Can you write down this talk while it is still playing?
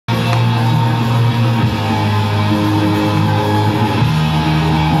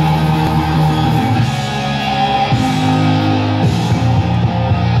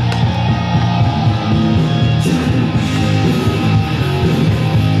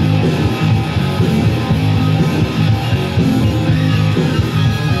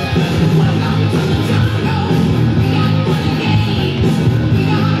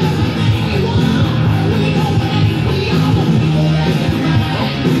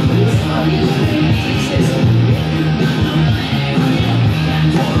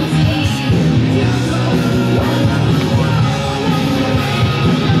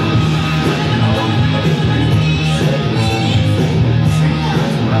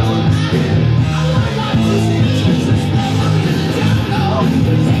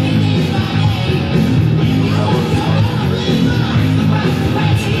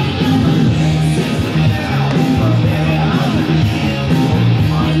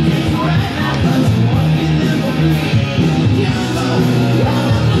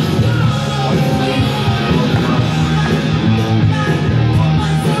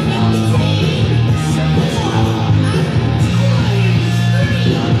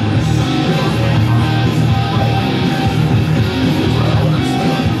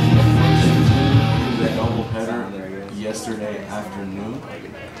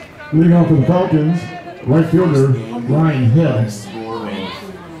Leading off for the Falcons, right fielder Ryan Hill. Score of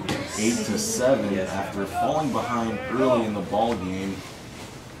 8-7 after falling behind early in the ball game,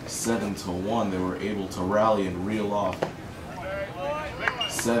 7-1. They were able to rally and reel off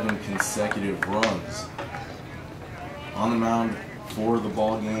 7 consecutive runs. On the mound for the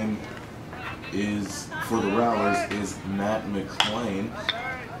ball game for the Rattlers is Matt McClain,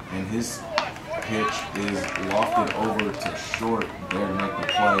 and his pitch is lofted over to short. There to make the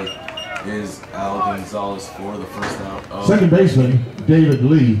play is Al Gonzalez for the first out of second baseman David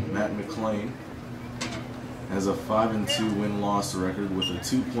Lee. Matt McClain has a 5-2 win-loss record with a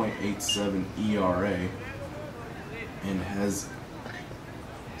 2.87 ERA and has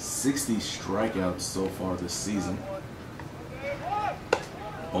 60 strikeouts so far this season.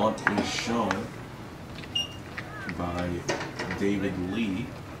 Bunt is shown by David Lee,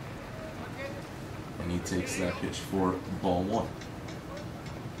 and he takes that pitch for ball 1.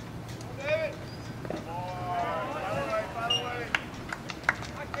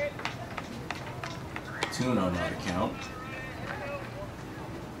 Tuno not a count.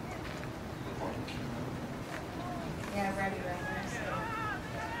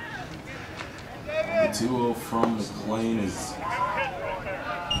 The 2-0 from McClain is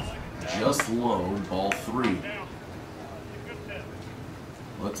just low, ball 3.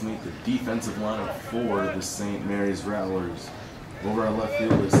 Let's meet the defensive lineup for the St. Mary's Rattlers. Over at left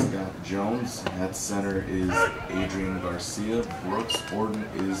field is Scott Jones. At center is Adrian Garcia. Brooks Orden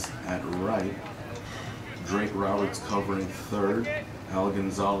is at right. Drake Roberts covering third. Al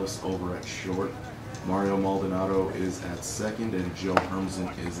Gonzalez over at short. Mario Maldonado is at second, and Joe Hermsen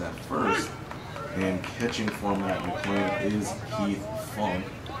is at first. And catching for Matt McClain is Keith Funk.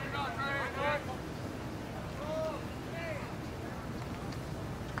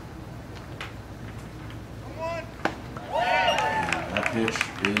 Pitch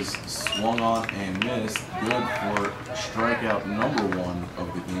is swung on and missed. Good for strikeout number 1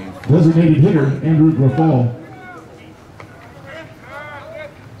 of the game. Designated hitter Andrew Griffall.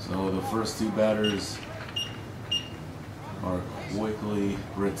 So the first 2 batters are quickly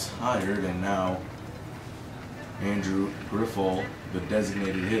retired, and now Andrew Griffall, the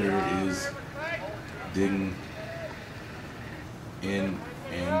designated hitter, is digging in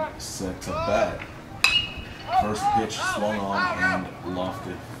and set to bat. First pitch swung on and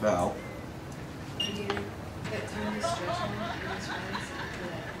lofted foul.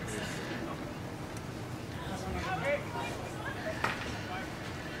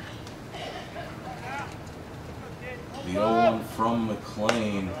 The 0-1 from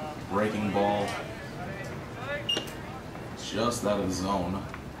McClain, breaking ball just out of the zone,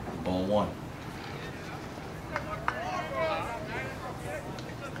 ball 1.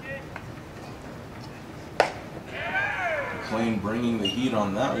 McClain bringing the heat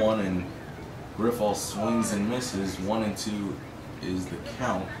on that one, and Griffall swings and misses. 1-2 is the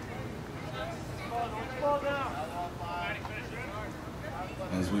count.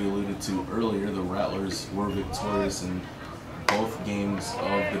 As we alluded to earlier, the Rattlers were victorious in both games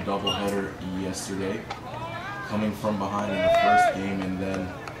of the doubleheader yesterday, coming from behind in the first game, and then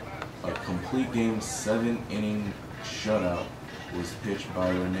a complete game 7-inning shutout was pitched by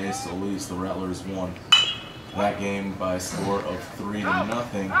Rene Solis. The Rattlers won that game by a score of 3-0,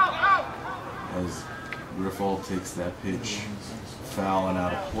 as Griffall takes that pitch foul and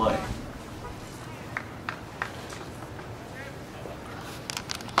out of play.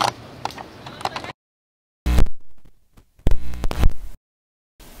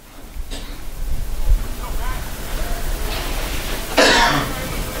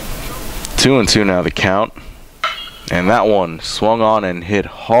 Two and 2 now the count, and that one swung on and hit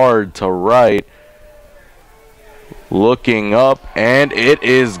hard to right. Looking up, and it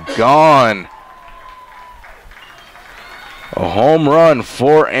is gone. A home run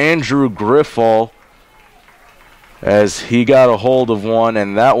for Andrew Griffall, as he got a hold of one,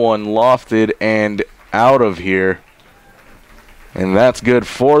 and that one lofted and out of here. And that's good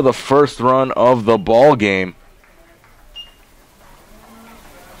for the first run of the ball game.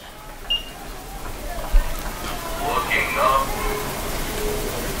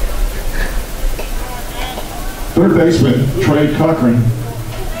 Third baseman Trey Cochran.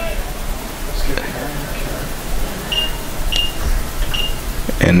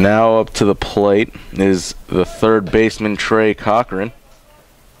 And now up to the plate is the third baseman Trey Cochran.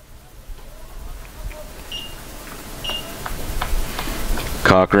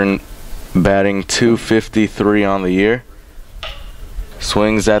 Cochran batting .253 on the year.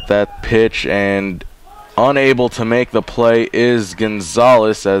 Swings at that pitch, and unable to make the play is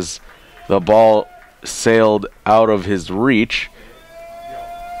Gonzalez, as the ball sailed out of his reach.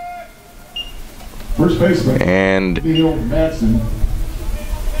 First baseman. And Neil Madsen.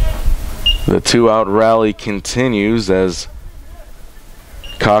 the two-out rally continues as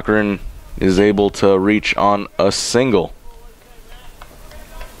Cochran is able to reach on a single.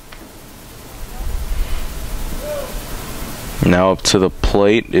 Now up to the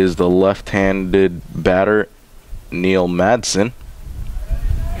plate is the left-handed batter, Neil Madsen.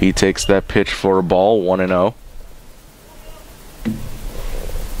 He takes that pitch for a ball, 1-0.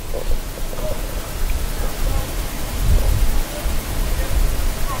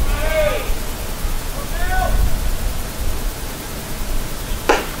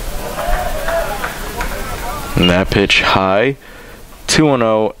 And that pitch high,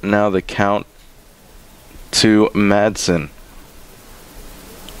 2-0. Now the count to Madsen.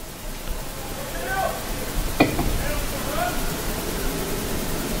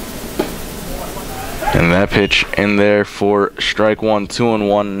 And that pitch in there for strike one,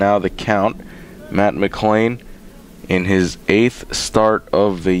 2-1. Now the count. Matt McLean in his 8th start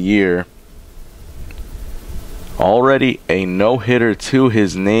of the year. Already a no-hitter to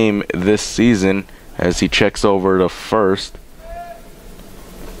his name this season as he checks over to first.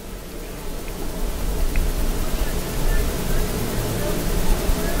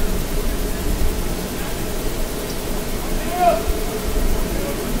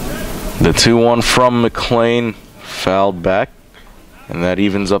 The 2-1 from McLean fouled back, and that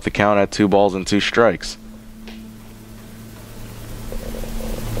evens up the count at 2 balls and 2 strikes.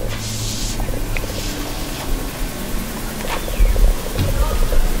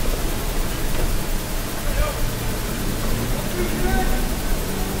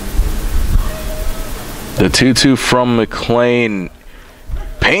 The 2-2 from McLean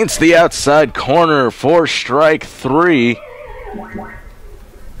paints the outside corner for strike 3.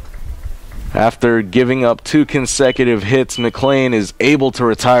 After giving up 2 consecutive hits, McLean is able to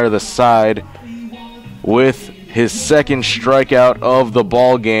retire the side with his 2nd strikeout of the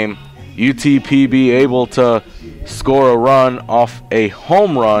ball game. UTPB able to score a run off a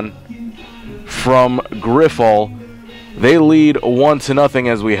home run from Griffall. They lead 1-0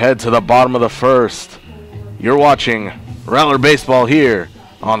 as we head to the bottom of the 1st. You're watching Rattler Baseball here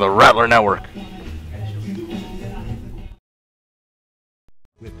on the Rattler Network.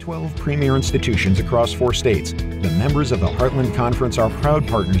 With 12 premier institutions across 4 states, the members of the Heartland Conference are proud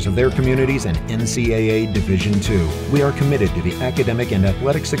partners of their communities and NCAA Division II. We are committed to the academic and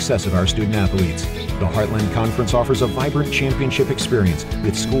athletic success of our student athletes. The Heartland Conference offers a vibrant championship experience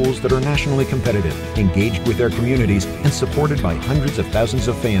with schools that are nationally competitive, engaged with their communities, and supported by hundreds of thousands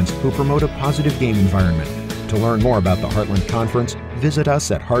of fans who promote a positive game environment. To learn more about the Heartland Conference, visit us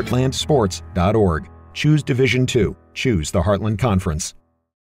at heartlandsports.org. Choose Division II. Choose the Heartland Conference.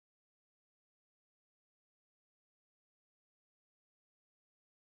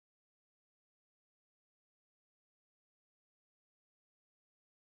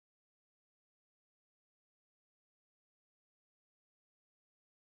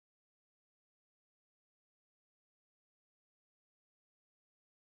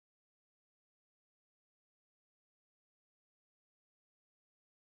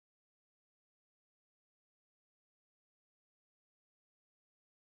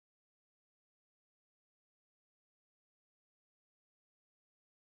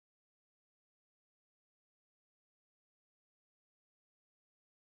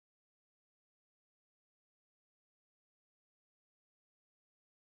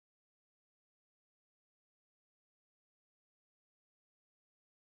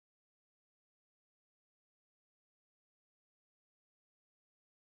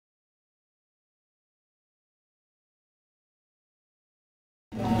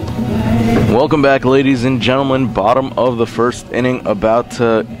 Welcome back, ladies and gentlemen. Bottom of the 1st inning about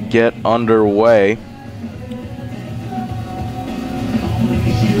to get underway.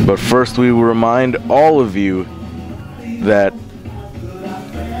 But first, we remind all of you that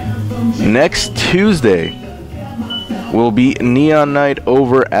next Tuesday will be Neon Night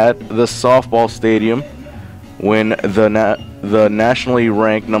over at the softball stadium when the nationally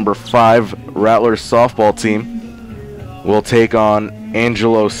ranked number 5 Rattlers softball team will take on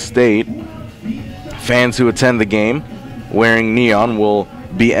Angelo State. Fans who attend the game wearing neon will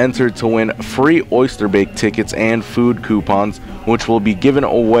be entered to win free oyster bake tickets and food coupons, which will be given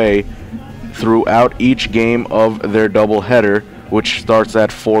away throughout each game of their doubleheader, which starts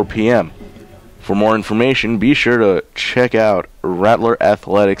at 4 p.m. For more information, be sure to check out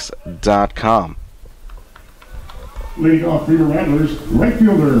rattlerathletics.com. Leading off for your Rattlers, right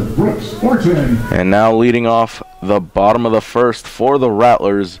fielder Brooks Orton. And now leading off the bottom of the 1st for the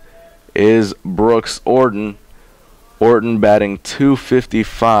Rattlers is Brooks Orton. Orton batting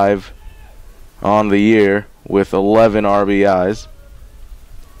 .255 on the year with 11 RBIs.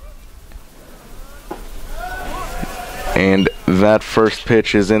 And that first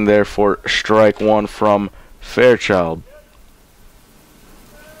pitch is in there for strike one from Fairchild.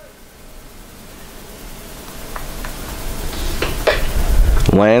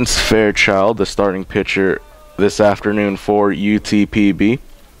 Lance Fairchild, the starting pitcher this afternoon for UTPB,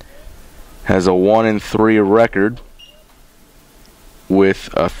 has a 1-3 record with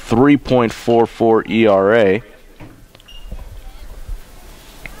a 3.44 ERA.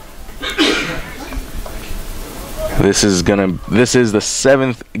 This is the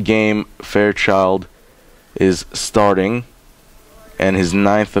 7th game Fairchild is starting and his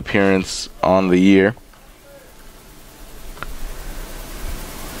 9th appearance on the year.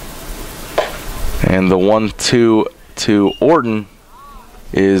 And the 1-2 to Orton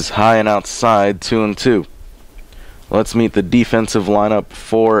is high and outside, 2-2. Let's meet the defensive lineup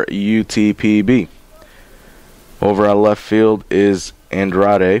for UTPB. Over at left field is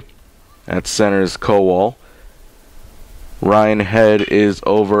Andrade. At center is Kowal. Ryan Head is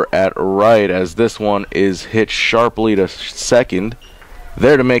over at right as this one is hit sharply to second.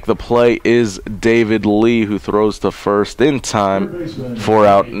 There to make the play is David Lee, who throws to first in time for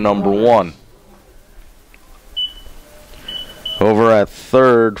out number 1. Over at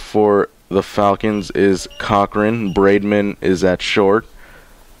third for the Falcons is Cochran. Braidman is at short.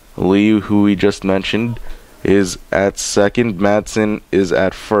 Lee, who we just mentioned, is at second. Madsen is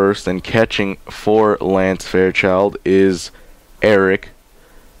at first. And catching for Lance Fairchild is Eric,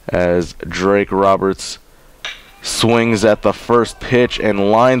 as Drake Roberts swings at the first pitch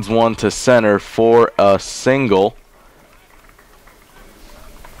and lines one to center for a single.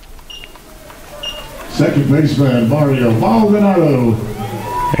 Second baseman Mario Maldonado.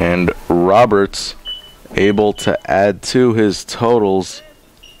 And Roberts able to add to his totals,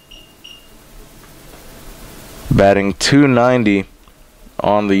 batting .290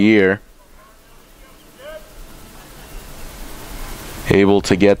 on the year. Able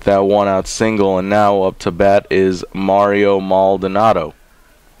to get that one out single, and now up to bat is Mario Maldonado.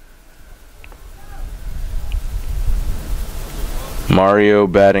 Mario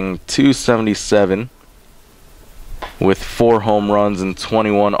batting .277 with 4 home runs and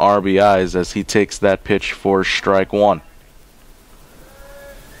 21 RBIs as he takes that pitch for strike one.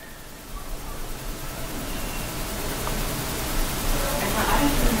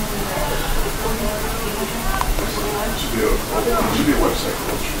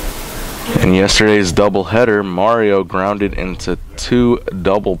 In yesterday's doubleheader, Mario grounded into 2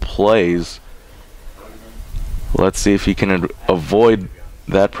 double plays. Let's see if he can avoid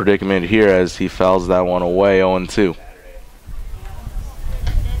that predicament here as he fouls that one away, 0-2.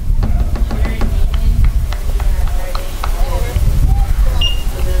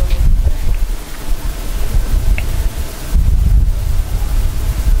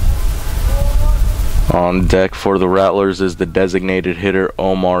 On deck for the Rattlers is the designated hitter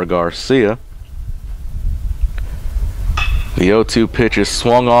Omar Garcia. The 0-2 pitch is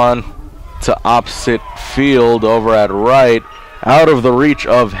swung on to opposite field over at right, out of the reach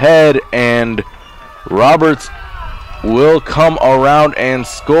of Head, and Roberts will come around and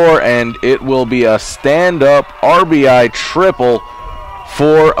score, and it will be a stand-up RBI triple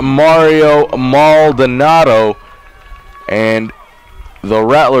for Mario Maldonado, and the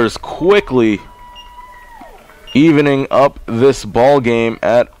Rattlers quickly evening up this ball game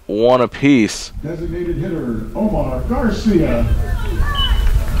at 1 apiece. Designated hitter Omar Garcia.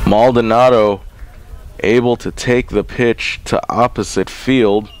 Maldonado able to take the pitch to opposite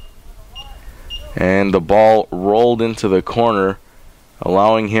field, and the ball rolled into the corner,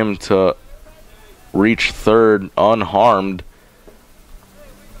 allowing him to reach third unharmed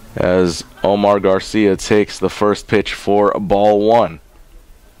as Omar Garcia takes the first pitch for ball 1.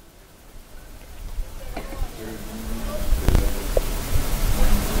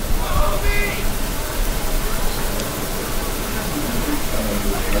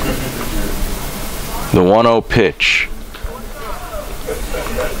 The 1-0 pitch.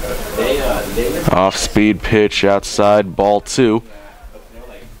 Off-speed pitch outside, ball 2.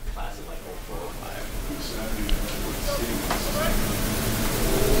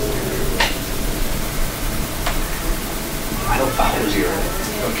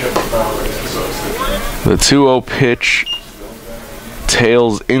 The 2-0 pitch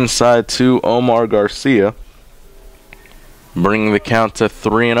tails inside to Omar Garcia, bringing the count to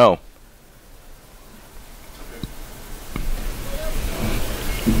 3-0.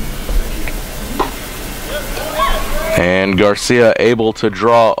 And Garcia able to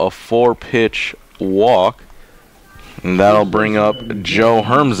draw a 4-pitch walk, and that'll bring up Joe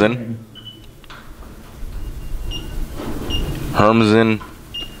Hermsen. Hermsen,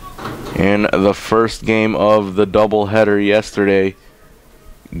 in the first game of the doubleheader yesterday,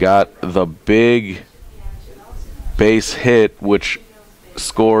 got the big base hit, which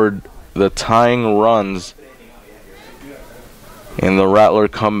scored the tying runs in the Rattler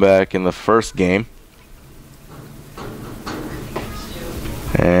comeback in the first game.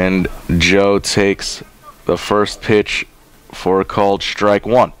 And Joe takes the first pitch for a called strike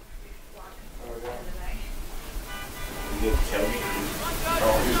one.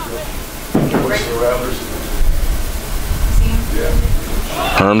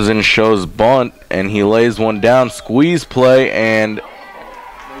 Hermsen shows bunt, and he lays one down. Squeeze play, and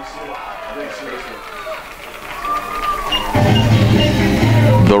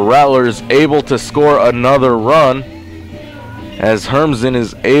the Rattlers able to score another run as Hermsen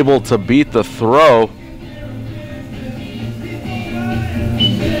is able to beat the throw.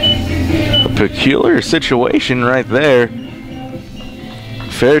 A peculiar situation right there.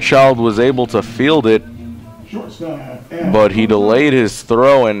 Fairchild was able to field it, but he delayed his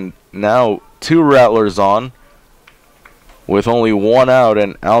throw, and now two Rattlers on with only one out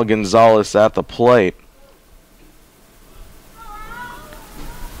and Al Gonzalez at the plate.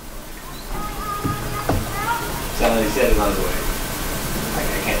 He said another way. I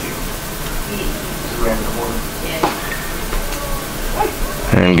can't do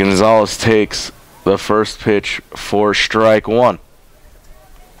it. And Gonzalez takes the first pitch for strike one.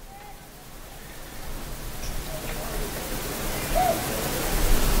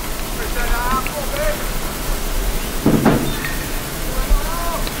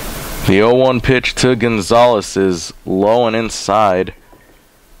 The 0-1 pitch to Gonzalez is low and inside.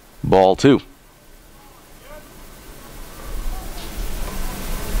 Ball two.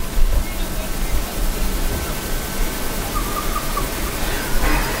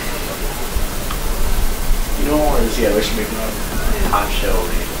 You don't want to see, I wish you make a hot show.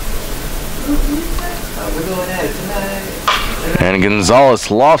 We're going at it tonight. And Gonzalez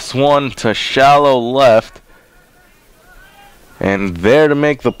lofts one to shallow left. And there to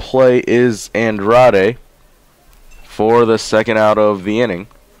make the play is Andrade for the second out of the inning.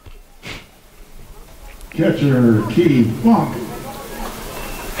 Catcher Keith Funk.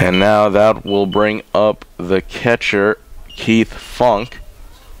 And now that will bring up the catcher, Keith Funk.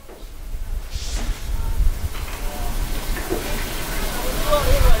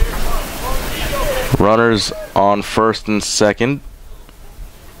 Runners on first and second.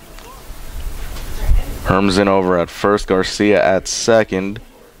 Hermsen over at first, Garcia at second.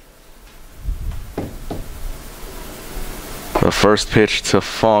 The first pitch to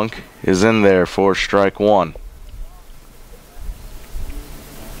Funk is in there for strike one.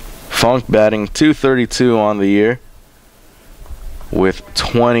 Funk batting .232 on the year with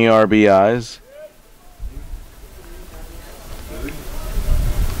 20 RBIs.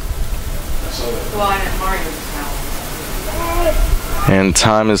 And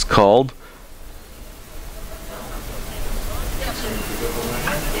time is called.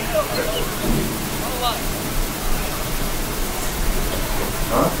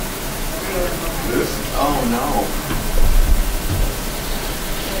 Oh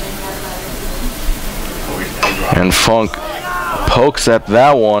no. And Funk pokes at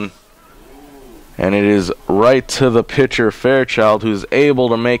that one, and it is right to the pitcher Fairchild, who's able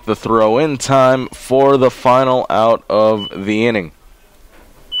to make the throw in time for the final out of the inning.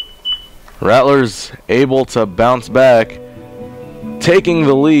 Rattlers able to bounce back, taking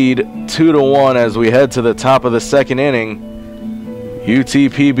the lead 2-1 as we head to the top of the second inning.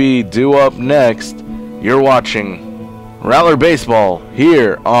 UTPB due up next. You're watching Rattler Baseball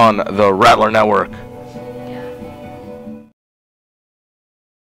here on the Rattler Network.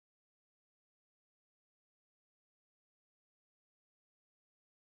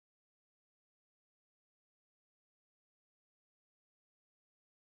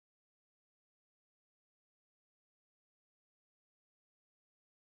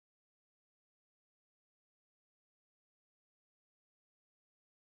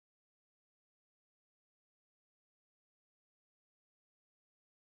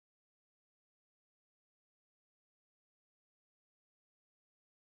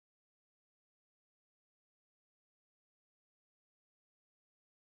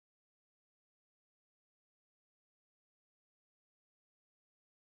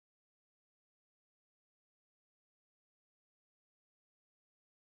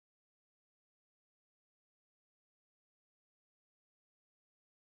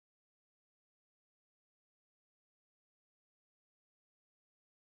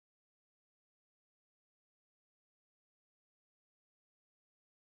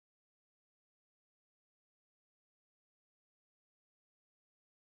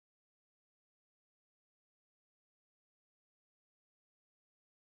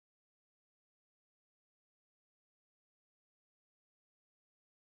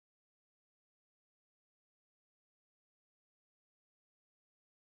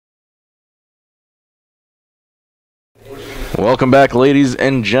 Welcome back, ladies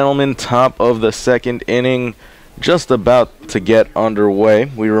and gentlemen. Top of the second inning, just about to get underway.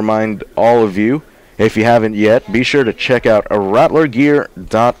 We remind all of you, if you haven't yet, be sure to check out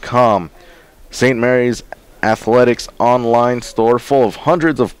rattlergear.com, St. Mary's Athletics online store full of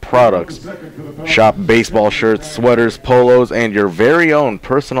hundreds of products. Shop baseball shirts, sweaters, polos, and your very own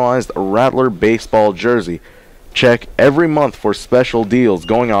personalized Rattler baseball jersey. Check every month for special deals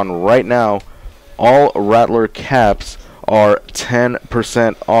going on right now. All Rattler caps are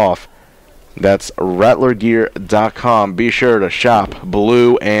 10% off. That's rattlergear.com. Be sure to shop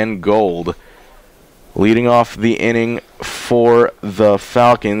blue and gold. Leading off the inning for the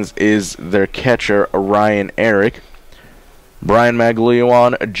Falcons is their catcher, Ryan Eric. Brian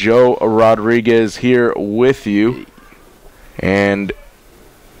Maglione, Joe Rodriguez here with you. And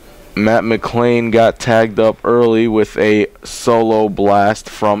Matt McLean got tagged up early with a solo blast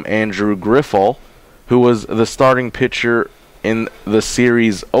from Andrew Griffall, who was the starting pitcher in the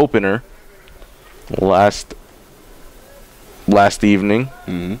series opener last evening.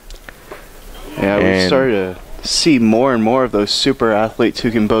 Yeah, we started to see more and more of those super athletes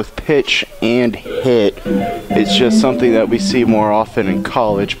who can both pitch and hit. It's just something that we see more often in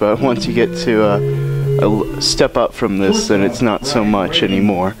college, but once you get to a step up from this, then it's not so much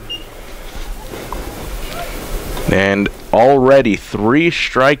anymore. And already 3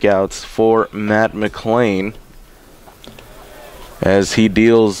 strikeouts for Matt McLean as he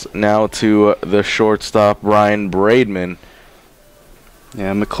deals now to the shortstop, Brian Braidman.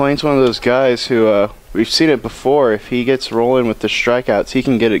 Yeah, McLean's one of those guys who, we've seen it before. If he gets rolling with the strikeouts, he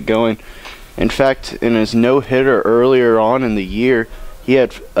can get it going. In fact, in his no-hitter earlier on in the year, he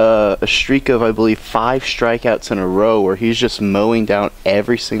had a streak of, I believe, 5 strikeouts in a row where he's just mowing down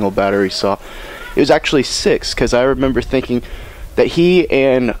every single batter he saw. It was actually 6, because I remember thinking that he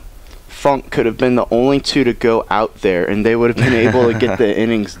and Funk could have been the only 2 to go out there, and they would have been able to get the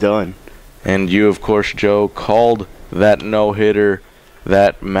innings done. And you, of course, Joe, called that no-hitter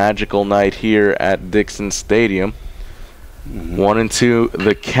that magical night here at Dixon Stadium. 1-2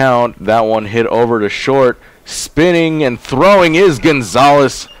 the count. That one hit over to short. Spinning and throwing is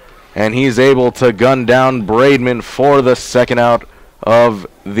Gonzalez, and he's able to gun down Braidman for the second out of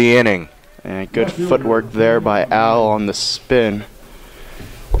the inning. And good footwork there by Al on the spin.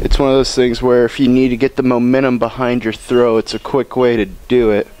 It's one of those things where if you need to get the momentum behind your throw, it's a quick way to do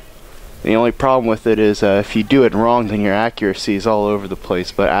it. The only problem with it is if you do it wrong, then your accuracy is all over the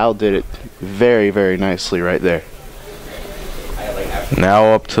place. But Al did it very, very nicely right there.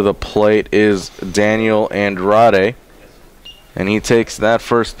 Now up to the plate is Daniel Andrade, and he takes that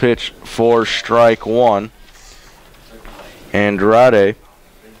first pitch for strike 1. Andrade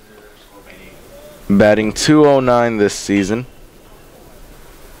batting .209 this season.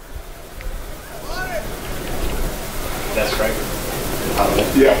 That's right.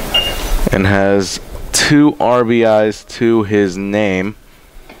 Yeah. And has 2 RBIs to his name.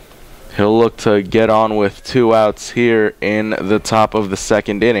 He'll look to get on with 2 outs here in the top of the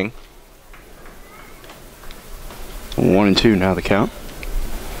second inning. 1-2 now the count.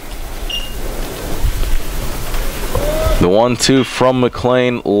 The 1-2 from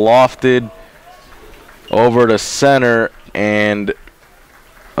McLean, lofted over to center, and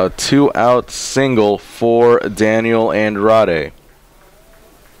a 2-out single for Daniel Andrade.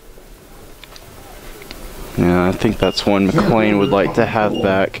 Yeah, I think that's one McLean would like to have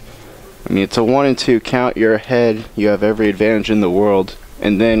back. I mean, it's a 1-2 count. You're ahead. You have every advantage in the world.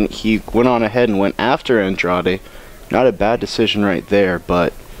 And then he went on ahead and went after Andrade. Not a bad decision right there,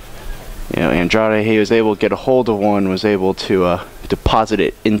 but you know, Andrade, he was able to get a hold of one, was able to deposit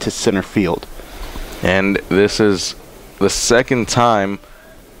it into center field. And this is the second time,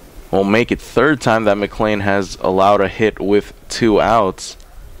 well, make it third time that McLean has allowed a hit with 2 outs.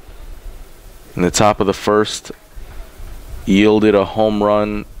 In the top of the first, yielded a home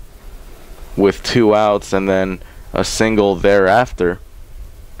run with 2 outs and then a single thereafter.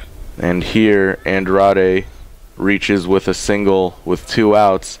 And here Andrade reaches with a single with 2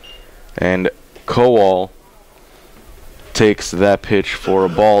 outs, and Kowal takes that pitch for a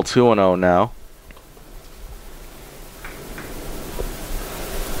ball. 2-0 now.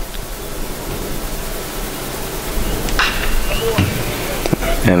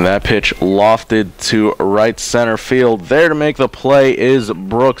 And that pitch lofted to right center field. There to make the play is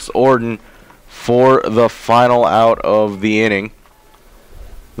Brooks Orden for the final out of the inning.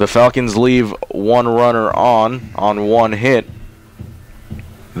 The Falcons leave 1 runner on 1 hit.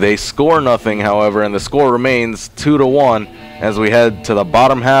 They score nothing, however, and the score remains 2-1 as we head to the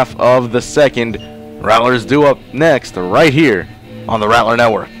bottom half of the second. Rattlers due up next right here on the Rattler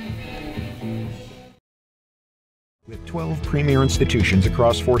Network. With 12 premier institutions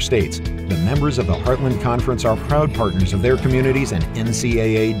across 4 states, the members of the Heartland Conference are proud partners of their communities and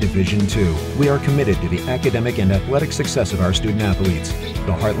NCAA Division II. We are committed to the academic and athletic success of our student-athletes.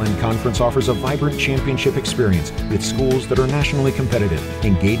 The Heartland Conference offers a vibrant championship experience with schools that are nationally competitive,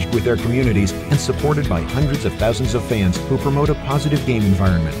 engaged with their communities, and supported by hundreds of thousands of fans who promote a positive game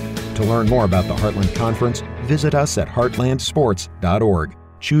environment. To learn more about the Heartland Conference, visit us at heartlandsports.org.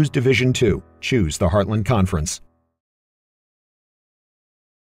 Choose Division II. Choose the Heartland Conference.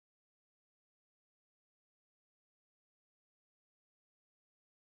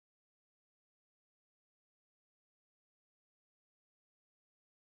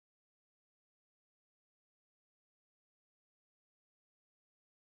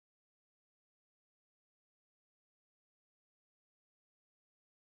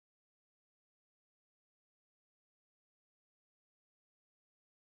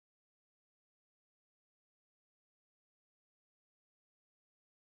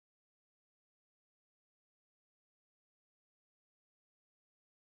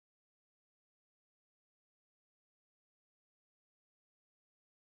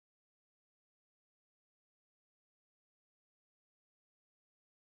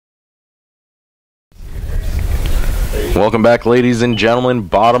 Welcome back, ladies and gentlemen.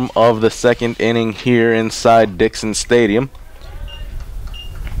 Bottom of the second inning here inside Dixon Stadium.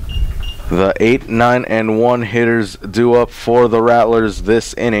 The 8, 9, and 1 hitters due up for the Rattlers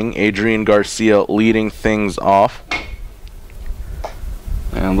this inning. Adrian Garcia leading things off.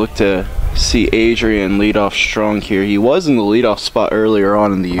 And look to see Adrian lead off strong here. He was in the leadoff spot earlier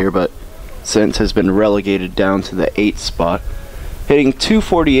on in the year, but since has been relegated down to the 8th spot. Hitting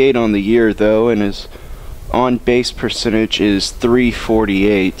 .248 on the year, though, and his on-base percentage is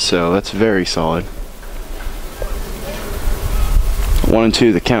 .348, so that's very solid.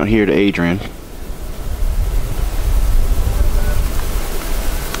 1-2 the count here to Adrian.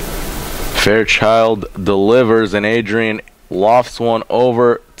 Fairchild delivers, and Adrian lofts one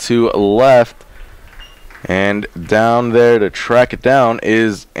over to left. And down there to track it down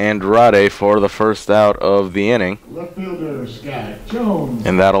is Andrade for the first out of the inning. Left fielder Scott Jones.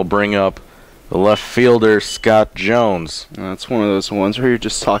 And that'll bring up the left fielder, Scott Jones. That's one of those ones where you're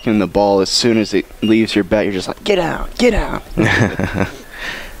just talking the ball as soon as it leaves your bat, you're just like, get out, get out. The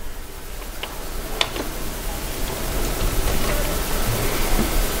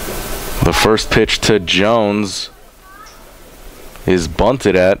first pitch to Jones is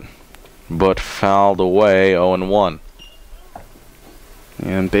bunted at, but fouled away, 0-1.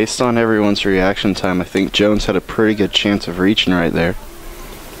 And based on everyone's reaction time, I think Jones had a pretty good chance of reaching right there.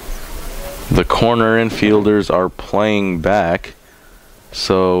 The corner infielders are playing back,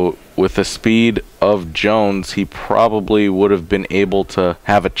 so with the speed of Jones, he probably would have been able to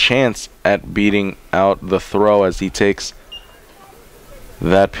have a chance at beating out the throw as he takes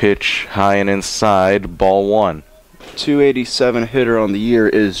that pitch high and inside, ball 1. 287 hitter on the year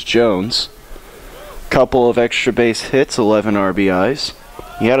is Jones. Couple of extra base hits, 11 RBIs.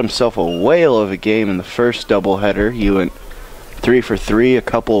 He had himself a whale of a game in the first doubleheader. He went 3 for 3, a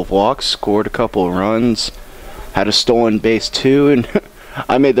couple of walks, scored a couple of runs, had a stolen base too, and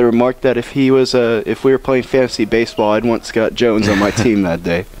I made the remark that if we were playing fantasy baseball, I'd want Scott Jones on my team that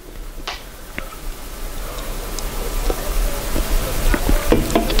day.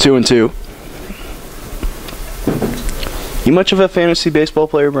 2-2. You much of a fantasy baseball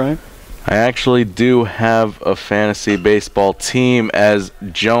player, Brian? I actually do have a fantasy baseball team as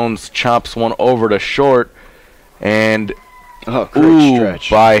Jones chops one over to short, and great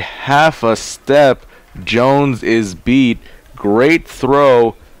stretch. By half a step, Jones is beat. Great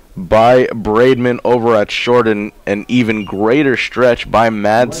throw by Braidman over at short, and an even greater stretch by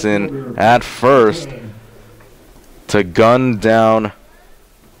Madsen at first to gun down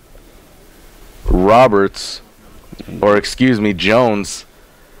Jones.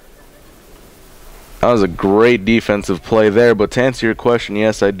 That was a great defensive play there. But to answer your question,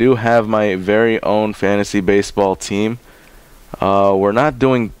 yes, I do have my very own fantasy baseball team. We're not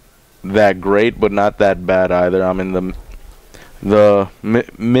doing that great, but not that bad either. I'm in the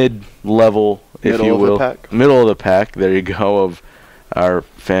mid-level, if you will. Middle of the pack, there you go, of our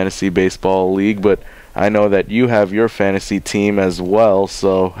fantasy baseball league. But I know that you have your fantasy team as well,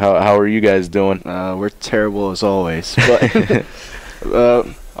 so how are you guys doing? We're terrible as always. But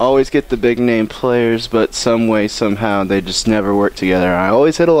always get the big name players, but some way, somehow, they just never work together. I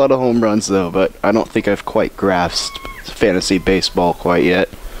always hit a lot of home runs, though, but I don't think I've quite grasped fantasy baseball quite yet.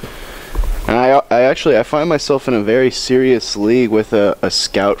 And I find myself in a very serious league with a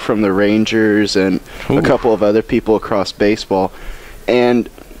scout from the Rangers and a couple of other people across baseball. And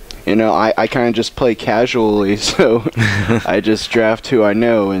You know, I kind of just play casually, so I just draft who I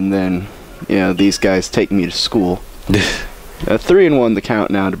know, and then, you know, these guys take me to school. 3-1 the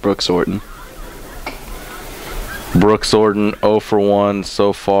count now to Brooks Orton. Brooks Orton 0 for 1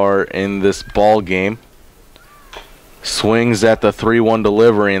 so far in this ball game. Swings at the 3-1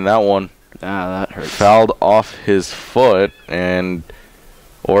 delivery, and that one that hurts. Fouled off his foot, and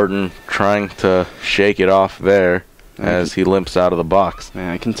Orton trying to shake it off there as he limps out of the box.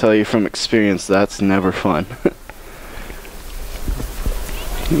 Man, I can tell you from experience that's never fun.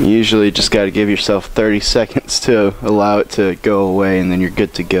 You usually just got to give yourself 30 seconds to allow it to go away, and then you're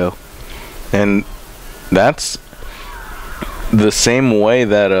good to go. And that's the same way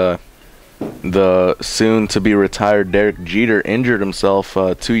that the soon-to-be retired Derek Jeter injured himself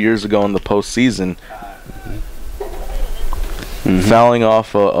 2 years ago in the postseason. Fouling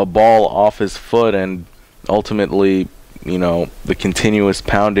off a ball off his foot, and ultimately, you know, the continuous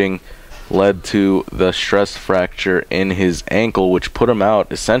pounding led to the stress fracture in his ankle, which put him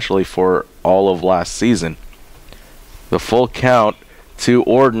out essentially for all of last season. The full count to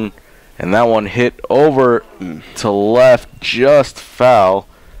Orton, and that one hit over to left, just foul,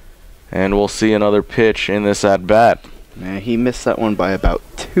 and we'll see another pitch in this at-bat. Man, he missed that one by about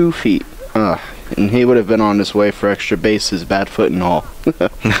 2 feet. And he would have been on his way for extra bases, bad foot and all.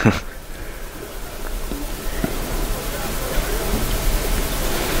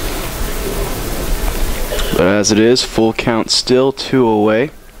 But as it is, full count still 2 away.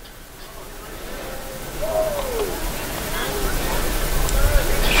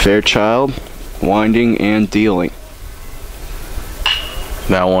 Fairchild winding and dealing.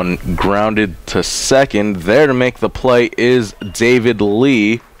 That one grounded to second. There to make the play is David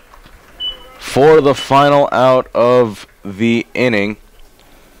Lee for the final out of the inning.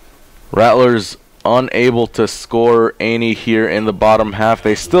 Rattlers unable to score any here in the bottom half.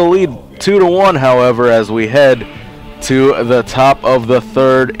 They still lead 2-1, however, as we head to the top of the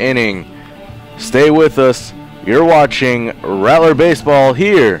third inning. Stay with us. You're watching Rattler Baseball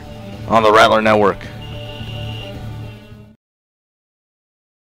here on the Rattler Network.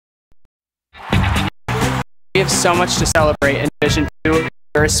 We have so much to celebrate in Division II.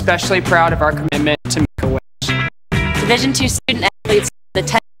 We're especially proud of our commitment to make a wish. Division II student athletes have the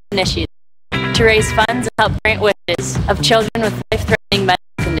 10 initiative to raise funds and help grant wishes of children with life-threatening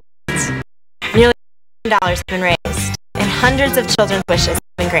medical conditions. Nearly $1 million have been raised, and hundreds of children's wishes have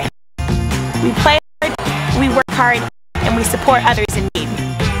been granted. We play hard, we work hard, and we support others in need.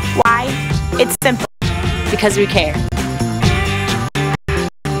 Why? It's simple. Because we care.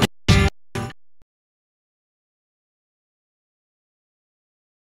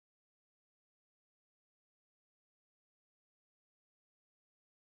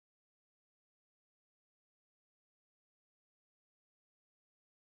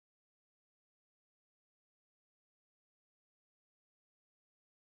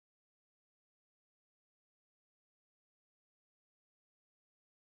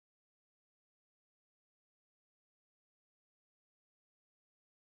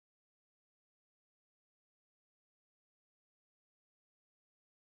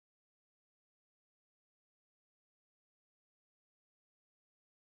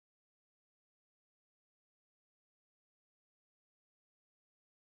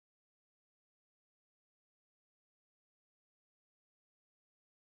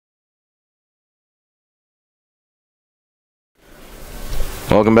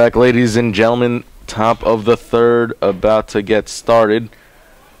 Welcome back, ladies and gentlemen. Top of the third, about to get started.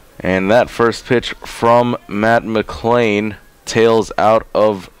 And that first pitch from Matt McLean tails out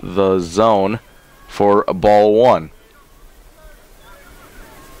of the zone for ball one.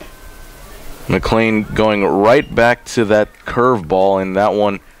 McLean going right back to that curveball, and that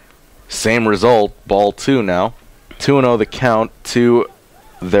one, same result, ball two now. 2-0 the count to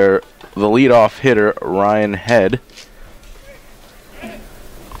the leadoff hitter, Ryan Head.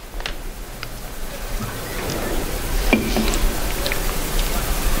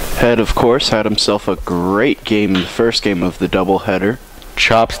 Head, of course, had himself a great game in the first game of the doubleheader.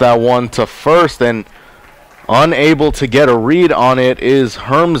 Chops that one to first, and unable to get a read on it is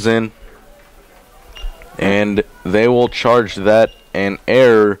Hermsen. And they will charge that an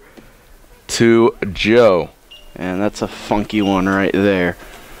error to Joe. And that's a funky one right there.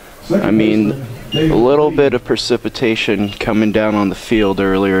 I mean, a little bit of precipitation coming down on the field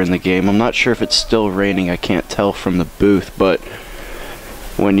earlier in the game. I'm not sure if it's still raining. I can't tell from the booth, but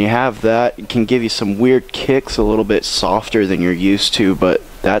when you have that, it can give you some weird kicks, a little bit softer than you're used to, but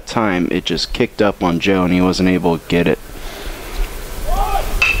that time it just kicked up on Joe and he wasn't able to get it.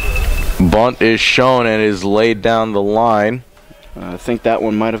 Bunt is shown and is laid down the line. I think that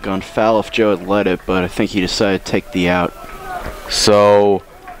one might have gone foul if Joe had let it, but I think he decided to take the out. So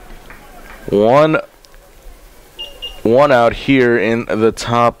one out here in the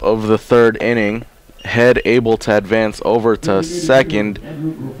top of the third inning. Head able to advance over to second.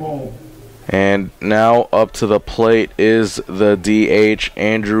 And now up to the plate is the DH,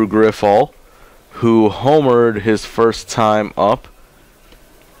 Andrew Griffall, who homered his first time up.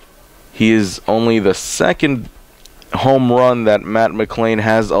 He is only the second home run that Matt McLean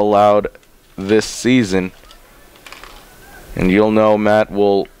has allowed this season. And you'll know Matt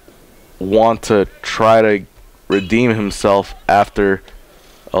will want to try to redeem himself after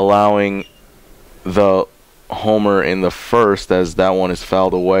allowing the homer in the first, as that one is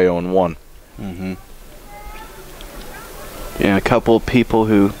fouled away on 1. Yeah, a couple of people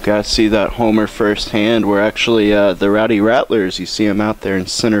who got to see that homer firsthand were actually the Rowdy Rattlers. You see them out there in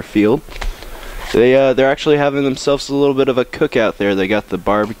center field. They're actually having themselves a little bit of a cookout there. They got the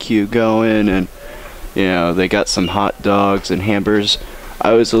barbecue going, and you know, they got some hot dogs and hamburgers.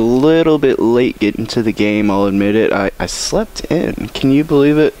 I was a little bit late getting to the game, I'll admit it. I slept in. Can you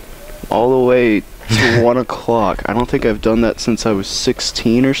believe it? All the way to 1 o'clock. I don't think I've done that since I was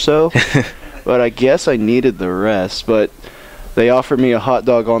 16 or so. But I guess I needed the rest. But they offered me a hot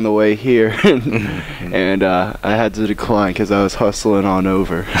dog on the way here, and I had to decline because I was hustling on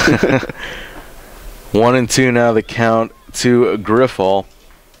over. 1-2 now the count to Griffall.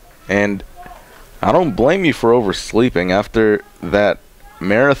 And I don't blame you for oversleeping after that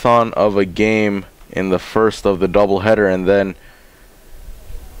marathon of a game in the first of the doubleheader, and then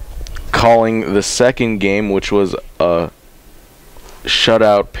calling the second game, which was a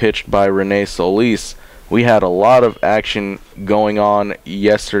shutout pitched by Rene Solis. We had a lot of action going on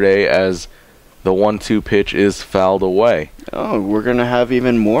yesterday as the 1-2 pitch is fouled away. Oh, we're going to have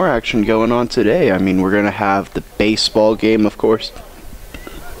even more action going on today. I mean, we're going to have the baseball game, of course.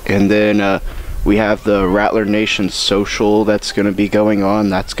 And then we have the Rattler Nation social that's going to be going on.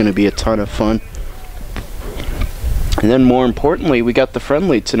 That's going to be a ton of fun. And then more importantly, we got the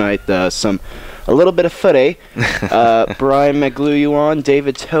friendly tonight. A little bit of footy. Brian Magluyan,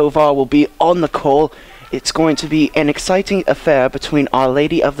 David Tovar will be on the call. It's going to be an exciting affair between Our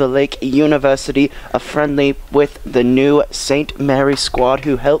Lady of the Lake University, a friendly with the new St. Mary squad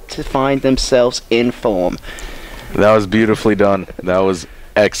who helped to find themselves in form. That was beautifully done. That was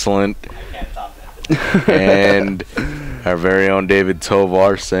excellent. And our very own David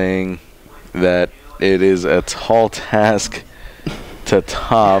Tovar saying that it is a tall task to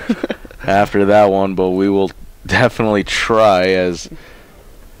top after that one, but we will definitely try. As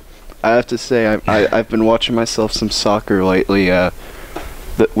I have to say, I've been watching myself some soccer lately.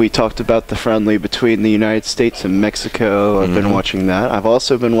 We talked about the friendly between the United States and Mexico. I've been watching that. I've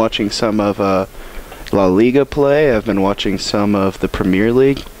also been watching some of La Liga play. I've been watching some of the Premier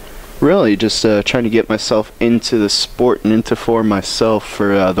League. Really, just trying to get myself into the sport and into form myself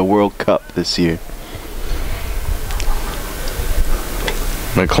for the World Cup this year.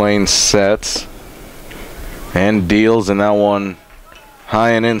 McLean sets and deals, and that one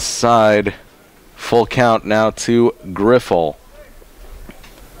high and inside. Full count now to Griffall.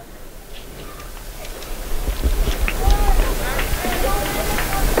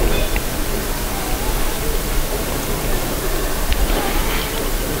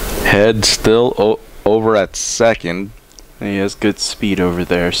 Head still over at second. He has good speed over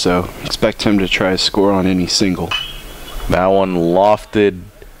there, so expect him to try to score on any single. That one lofted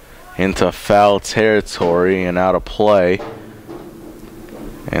into foul territory and out of play.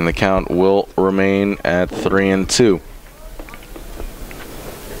 And the count will remain at 3-2.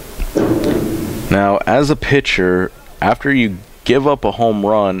 Now, as a pitcher, after you give up a home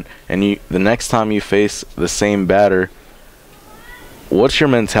run and the next time you face the same batter, what's your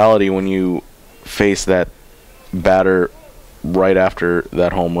mentality when you face that batter right after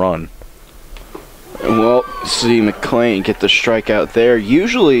that home run? Well, see McLean get the strikeout there.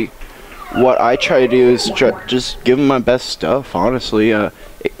 Usually what I try to do is just give him my best stuff, honestly.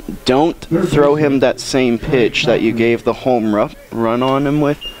 Don't throw him that same pitch that you gave the home run on him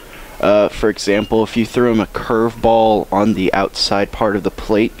with. For example, if you threw him a curveball on the outside part of the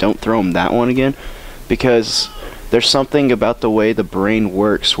plate, don't throw him that one again, because there's something about the way the brain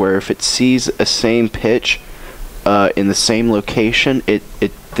works where if it sees a same pitch in the same location, it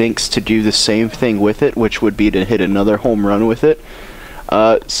thinks to do the same thing with it, which would be to hit another home run with it.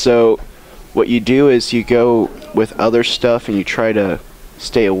 So what you do is you go with other stuff and you try to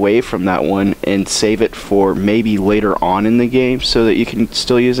stay away from that one and save it for maybe later on in the game so that you can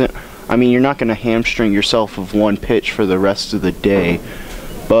still use it. I mean, you're not going to hamstring yourself of one pitch for the rest of the day,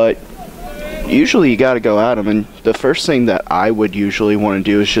 but usually you got to go at him, and the first thing that I would usually want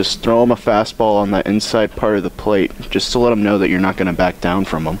to do is just throw him a fastball on that inside part of the plate, just to let him know that you're not going to back down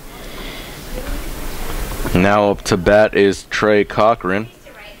from him. Now up to bat is Trey Cochran,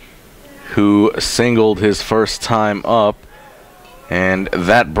 who singled his first time up, and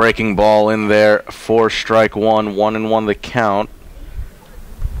that breaking ball in there for strike one, 1-1 the count.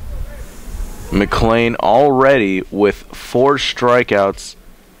 McLean already with 4 strikeouts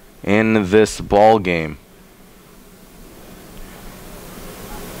in this ball game.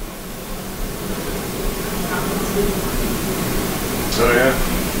 So yeah.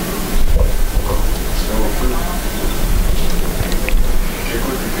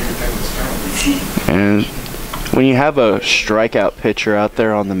 And when you have a strikeout pitcher out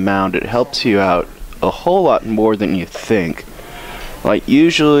there on the mound, it helps you out a whole lot more than you think. Like,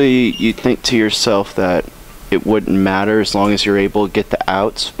 usually you think to yourself that it wouldn't matter as long as you're able to get the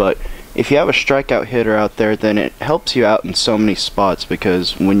outs, but if you have a strikeout hitter out there, then it helps you out in so many spots,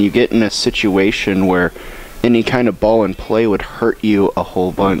 because when you get in a situation where any kind of ball in play would hurt you a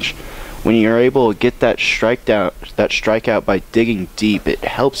whole bunch, when you're able to get that strikeout by digging deep, it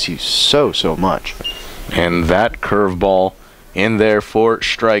helps you so much. And that curveball in there for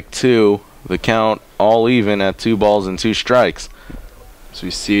strike 2. The count all even at 2 balls and 2 strikes. So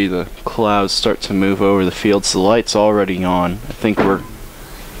we see the clouds start to move over the field. So the light's already on. I think we're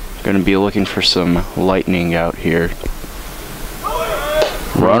going to be looking for some lightning out here.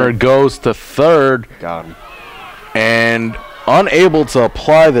 Runner goes to third. Got him. And unable to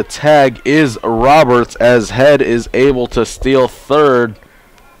apply the tag is Roberts, as Head is able to steal third.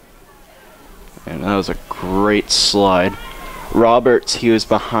 And that was a great slide. Roberts, he was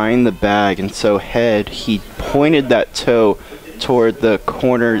behind the bag, and so Head, he pointed that toe toward the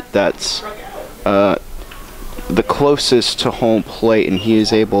corner that's the closest to home plate, and he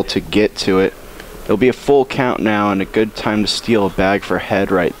is able to get to it. It'll be a full count now, and a good time to steal a bag for Head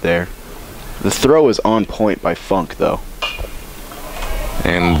right there. The throw is on point by Funk, though.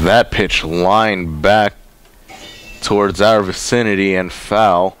 And that pitch lined back towards our vicinity and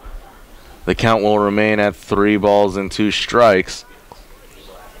foul. The count will remain at 3 balls and 2 strikes.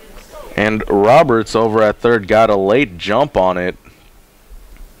 And Roberts over at third got a late jump on it,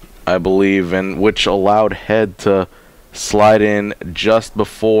 I believe, and which allowed Head to slide in just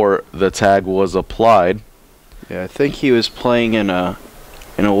before the tag was applied. Yeah, I think he was playing in a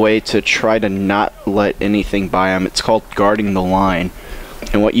way to try to not let anything by him. It's called guarding the line.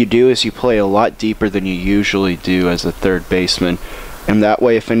 And what you do is you play a lot deeper than you usually do as a third baseman. And that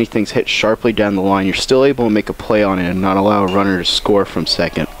way, if anything's hit sharply down the line, you're still able to make a play on it and not allow a runner to score from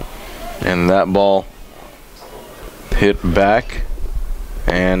second. And that ball hit back,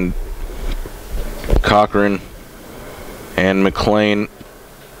 and Cochran and McLean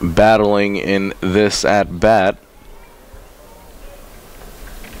battling in this at-bat.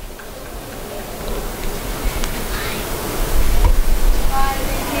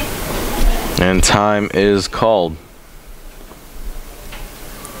 And time is called.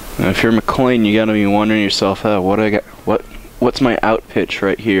 Now, if you're McLean, you gotta be wondering yourself, what's my out pitch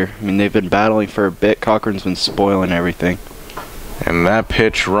right here? I mean, they've been battling for a bit. Cochran's been spoiling everything. And that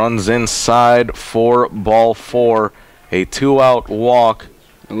pitch runs inside for ball 4. A 2-out walk.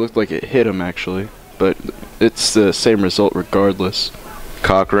 It looked like it hit him, actually, but it's the same result regardless.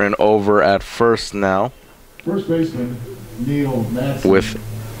 Cochran over at first now. First baseman, Neil Madsen. With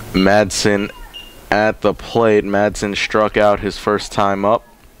Madsen at the plate. Madsen struck out his first time up.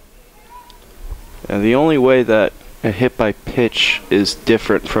 And the only way that a hit by pitch is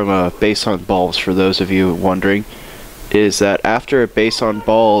different from a base on balls, for those of you wondering, is that after a base on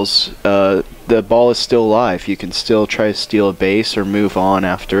balls, the ball is still live. You can still try to steal a base or move on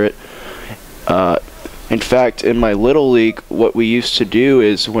after it. In fact, in my little league, what we used to do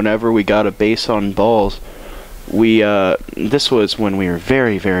is whenever we got a base on balls, this was when we were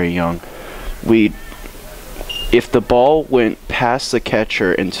very, very young, if the ball went past the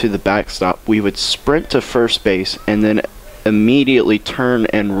catcher into the backstop, we would sprint to first base and then immediately turn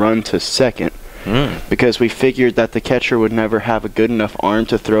and run to second. Because we figured that the catcher would never have a good enough arm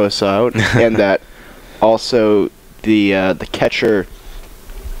to throw us out, and that also the catcher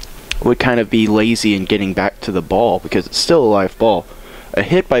would kind of be lazy in getting back to the ball because it's still a live ball. A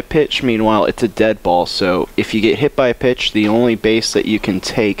hit by pitch, meanwhile, it's a dead ball, so if you get hit by a pitch, the only base that you can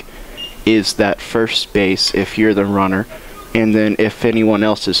take is that first base if you're the runner, and then if anyone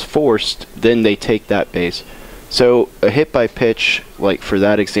else is forced, then they take that base. So a hit by pitch, like for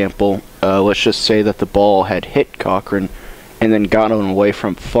that example, let's just say that the ball had hit Cochran and then gotten away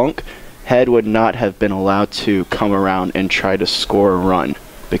from Funk, Head would not have been allowed to come around and try to score a run.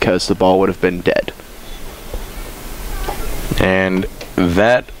 because the ball would have been dead. And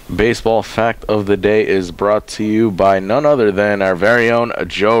that baseball fact of the day is brought to you by none other than our very own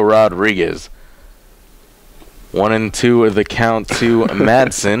Joe Rodriguez. 1-2 of the count to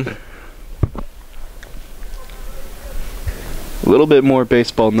Madsen. A little bit more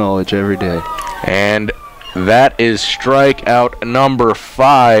baseball knowledge every day. And that is strikeout number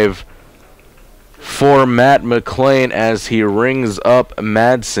 5 for Matt McLean as he rings up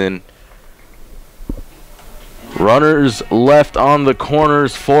Madsen. Runners left on the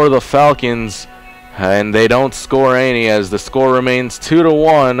corners for the Falcons, and they don't score any as the score remains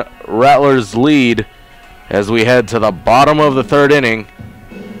 2-1. Rattlers lead as we head to the bottom of the 3rd inning.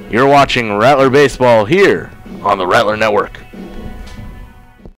 You're watching Rattler Baseball here on the Rattler Network.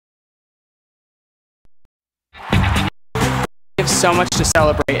 We have so much to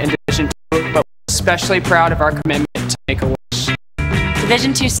celebrate in Division II, but we're especially proud of our commitment to Make-A-Wish.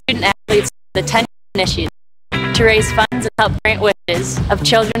 Division II student athletes have the 10 initiative to raise funds and help grant wishes of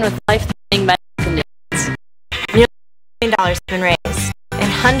children with life-threatening medical conditions. Nearly $1 million have been raised,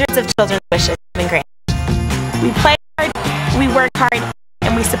 and hundreds of children's wishes have been granted. We play hard, we work hard,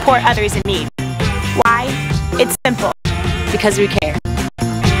 and we support others in need. Why? It's simple. Because we care.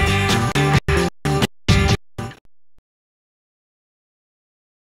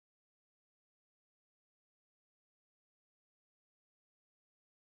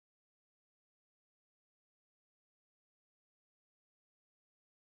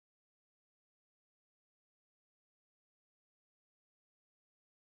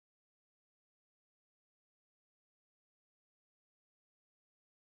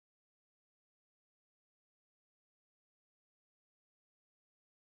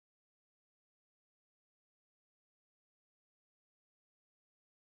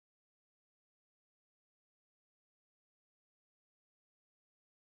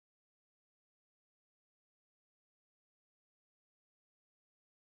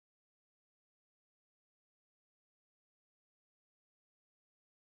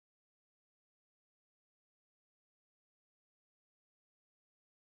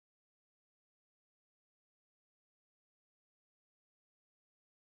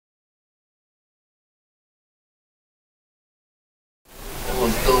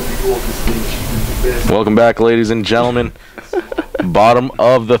 Welcome back, ladies and gentlemen. Bottom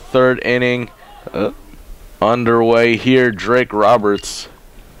of the 3rd inning underway here. Drake Roberts,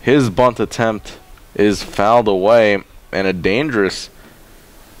 his bunt attempt is fouled away in a dangerous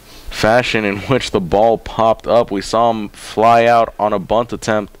fashion in which the ball popped up. We saw him fly out on a bunt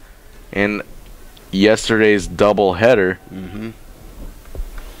attempt in yesterday's doubleheader.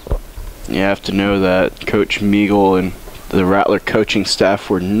 You have to know that Coach Meagle and the Rattler coaching staff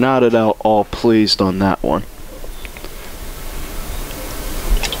were not at all pleased on that one.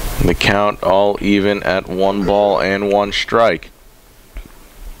 The count all even at 1 ball and 1 strike.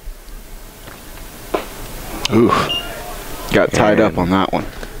 Oof. Got tied up on that one.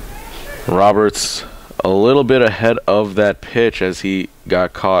 Roberts a little bit ahead of that pitch as he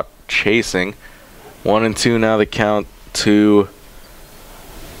got caught chasing. 1-2 now the count to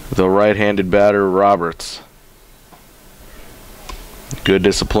the right-handed batter, Roberts. Good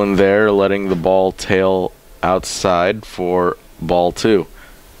discipline there, letting the ball tail outside for ball 2.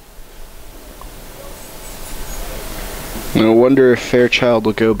 I wonder if Fairchild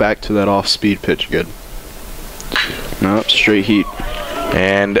will go back to that off-speed pitch good. Nope, straight heat.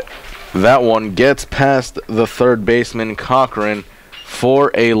 And that one gets past the 3rd baseman, Cochran,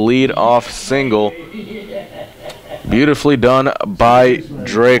 for a lead-off single. Beautifully done by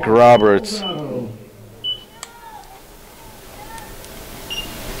Drake Roberts.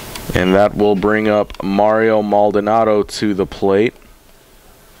 And that will bring up Mario Maldonado to the plate.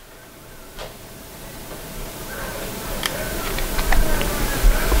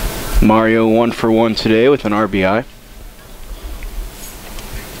 Mario 1 for 1 today with an RBI.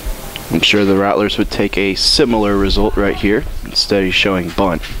 I'm sure the Rattlers would take a similar result right here. Instead he's showing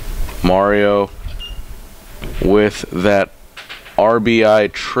bunt. Mario with that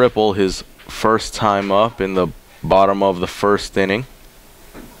RBI triple, his first time up in the bottom of the 1st inning.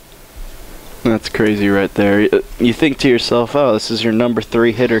 That's crazy right there. You think to yourself, oh, this is your number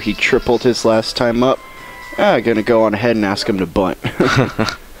 3 hitter. He tripled his last time up. Gonna go on ahead and ask him to bunt.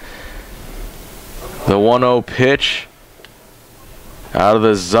 The 1-0 pitch out of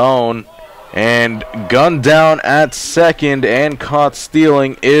the zone, and gunned down at second and caught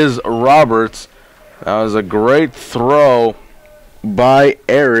stealing is Roberts. That was a great throw by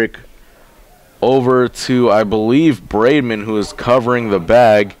Eric over to, I believe, Braidman, who is covering the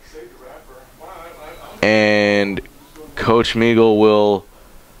bag. And Coach Meagle will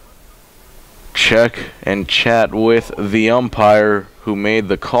check and chat with the umpire who made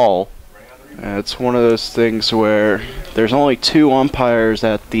the call. It's one of those things where there's only 2 umpires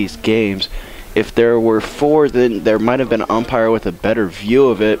at these games. If there were 4, then there might have been an umpire with a better view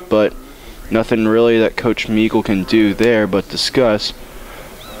of it, but nothing really that Coach Meagle can do there but discuss.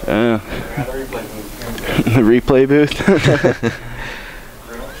 The replay booth?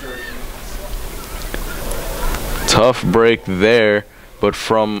 Tough break there, but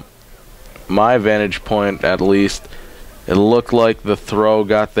from my vantage point at least, it looked like the throw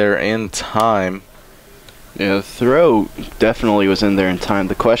got there in time. Yeah, the throw definitely was in there in time.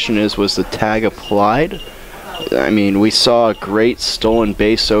 The question is, was the tag applied? I mean, we saw a great stolen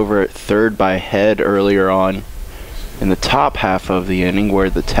base over at third by Head earlier on in the top half of the inning where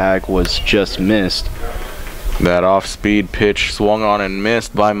the tag was just missed. That off-speed pitch swung on and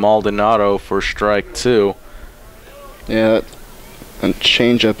missed by Maldonado for strike 2. Yeah, that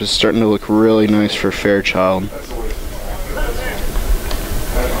changeup is starting to look really nice for Fairchild.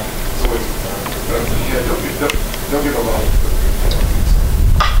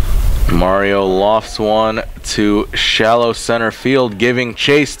 Mario lofts one to shallow center field. Giving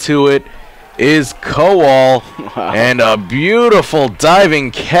chase to it is Kowal. Wow. And a beautiful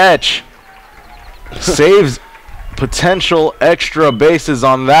diving catch. Saves potential extra bases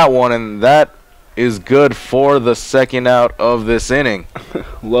on that one, and that is good for the second out of this inning.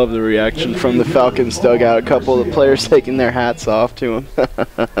 Love the reaction from the Falcons dugout. A couple of the players taking their hats off to him.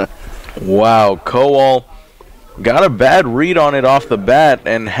 Wow, Kowal got a bad read on it off the bat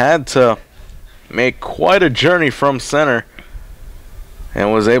and had to make quite a journey from center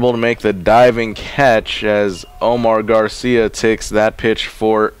and was able to make the diving catch as Omar Garcia takes that pitch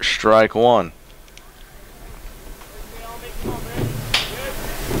for strike 1.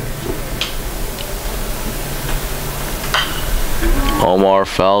 Omar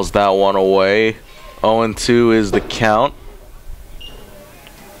fouls that one away. 0-2 is the count.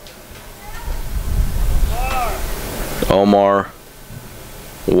 Omar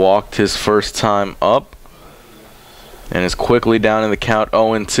walked his first time up and is quickly down in the count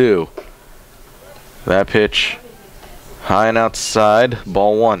 0-2. That pitch high and outside,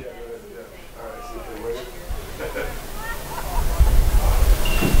 ball 1.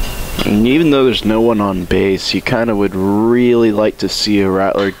 And even though there's no one on base, you kind of would really like to see a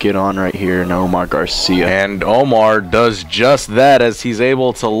Rattler get on right here in Omar Garcia. And Omar does just that as he's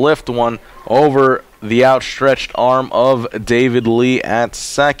able to lift one over the outstretched arm of David Lee at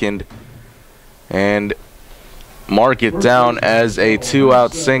second and mark it down as a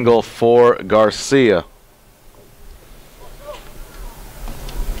 2-out single for Garcia.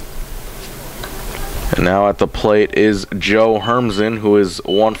 And now at the plate is Joe Hermsen, who is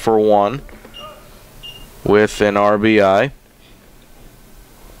 1 for 1 with an RBI.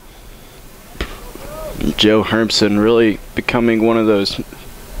 Joe Hermsen really becoming one of those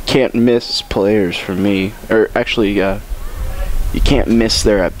can't miss players for me. Or actually, you can't miss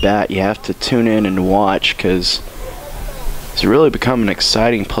their at bat. You have to tune in and watch because he's really become an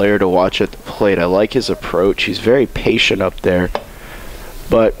exciting player to watch at the plate. I like his approach. He's very patient up there.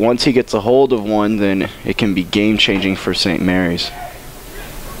 But once he gets a hold of one, then it can be game-changing for St. Mary's.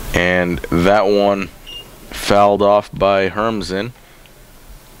 And that one fouled off by Hermsen.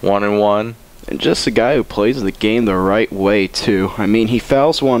 1-1. And just a guy who plays the game the right way, too. I mean, he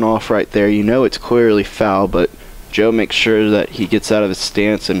fouls one off right there. You know it's clearly foul, but Joe makes sure that he gets out of his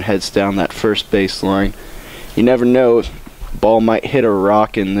stance and heads down that first base line. You never know, ball might hit a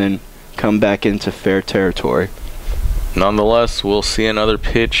rock and then come back into fair territory. Nonetheless, we'll see another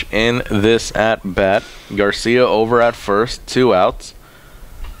pitch in this at-bat. Garcia over at first, 2 outs.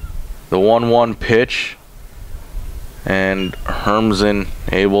 The 1-1 pitch, and Hermsen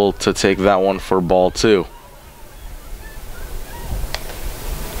able to take that one for ball 2.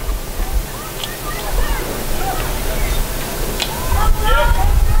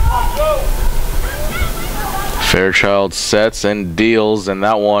 Fairchild sets and deals, and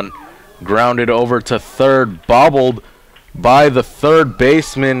that one grounded over to third, bobbled by the third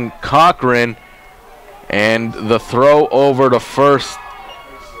baseman Cochran, and the throw over to first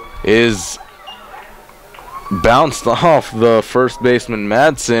is bounced off the first baseman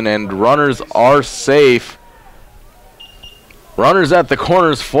Madsen, and runners are safe. Runners at the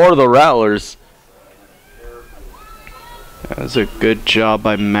corners for the Rattlers. That was a good job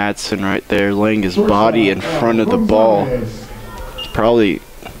by Madsen right there, laying his body in front of the ball.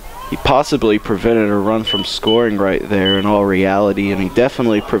 He possibly prevented a run from scoring right there in all reality, and he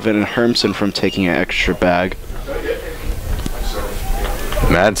definitely prevented Hermsen from taking an extra bag.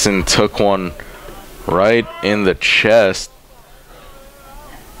 Madsen took one right in the chest.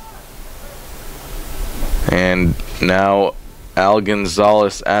 And now Al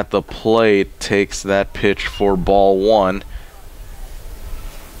Gonzalez at the plate takes that pitch for ball 1.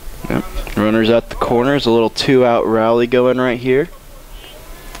 Yep. Runners at the corners, a little 2-out rally going right here.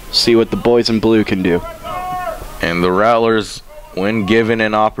 See what the boys in blue can do. And the Rattlers, when given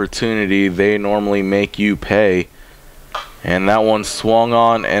an opportunity, they normally make you pay. And that one swung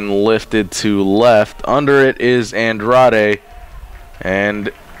on and lifted to left. Under it is Andrade.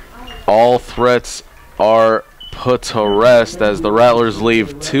 And all threats are put to rest as the Rattlers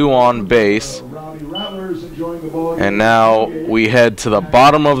leave 2 on base. And now we head to the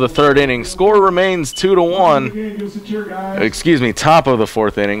bottom of the 3rd inning. Score remains 2-1. Excuse me, top of the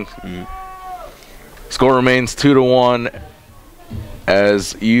 4th inning. Score remains 2-1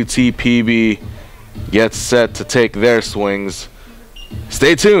 as UTPB gets set to take their swings.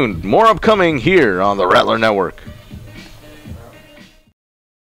 Stay tuned. More upcoming here on the Rattler Network.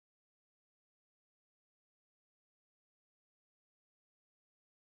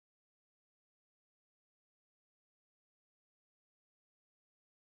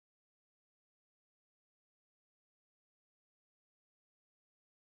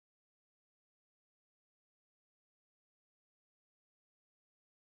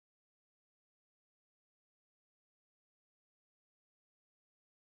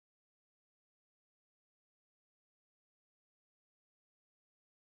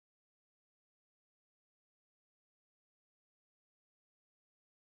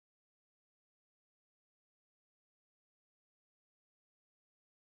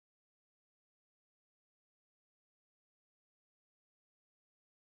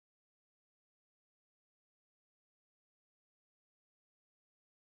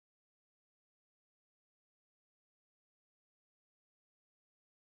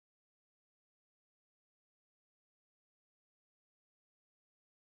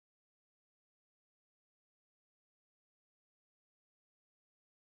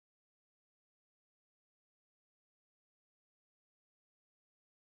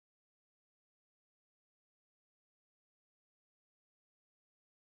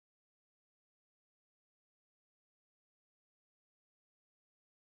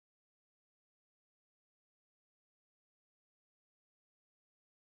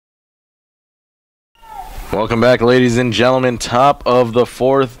 Welcome back, ladies and gentlemen. Top of the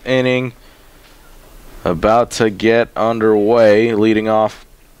 4th inning, about to get underway. Leading off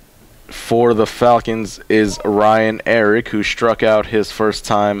for the Falcons is Ryan Eric, who struck out his first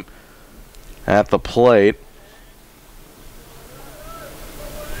time at the plate.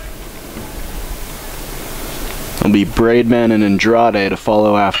 It'll be Braidman and Andrade to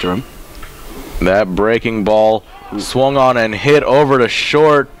follow after him. That breaking ball swung on and hit over to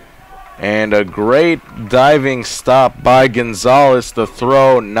short. And a great diving stop by Gonzalez. The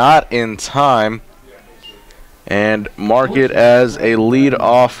throw not in time. And mark it as a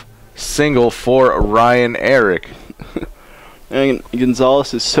lead-off single for Ryan Eric. And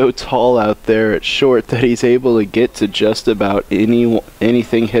Gonzalez is so tall out there at short that he's able to get to just about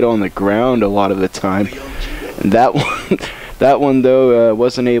anything hit on the ground a lot of the time. And that one though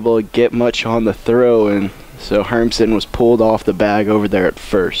wasn't able to get much on the throw, and so Hermsen was pulled off the bag over there at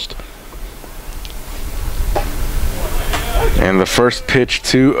first. And the first pitch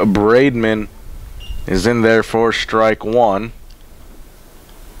to Braidman is in there for strike 1.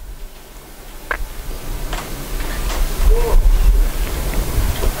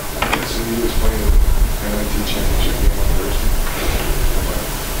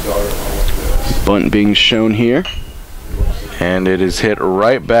 Bunt being shown here. And it is hit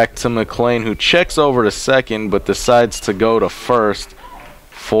right back to McLean, who checks over to second but decides to go to first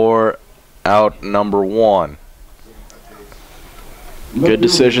for out number 1. Good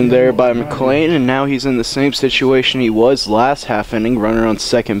decision there by McLean, and now he's in the same situation he was last half inning, runner on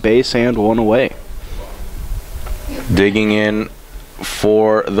second base and 1 away. Digging in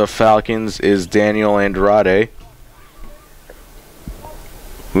for the Falcons is Daniel Andrade,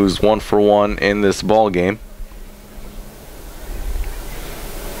 who's 1 for 1 in this ball game.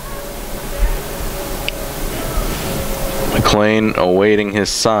 McLean awaiting his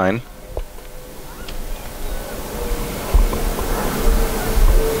sign.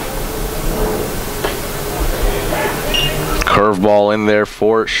 Curveball in there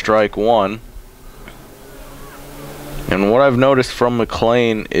for strike 1. And what I've noticed from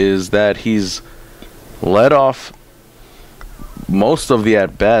McLean is that he's led off most of the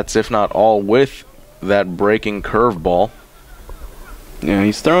at-bats, if not all, with that breaking curveball. Yeah,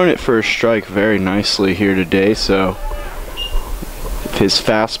 he's throwing it for a strike very nicely here today, so if his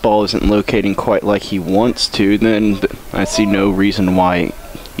fastball isn't locating quite like he wants to, then I see no reason why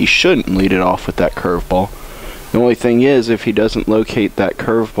he shouldn't lead it off with that curveball. The only thing is, if he doesn't locate that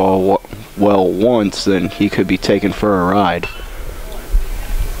curveball well once, then he could be taken for a ride.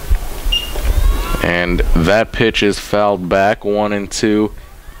 And that pitch is fouled back, 1-2.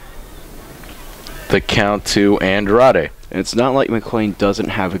 The count to Andrade. And it's not like McLean doesn't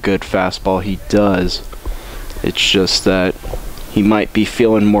have a good fastball. He does. It's just that he might be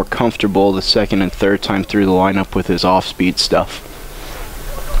feeling more comfortable the second and third time through the lineup with his off-speed stuff.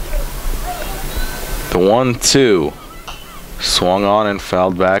 The 1-2 swung on and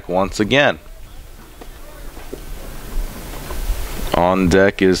fouled back once again. On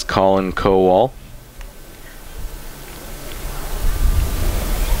deck is Colin Kowal.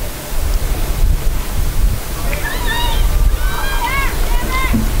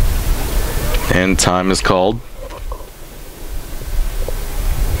 And time is called.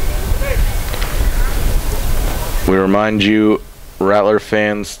 We remind you, Rattler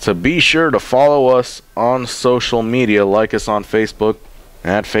fans, to be sure to follow us on social media. Like us on Facebook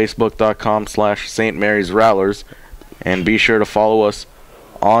at facebook.com/St. Mary's Rattlers. And be sure to follow us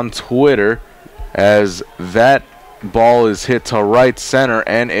on Twitter, as that ball is hit to right center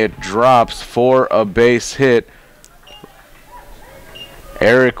and it drops for a base hit.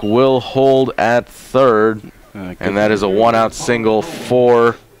 Eric will hold at third, and that is a one-out single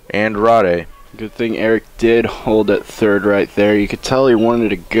for Andrade. Good thing Eric did hold at third right there. You could tell he wanted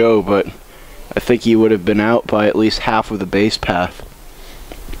to go, but I think he would have been out by at least half of the base path.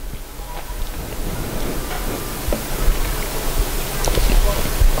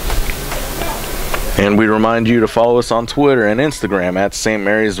 And we remind you to follow us on Twitter and Instagram at St.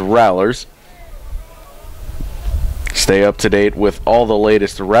 Mary's Rattlers. Stay up to date with all the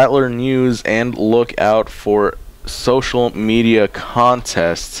latest Rattler news and look out for social media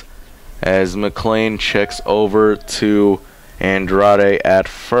contests as McLean checks over to Andrade at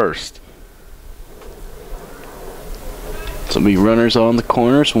first. So be runners on the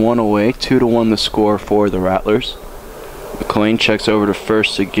corners, 1 away, 2-1 the score for the Rattlers. McLean checks over to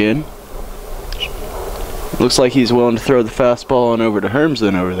first again. Looks like he's willing to throw the fastball on over to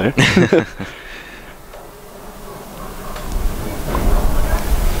Hermsen over there.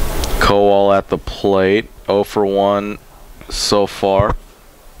 Kowal at the plate, 0 for 1 so far.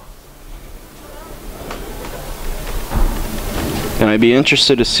 And I'd be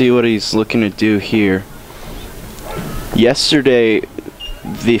interested to see what he's looking to do here. Yesterday,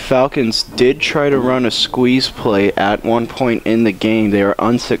 the Falcons did try to run a squeeze play at one point in the game. They were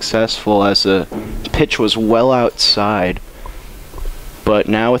unsuccessful as the pitch was well outside. But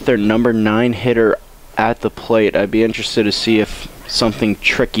now with their number 9 hitter at the plate, I'd be interested to see if something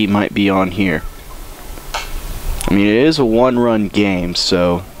tricky might be on here. I mean, it is a 1-run game,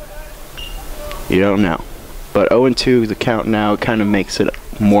 so you don't know. But 0-2 the count now kind of makes it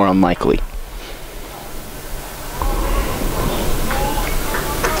more unlikely.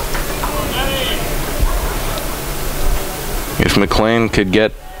 If McLean could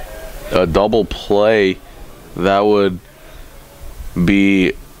get a double play, that would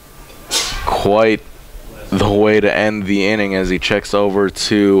be quite the way to end the inning as he checks over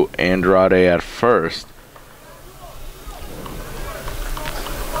to Andrade at first.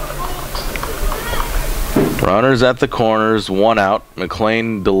 Runners at the corners, 1 out.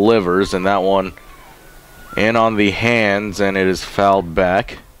 McLean delivers, and that one in on the hands, and it is fouled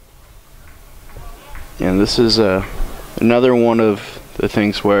back. And this is another one of the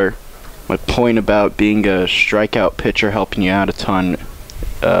things where my point about being a strikeout pitcher helping you out a ton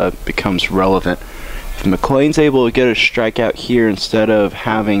becomes relevant. If McLean's able to get a strikeout here instead of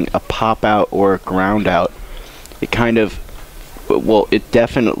having a pop out or a ground out, it kind of, well, it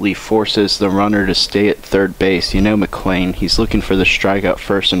definitely forces the runner to stay at third base. You know McLean, he's looking for the strikeout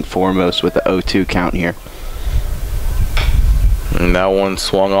first and foremost with the 0-2 count here. And that one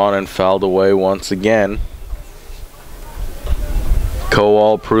swung on and fouled away once again.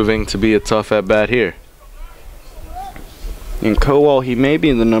 Kowal proving to be a tough at-bat here. And Kowal, he may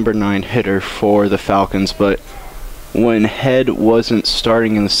be the number 9 hitter for the Falcons, but when Head wasn't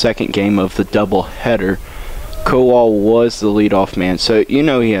starting in the second game of the doubleheader, Kowal was the leadoff man. So you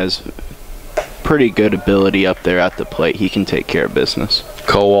know he has pretty good ability up there at the plate. He can take care of business.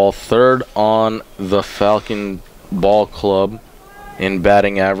 Kowal third on the Falcon ball club in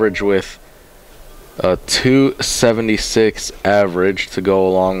batting average with a .276 average to go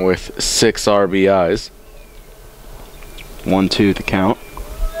along with 6 RBIs. 1-2 the count.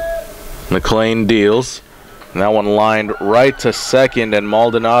 McLean deals. And that one lined right to second, and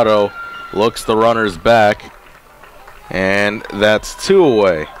Maldonado looks the runners back. And that's 2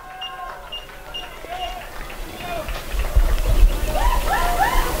 away.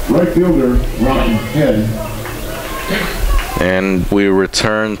 Right fielder, Ryan Head. And we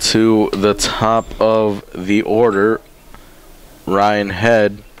return to the top of the order. Ryan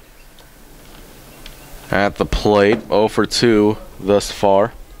Head at the plate, 0 for 2 thus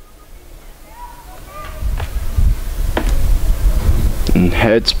far. And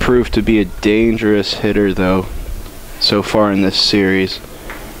Head's proved to be a dangerous hitter, though, so far in this series.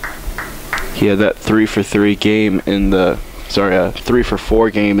 He had that 3 for 3 game in the, 3 for 4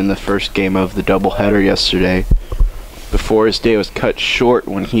 game in the first game of the doubleheader yesterday, before his day was cut short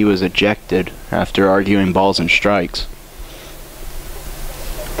when he was ejected after arguing balls and strikes.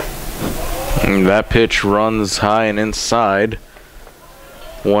 And that pitch runs high and inside,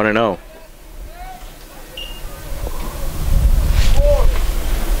 1-0.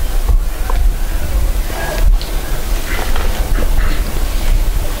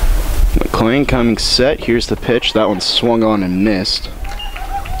 McLean coming set. Here's the pitch. That one swung on and missed.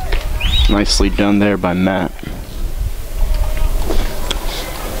 Nicely done there by Matt.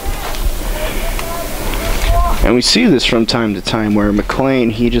 And we see this from time to time where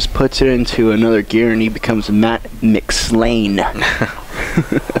McLean, he just puts it into another gear and he becomes Matt McSlane.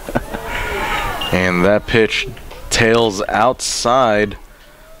 And that pitch tails outside.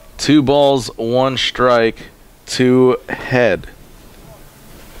 2 balls, 1 strike to Head.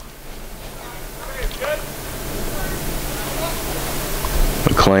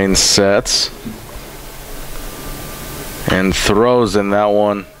 McLean sets and throws, in that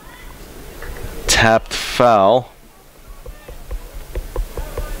one tapped foul.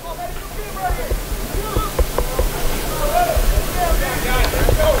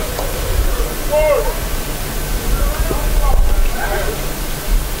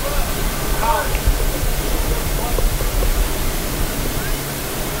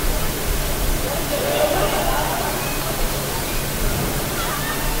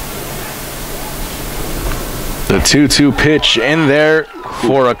 The 2-2 pitch in there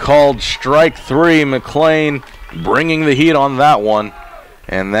for a called strike 3. McLean bringing the heat on that one.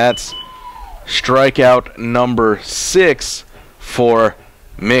 And that's strikeout number 6 for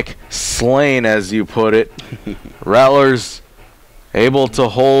Mick Slane, as you put it. Rattlers able to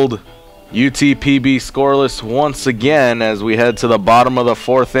hold UTPB scoreless once again as we head to the bottom of the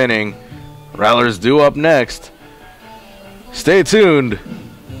 4th inning. Rattlers due up next. Stay tuned.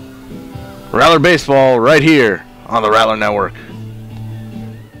 Rattler Baseball right here on the Rattler Network.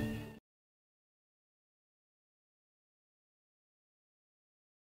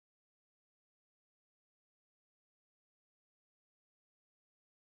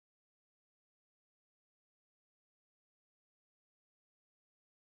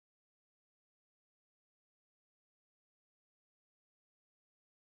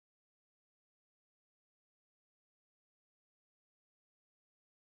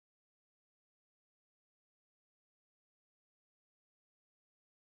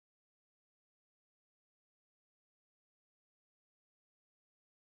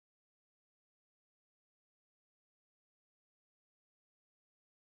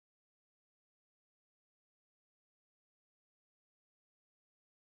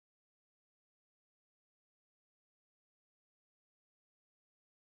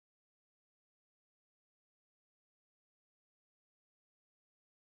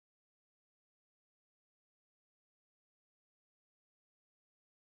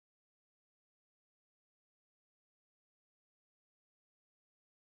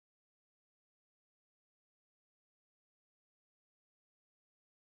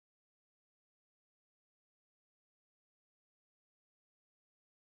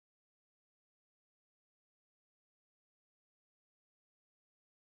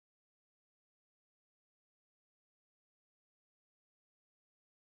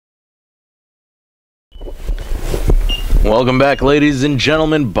 Welcome back, ladies and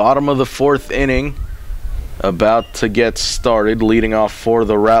gentlemen. Bottom of the 4th inning, about to get started. Leading off for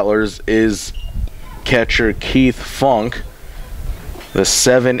the Rattlers is catcher Keith Funk. The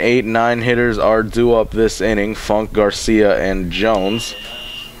 7, 8, 9 hitters are due up this inning: Funk, Garcia, and Jones.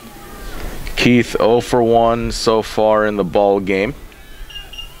 Keith 0 for 1 so far in the ball game.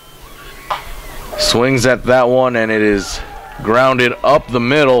 Swings at that one, and it is grounded up the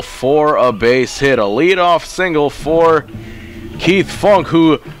middle for a base hit. A leadoff single for Keith Funk,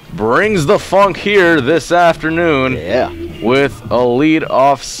 who brings the funk here this afternoon with a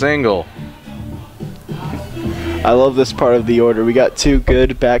leadoff single. I love this part of the order. We got 2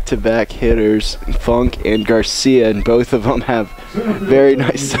 good back-to-back hitters, Funk and Garcia, and both of them have very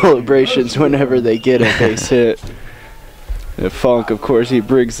nice celebrations whenever they get a base hit. And Funk, of course, he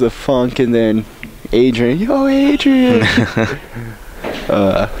brings the funk, and then Adrian, yo Adrian!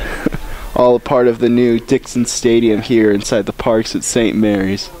 All a part of the new Dixon Stadium here inside the Parks at St.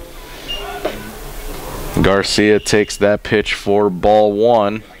 Mary's. Garcia takes that pitch for ball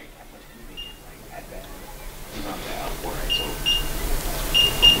 1.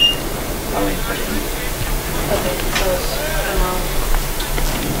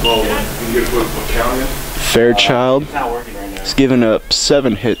 Fairchild has given up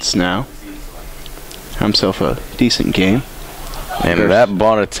 7 hits now. Himself a decent game. And that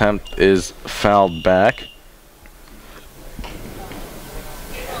bunt attempt is fouled back.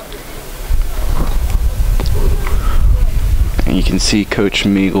 And you can see Coach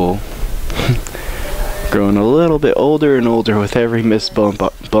Meagle growing a little bit older and older with every missed bunt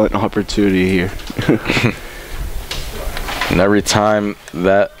opportunity here. And every time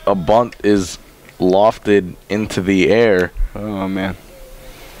that a bunt is lofted into the air. Oh, man.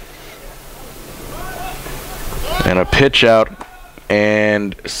 And a pitch out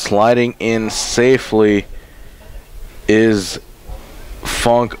and sliding in safely is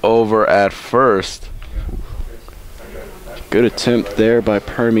Funk over at first. Good attempt there by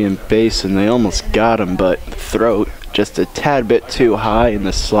Permian Basin. They almost got him, but throat just a tad bit too high, and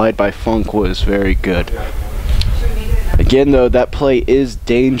the slide by Funk was very good. Again, though, that play is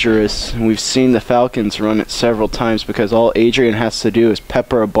dangerous, and we've seen the Falcons run it several times because all Adrian has to do is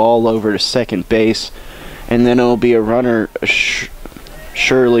pepper a ball over to second base, and then it'll be a runner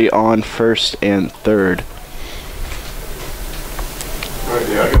surely on first and third.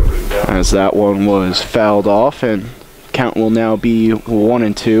 As that one was fouled off, and count will now be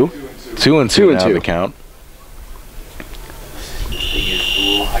 1-2. 2-2 now the count.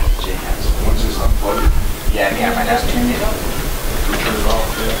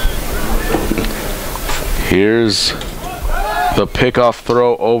 Here's the pickoff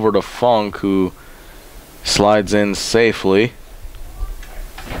throw over to Funk, who slides in safely.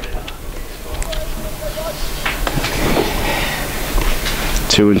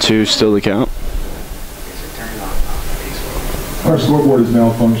 Two and two, still the count. Our scoreboard is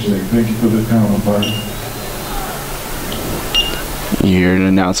malfunctioning. Thank you for the count, umpire. You hear an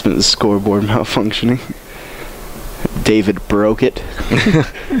announcement of the scoreboard malfunctioning. David broke it.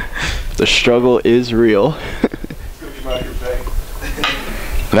 The struggle is real.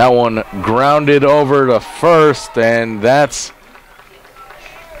 That one grounded over to first, and that's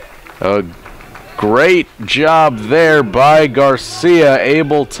a great job there by Garcia,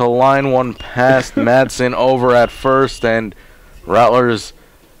 able to line one past Madsen over at first, and Rattlers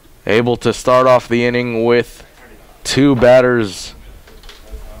able to start off the inning with 2 batters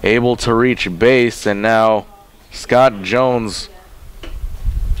able to reach base, and now Scott Jones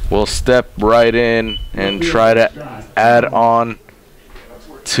will step right in and try to add on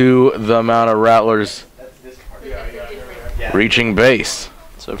to the amount of Rattlers reaching base.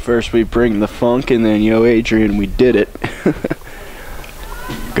 So first we bring the Funk, and then yo Adrian, we did it.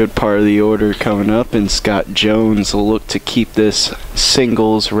 Good part of the order coming up, and Scott Jones will look to keep this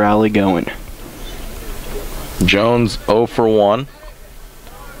singles rally going. Jones 0 for 1.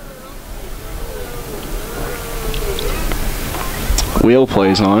 Wheel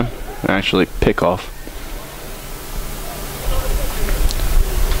plays on, actually pickoff.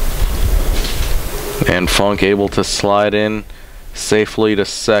 And Funk able to slide in safely to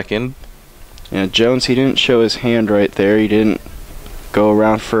second. And Jones, he didn't show his hand right there. He didn't go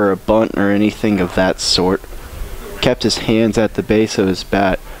around for a bunt or anything of that sort. Kept his hands at the base of his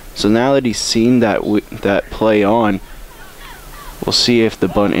bat. So now that he's seen that play on, we'll see if the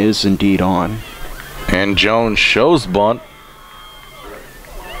bunt is indeed on. And Jones shows bunt,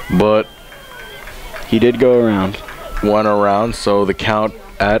 but he did go around. Went around, so the count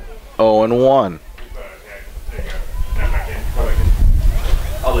at 0-1.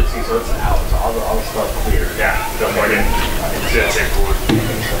 I'll let you, so it's out, so all the stuff clear. Yeah, don't worry. It's forward.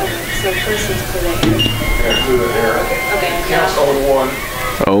 So first is to the air. Yeah, to the air. Okay. Count's 0-1.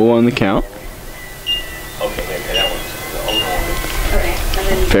 0-1 the count. Okay, that one's the 0-1. Okay.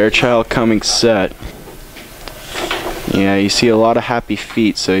 And then Fairchild coming set. Yeah, you see a lot of happy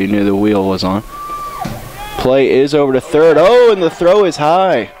feet, so you knew the wheel was on. Play is over to third. Oh, and the throw is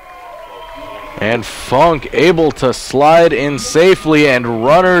high. And Funk able to slide in safely, and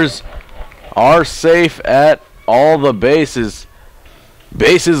runners are safe at all the bases.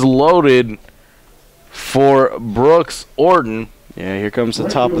 Bases loaded for Brooks Orton. Yeah, here comes the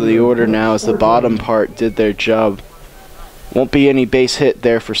top of the order now as the bottom part did their job. Won't be any base hit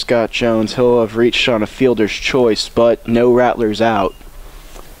there for Scott Jones. He'll have reached on a fielder's choice, but no Rattlers out.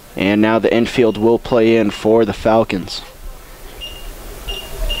 And now the infield will play in for the Falcons.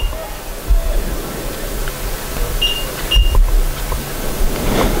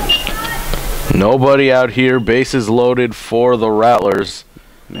 Nobody out here. Bases loaded for the Rattlers.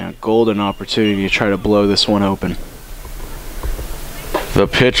 Now, golden opportunity to try to blow this one open. The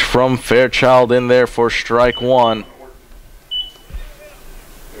pitch from Fairchild in there for strike one.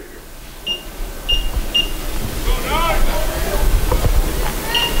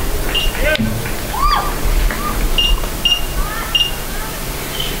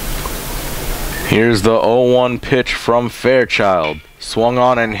 Here's the 0-1 pitch from Fairchild. Swung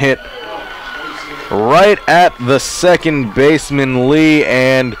on and hit right at the second baseman Lee,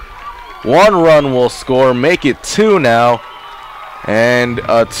 and 1 run will score, make it 2 now. And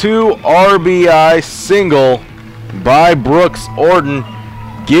a 2 RBI single by Brooks Orton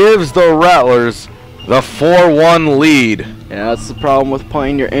gives the Rattlers the 4-1 lead. Yeah, that's the problem with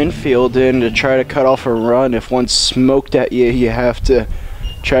playing your infield in to try to cut off a run. If one's smoked at you, you have to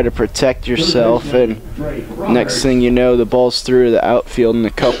try to protect yourself, and next thing you know, the ball's through to the outfield and a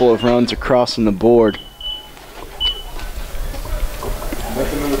couple of runs are crossing the board.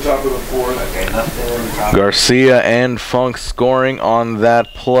 Nothing on the top of the fourth. Garcia and Funk scoring on that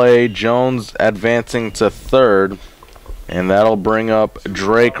play. Jones advancing to third, and that'll bring up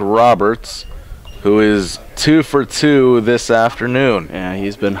Drake Roberts, who is 2 for 2 this afternoon. Yeah,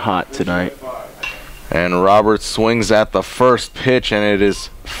 he's been hot tonight. And Roberts swings at the first pitch, and it is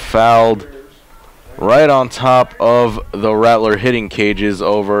fouled right on top of the Rattler hitting cages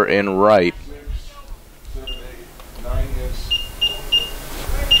over in right.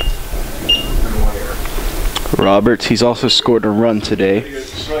 Roberts, he's also scored a run today.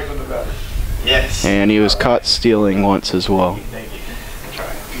 Yes. And he was caught stealing once as well. Thank you.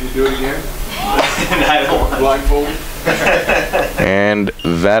 Try. Can you do it again? I don't want Blindfolded? And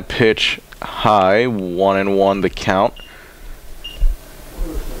that pitch high, 1-1 the count. You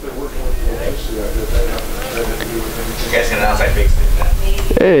guys can announce I fixed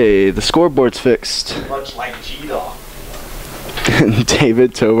it. Hey, the scoreboard's fixed. Much like G-Dog.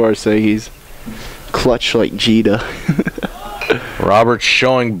 David Tovar say he's clutch like Jeter. Roberts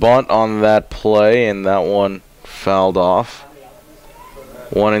showing bunt on that play, and that one fouled off.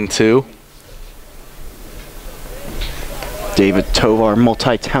 1-2. David Tovar,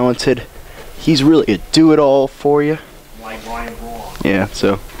 multi-talented. He's really a do-it-all for you. Like Brian Braun. Yeah,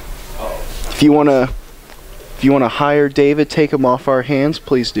 so if you wanna hire David, take him off our hands,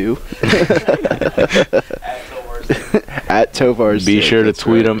 please do. At Tovar's Be Take, sure to that's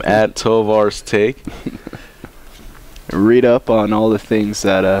tweet right. him at Tovar's Take. Read up on all the things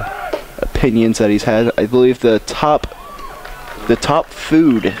that opinions that he's had. I believe the top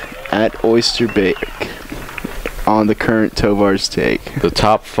food at Oyster Bake on the current Tovar's Take. The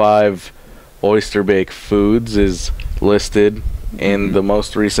top 5 Oyster Bake foods is listed in the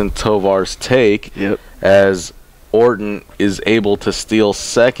most recent Tovar's Take. Yep. As Orton is able to steal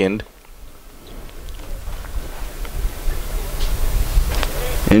second.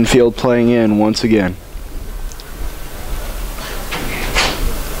 Infield playing in once again.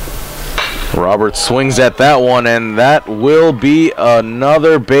 Roberts swings at that one, and that will be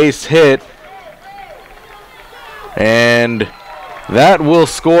another base hit. And that will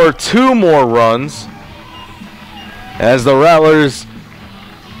score 2 more runs as the Rattlers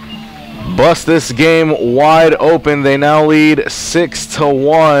bust this game wide open. They now lead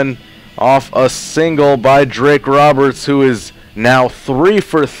 6-1 off a single by Drake Roberts, who is now 3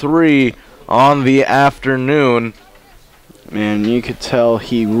 for 3 on the afternoon. Man, you could tell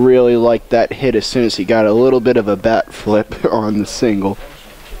he really liked that hit as soon as he got a little bit of a bat flip on the single.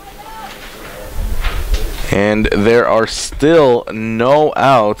 And there are still no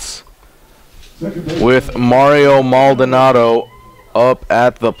outs with Mario Maldonado up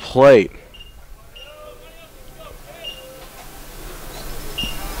at the plate.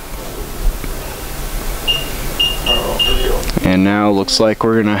 And now looks like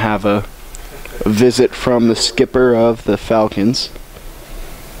we're going to have a visit from the skipper of the Falcons.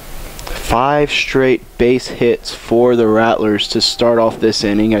 5 straight base hits for the Rattlers to start off this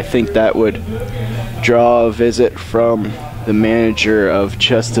inning. I think that would draw a visit from the manager of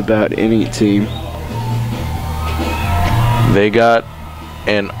just about any team. They got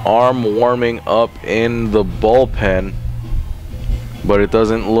an arm warming up in the bullpen, but it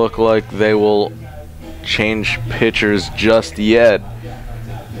doesn't look like they will change pitchers just yet.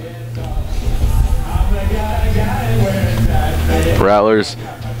 Rattlers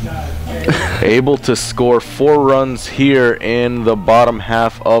able to score 4 runs here in the bottom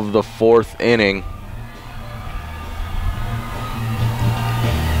half of the 4th inning.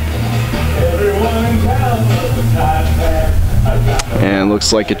 And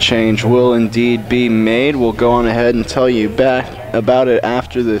looks like a change will indeed be made. We'll go on ahead and tell you back about it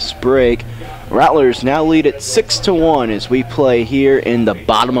after this break. Rattlers now lead at 6-1 as we play here in the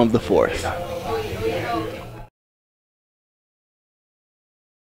bottom of the fourth.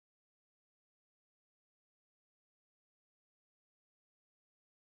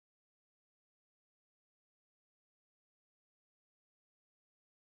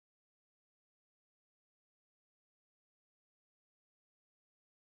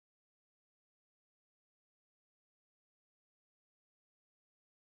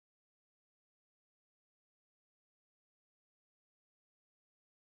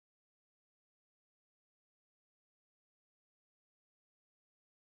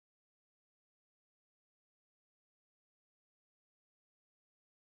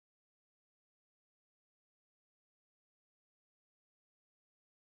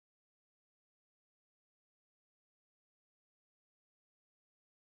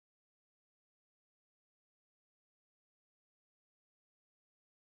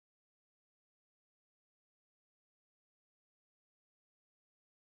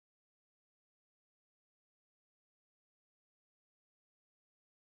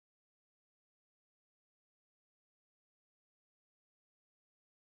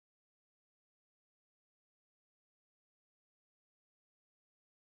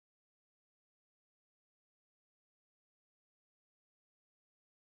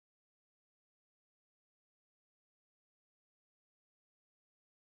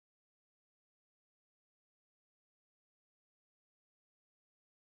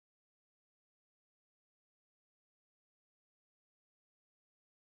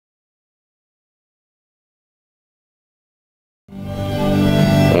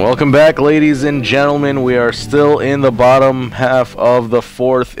 Welcome back, ladies and gentlemen. We are still in the bottom half of the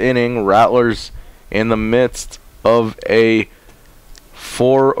fourth inning. Rattlers in the midst of a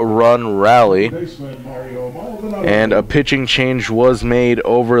 4-run rally. And a pitching change was made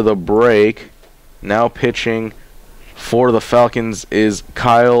over the break. Now pitching for the Falcons is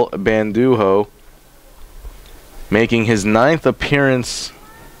Kyle Banduho, making his 9th appearance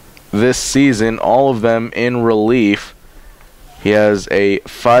this season, all of them in relief. He has a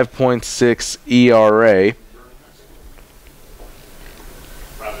 5.6 ERA.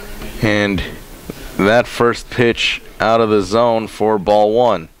 And that first pitch out of the zone for ball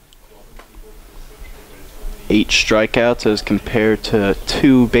 1. 8 strikeouts as compared to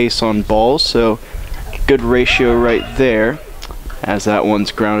 2 base on balls, so good ratio right there. As that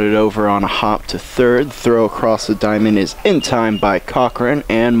one's grounded over on a hop to third. Throw across the diamond is in time by Cochran,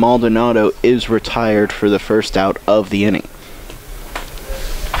 and Maldonado is retired for the first out of the inning.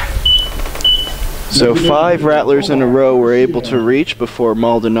 So 5 Rattlers in a row were able to reach before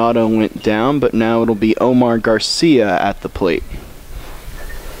Maldonado went down, but now it'll be Omar Garcia at the plate.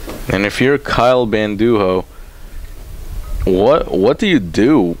 And if you're Kyle Banduho, what do you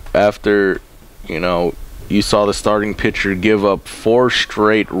do after, you saw the starting pitcher give up 4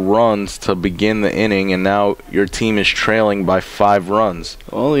 straight runs to begin the inning, and now your team is trailing by 5 runs?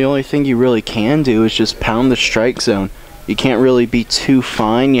 Well, the only thing you really can do is just pound the strike zone. You can't really be too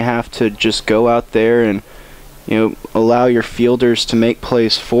fine. You have to just go out there and allow your fielders to make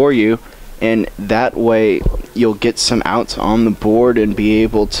plays for you, and that way you'll get some outs on the board and be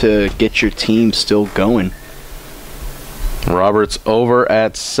able to get your team still going. Roberts over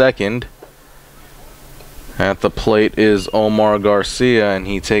at second. At the plate is Omar Garcia, and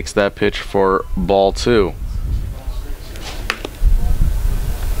he takes that pitch for ball 2.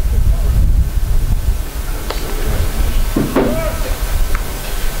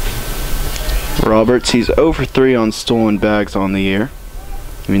 Roberts, he's over 3 on stolen bags on the year,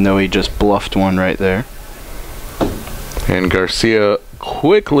 even though he just bluffed one right there. And Garcia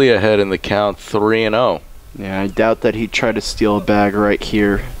quickly ahead in the count, 3-0. Yeah, I doubt that he'd try to steal a bag right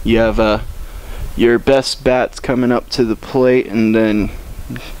here. You have your best bats coming up to the plate, and then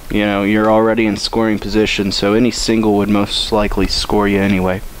you're already in scoring position, so any single would most likely score you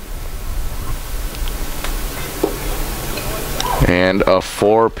anyway. And a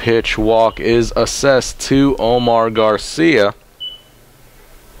 4-pitch walk is assessed to Omar Garcia.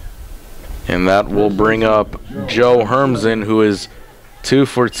 And that will bring up Joe Hermsen, who is 2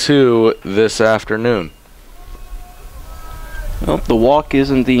 for 2 this afternoon. Well, the walk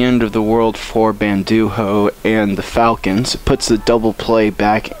isn't the end of the world for Banduho and the Falcons. It puts the double play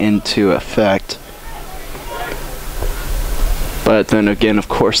back into effect. But then again, of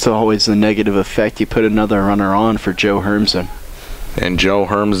course, always the negative effect. You put another runner on for Joe Hermsen. And Joe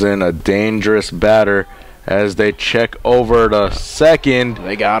Hermsen, a dangerous batter, as they check over to second.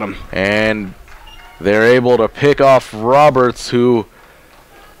 They got him. And they're able to pick off Roberts, who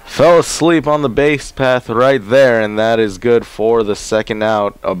fell asleep on the base path right there, and that is good for the second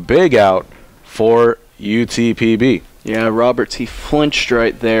out. A big out for UTPB. Yeah, Roberts, he flinched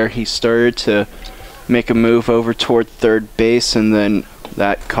right there. He started to make a move over toward third base, and then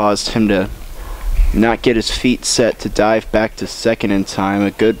that caused him to not get his feet set to dive back to second in time.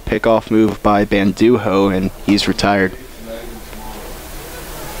 A good pickoff move by Banduho, and he's retired.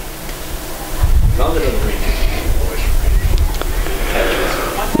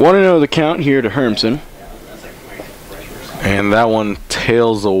 Want to know the count here to Hermsen. And that one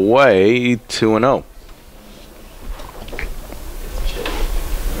tails away 2-0.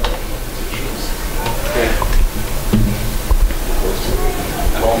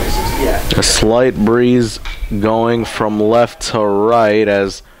 A slight breeze going from left to right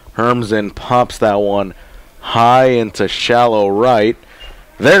as Hermsen pops that one high into shallow right.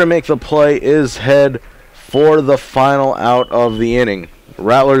 There to make the play is Head for the final out of the inning.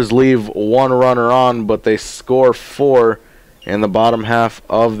 Rattlers leave one runner on, but they score 4 in the bottom half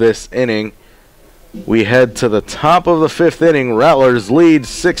of this inning. We head to the top of the 5th inning. Rattlers lead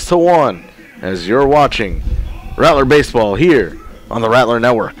 6-1 as you're watching Rattler Baseball here on the Rattler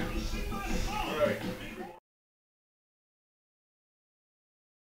Network.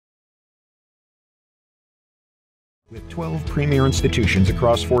 With 12 premier institutions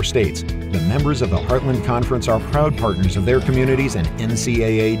across 4 states, the members of the Heartland Conference are proud partners of their communities and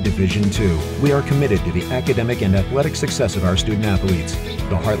NCAA Division II. We are committed to the academic and athletic success of our student athletes.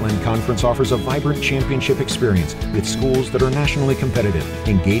 The Heartland Conference offers a vibrant championship experience with schools that are nationally competitive,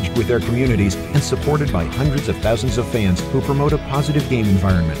 engaged with their communities, and supported by hundreds of thousands of fans who promote a positive game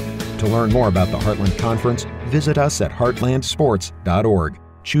environment. To learn more about the Heartland Conference, visit us at heartlandsports.org.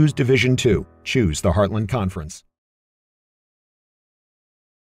 Choose Division II. Choose the Heartland Conference.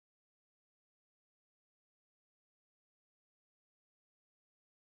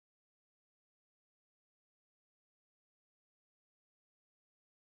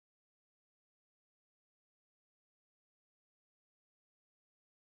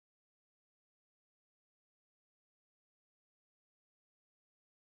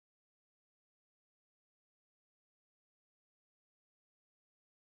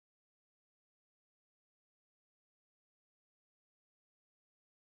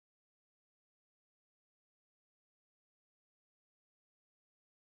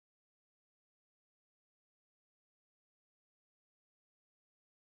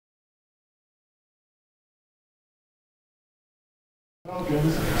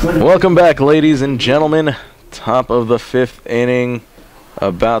 Welcome back, ladies and gentlemen. Top of the 5th inning,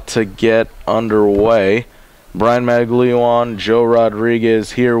 about to get underway. Brian Maglione, Joe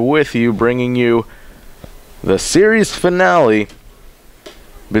Rodriguez here with you, bringing you the series finale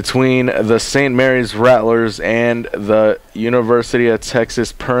between the St. Mary's Rattlers and the University of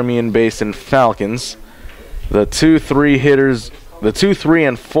Texas Permian Basin Falcons. The 2, 3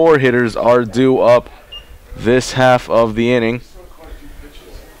 and 4 hitters are due up this half of the inning.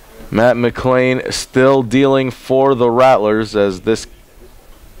 Matt McLean still dealing for the Rattlers as this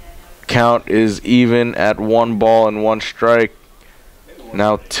count is even at 1 ball and 1 strike.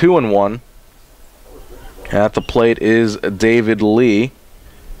 Now 2-1. At the plate is David Lee.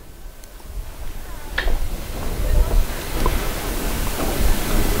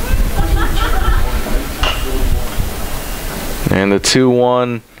 And the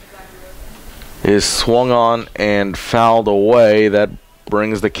 2-1 is swung on and fouled away. That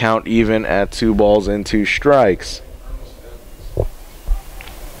brings the count even at 2 balls and 2 strikes.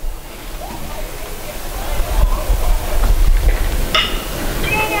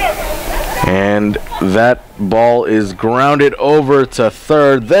 And that ball is grounded over to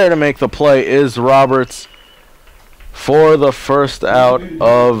third. There to make the play is Roberts for the first out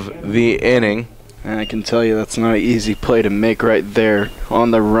of the inning. And I can tell you that's not an easy play to make right there.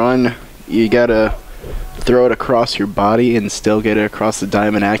 On the run, you gotta throw it across your body and still get it across the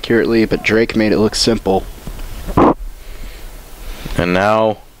diamond accurately, but Drake made it look simple. And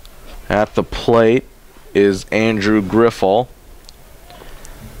now at the plate is Andrew Griffall.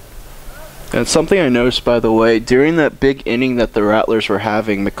 And something I noticed, by the way, during that big inning that the Rattlers were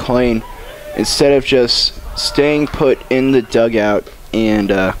having, McLean, instead of just staying put in the dugout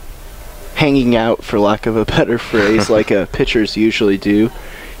and hanging out, for lack of a better phrase, like pitchers usually do,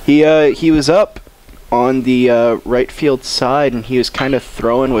 he was up on the right field side, and he was kind of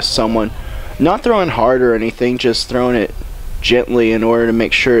throwing with someone, not throwing hard or anything, just throwing it gently in order to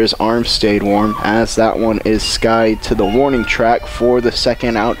make sure his arm stayed warm, as that one is skied to the warning track for the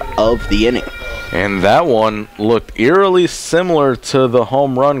second out of the inning. And that one looked eerily similar to the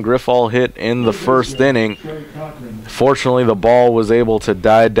home run Griffall hit in the first inning. Fortunately, the ball was able to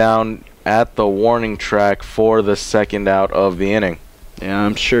die down at the warning track for the second out of the inning. Yeah,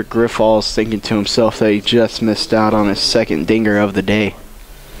 I'm sure Griffall's thinking to himself that he just missed out on his second dinger of the day.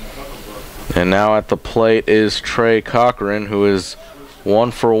 And now at the plate is Trey Cochran, who is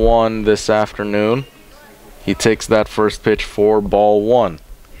 1 for 1 this afternoon. He takes that first pitch for ball 1.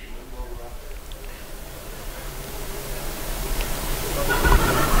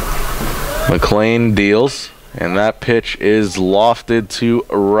 McLean deals, and that pitch is lofted to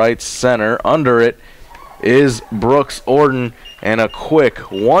right center. Under it is Brooks Orden, and a quick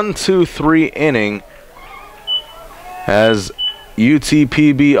 1-2-3 inning as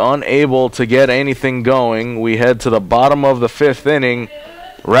UTPB unable to get anything going. We head to the bottom of the 5th inning.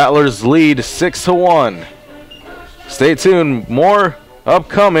 Rattlers lead 6-1. Stay tuned, more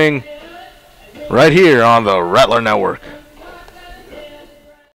upcoming right here on the Rattler Network.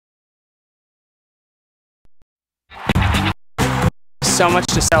 So much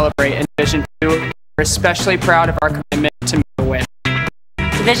to celebrate in Division 2. We're especially proud of our commitment to make a win.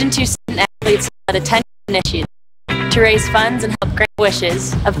 Division II student athletes led a 10-year initiative to raise funds and help grant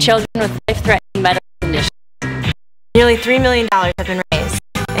wishes of children with life-threatening medical conditions. Nearly $3 million have been raised,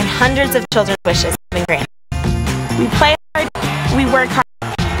 and hundreds of children's wishes have been granted. We play hard, we work hard,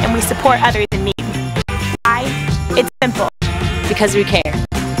 and we support others in need. Why? It's simple. Because we care.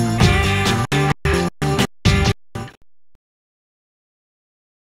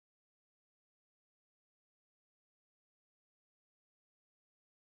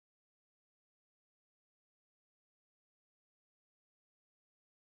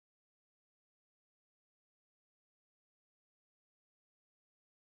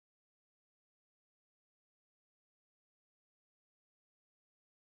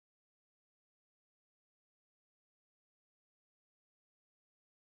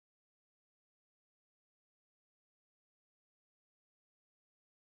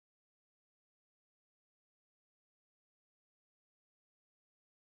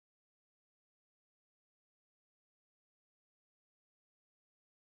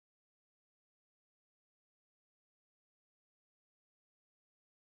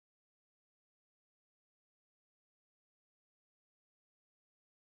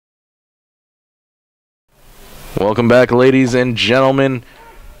 Welcome back, ladies and gentlemen.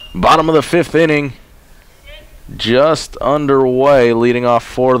 Bottom of the 5th inning, just underway. Leading off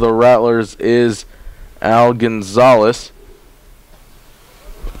for the Rattlers is Al Gonzalez.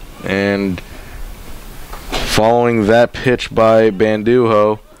 And following that pitch by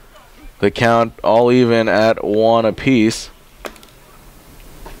Bandujo, the count all even at 1 apiece.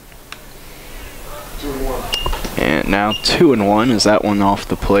 And now 2-1 is that one off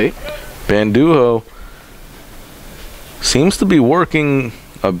the plate. Bandujo seems to be working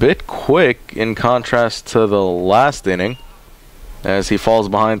a bit quick in contrast to the last inning, as he falls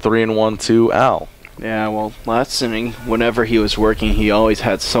behind 3-1 to Al. Yeah, well, last inning, whenever he was working, he always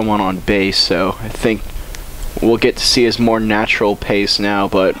had someone on base, so I think we'll get to see his more natural pace now,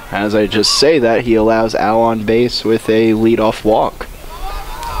 but as I just say that, he allows Al on base with a leadoff walk.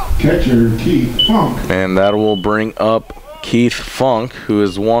 Catcher Keith Funk. And that will bring up Keith Funk, who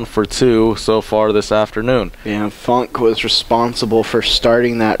is 1 for 2 so far this afternoon. Yeah, Funk was responsible for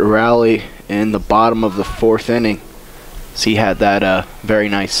starting that rally in the bottom of the 4th inning. So he had that very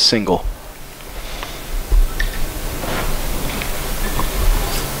nice single.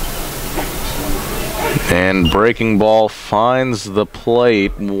 And breaking ball finds the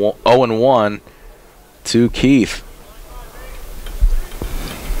plate, 0-1 to Keith.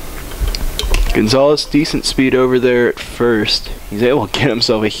 Gonzalez, decent speed over there at first. He's able to get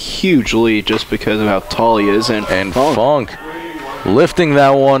himself a huge lead just because of how tall he is. And Funk lifting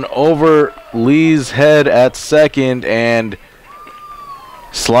that one over Lee's head at second, and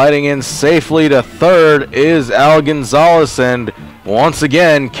sliding in safely to third is Al Gonzalez. And once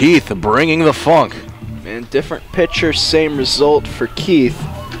again, Keith bringing the funk. And different pitcher, same result for Keith.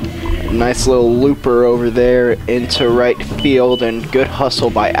 Nice little looper over there into right field, and good hustle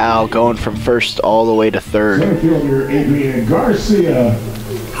by Al going from first all the way to third. Center fielder Adrian Garcia.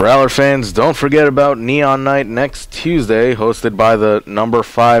 Rattler fans, don't forget about Neon Night next Tuesday, hosted by the number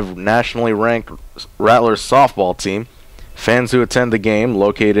 5 nationally ranked Rattlers softball team. Fans who attend the game,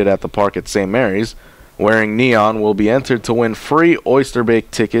 located at the park at St. Mary's, wearing neon, will be entered to win free oyster bake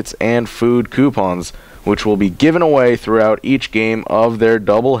tickets and food coupons, which will be given away throughout each game of their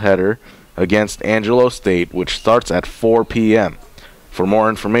doubleheader against Angelo State, which starts at 4 p.m. For more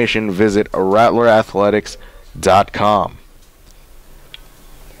information, visit rattlerathletics.com.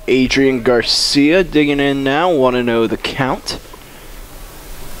 Adrian Garcia digging in now, want to know the count.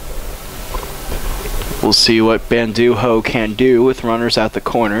 We'll see what Bandujo can do with runners at the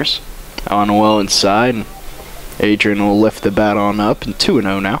corners. On well inside. Adrian will lift the bat on up, and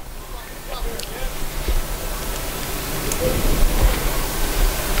 2-0 now.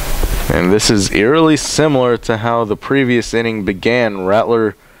 And this is eerily similar to how the previous inning began.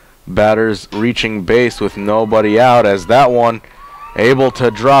 Rattler batters reaching base with nobody out, as that one able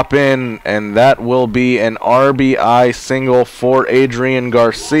to drop in, and that will be an RBI single for Adrian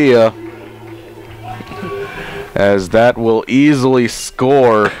Garcia, as that will easily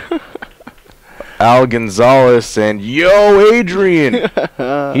score Al Gonzalez. And yo, Adrian,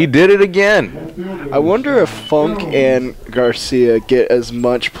 he did it again. I wonder if Funk and Garcia get as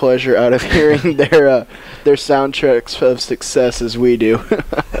much pleasure out of hearing their soundtracks of success as we do.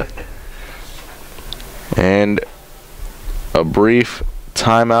 And a brief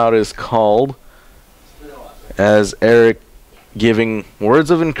timeout is called, as Eric giving words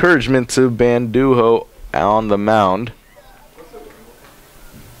of encouragement to Banduho on the mound.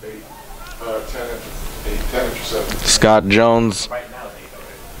 10 interceptions. Scott Jones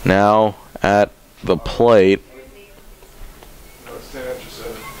now at the plate. No, it's 10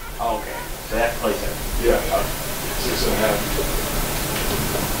 interceptions. Oh, okay. So that plays it. Yeah,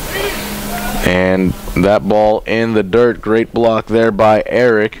 6.5. And that ball in the dirt. Great block there by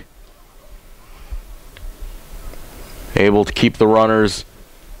Eric. Able to keep the runners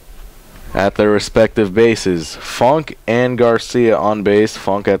at their respective bases. Funk and Garcia on base.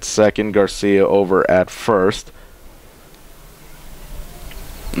 Funk at second, Garcia over at first.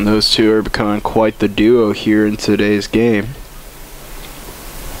 And those two are becoming quite the duo here in today's game.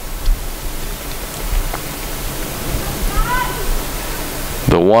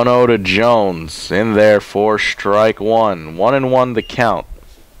 The 1-0 to Jones in there for strike one. 1-1 the count.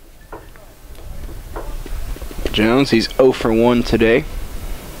 Jones, he's 0 for 1 today.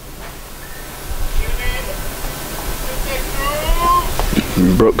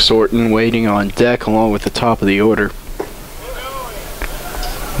 Brooks Orton waiting on deck along with the top of the order.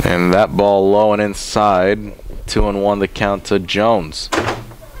 And that ball low and inside. 2-1 the count to Jones.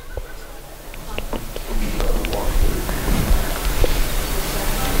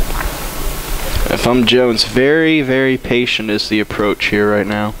 If I'm Jones, very, very patient is the approach here right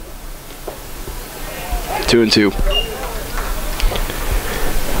now. 2-2.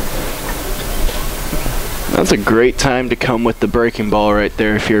 That's a great time to come with the breaking ball right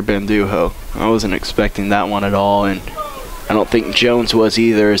there if you're Banduho. I wasn't expecting that one at all, and I don't think Jones was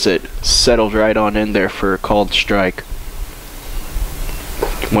either, as it settled right on in there for a called strike.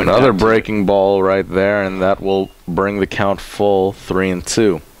 Another breaking ball right there, and that will bring the count full,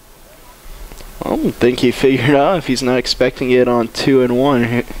 3-2. I don't think he figured out if he's not expecting it on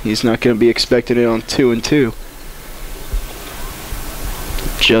 2-1, he's not going to be expecting it on 2-2.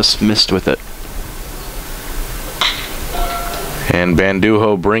 Just missed with it. And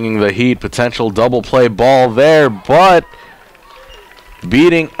Banduho bringing the heat. Potential double play ball there, but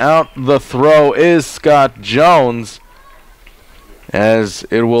beating out the throw is Scott Jones, as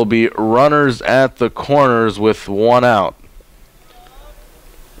it will be runners at the corners with 1 out.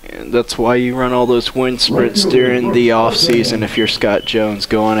 And that's why you run all those wind sprints during the off season. If you're Scott Jones,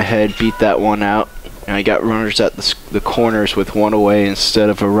 go on ahead, beat that 1 out. And I got runners at the corners with 1 away instead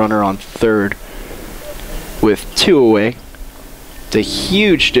of a runner on third with 2 away. It's a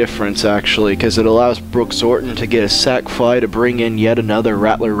huge difference, actually, because it allows Brooks Orton to get a sac fly to bring in yet another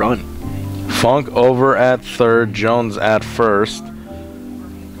Rattler run. Funk over at third, Jones at first,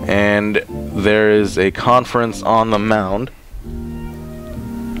 and there is a conference on the mound.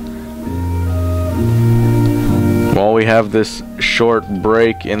 While we have this short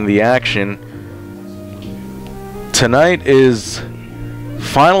break in the action, tonight is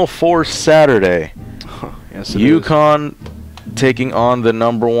Final Four Saturday. Yes, it UConn taking on the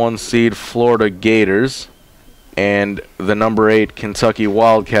 #1 seed Florida Gators, and the #8 Kentucky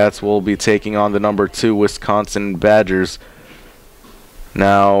Wildcats will be taking on the #2 Wisconsin Badgers.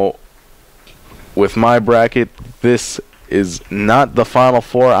 Now, with my bracket, this is not the Final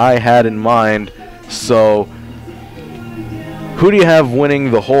Four I had in mind, so who do you have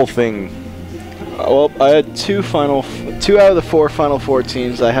winning the whole thing? Well, I had two out of the 4 Final Four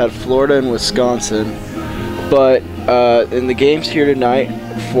teams. I had Florida and Wisconsin. But in the games here tonight,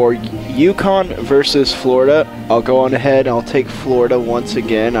 for UConn versus Florida, I'll go on ahead and I'll take Florida once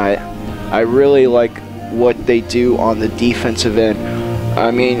again. I really like what they do on the defensive end.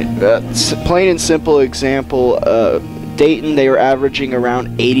 I mean, plain and simple example, Dayton, they were averaging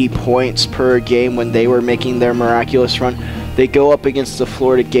around 80 points per game when they were making their miraculous run. They go up against the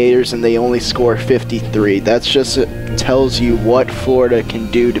Florida Gators and they only score 53. That's just tells you what Florida can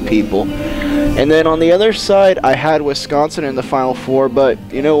do to people. And then on the other side, I had Wisconsin in the Final Four, but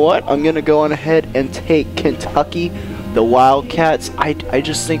you know what? I'm going to go on ahead and take Kentucky, the Wildcats. I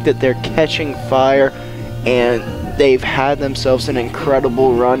just think that they're catching fire, and they've had themselves an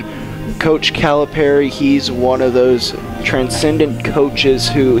incredible run. Coach Calipari, he's one of those transcendent coaches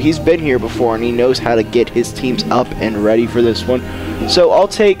who he's been here before, and he knows how to get his teams up and ready for this one. So I'll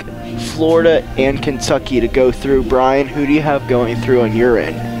take Florida and Kentucky to go through. Brian, who do you have going through on your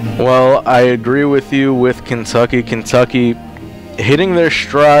end? Well, I agree with you with Kentucky. Kentucky hitting their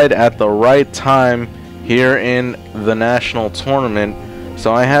stride at the right time here in the national tournament.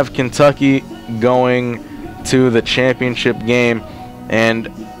 So I have Kentucky going to the championship game, and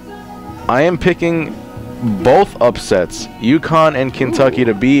I am picking both upsets, UConn and Kentucky,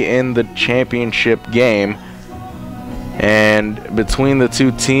 to be in the championship game. And between the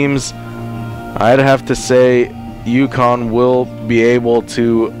two teams, I'd have to say UConn will be able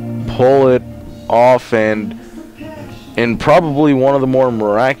to pull it off and in probably one of the more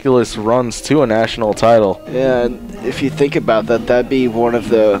miraculous runs to a national title. Yeah, if you think about that, that'd be one of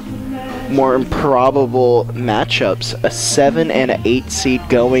the more improbable matchups. A 7 and an 8 seed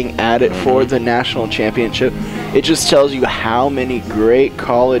going at it for the national championship. It just tells you how many great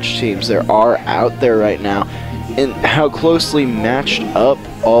college teams there are out there right now and how closely matched up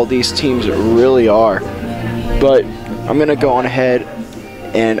all these teams really are. But I'm going to go on ahead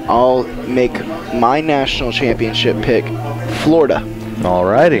and I'll make my national championship pick Florida.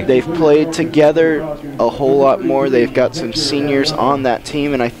 Alrighty. They've played together a whole lot more. They've got some seniors on that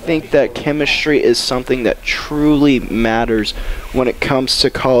team, and I think that chemistry is something that truly matters when it comes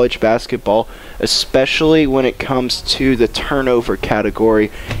to college basketball, especially when it comes to the turnover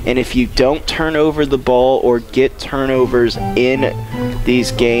category. And if you don't turn over the ball or get turnovers in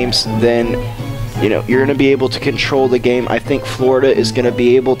these games, then you know you're going to be able to control the game. I think Florida is going to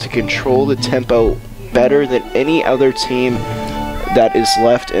be able to control the tempo better than any other team that is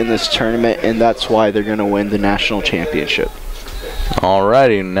left in this tournament, and that's why they're going to win the national championship.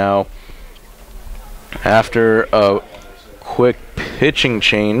 Alrighty, now after a quick pitching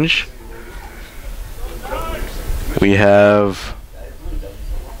change, we have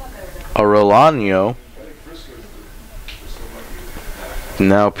Arellano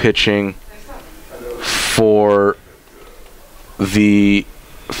now pitching for the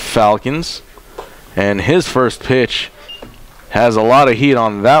Falcons, and his first pitch has a lot of heat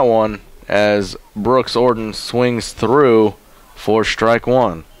on that one as Brooks Orton swings through for strike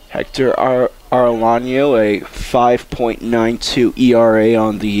one. Hector Arellano, a 5.92 ERA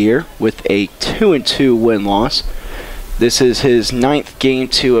on the year with a 2-2 win-loss. This is his 9th Game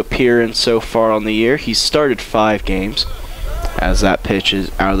 2 appearance so far on the year. He's started 5 games. As that pitch is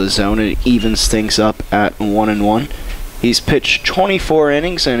out of the zone, it evens things up at 1-1. He's pitched 24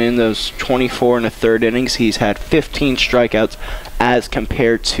 innings, and in those 24 and a third innings, he's had 15 strikeouts as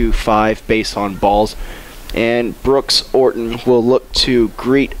compared to 5 base on balls. And Brooks Orton will look to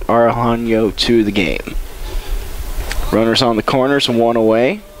greet Arellano to the game. Runners on the corners, 1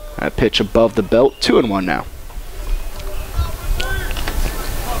 away. That pitch above the belt, 2-1 now.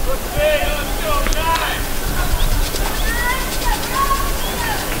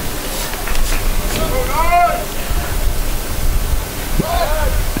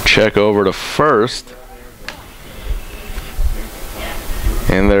 Check over to first,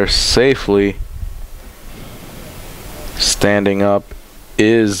 and they're safely standing up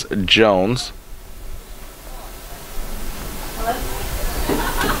is Jones.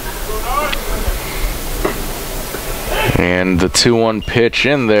 And the 2-1 pitch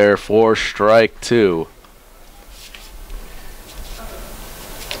in there for strike 2.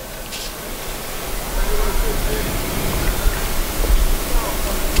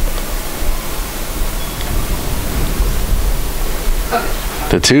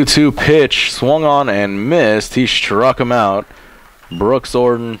 The 2-2 pitch swung on and missed. He struck him out. Brooks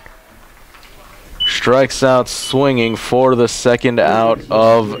Orton strikes out swinging for the second out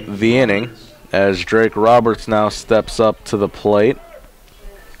of the inning as Drake Roberts now steps up to the plate.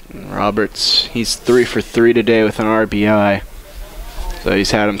 Roberts, he's 3 for 3 today with an RBI. So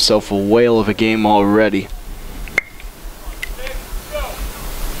he's had himself a whale of a game already.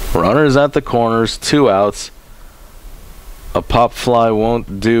 Runners at the corners, 2 outs. A pop fly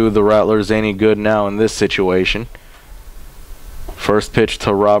won't do the Rattlers any good now in this situation. First pitch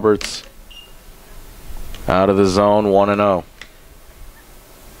to Roberts. Out of the zone, 1-0.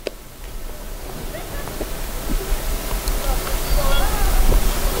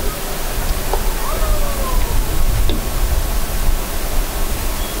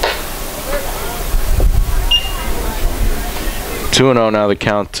 Two 2-0 now the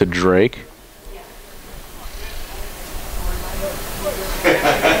count to Drake.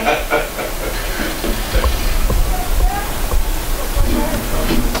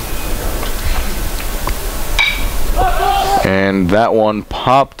 That one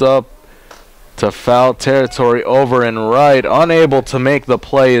popped up to foul territory over and right. Unable to make the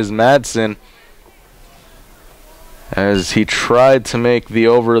play is Madsen, as he tried to make the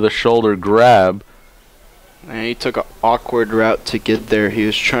over-the-shoulder grab. And he took an awkward route to get there. He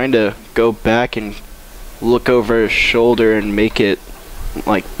was trying to go back and look over his shoulder and make it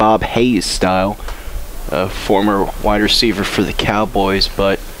like Bob Hayes style, a former wide receiver for the Cowboys,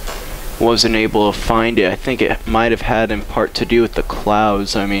 but wasn't able to find it. I think it might have had in part to do with the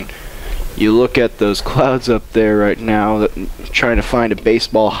clouds. I mean, you look at those clouds up there right now, trying to find a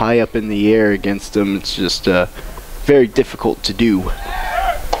baseball high up in the air against them, it's just very difficult to do.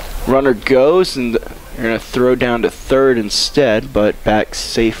 Runner goes, and they're going to throw down to third instead, but back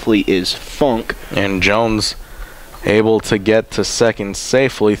safely is Funk. And Jones able to get to second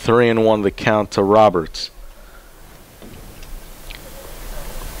safely. 3-1 the count to Roberts.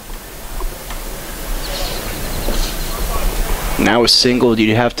 Now a single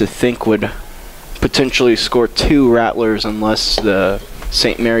you'd have to think would potentially score 2 Rattlers, unless the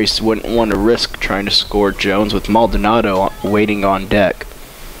St. Mary's wouldn't want to risk trying to score Jones with Maldonado waiting on deck.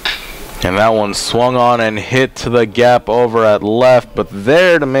 And that one swung on and hit to the gap over at left, but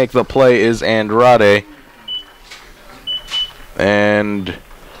there to make the play is Andrade. And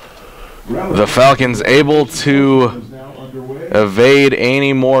the Falcons able to evade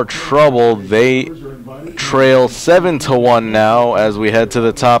any more trouble. They trail 7-1 now as we head to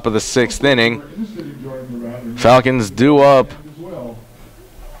the top of the 6th inning. Falcons due up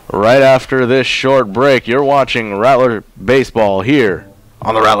right after this short break. You're watching Rattler Baseball here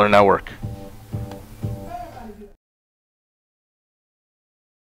on the Rattler Network.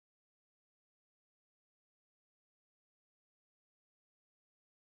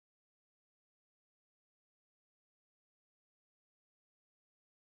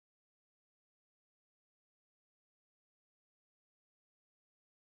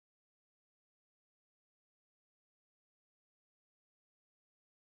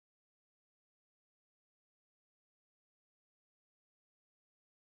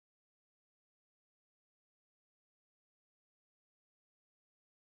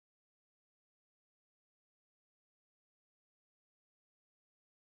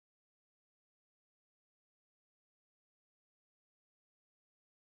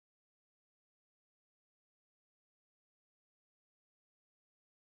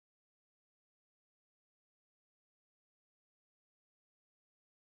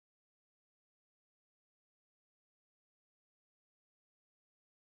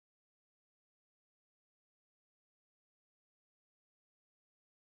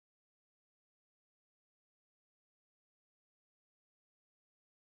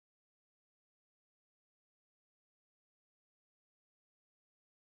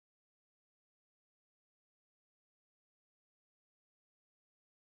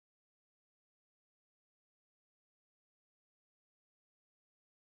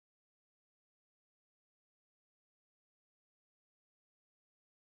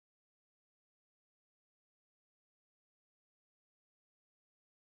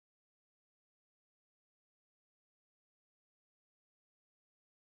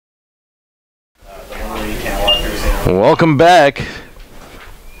 Welcome back.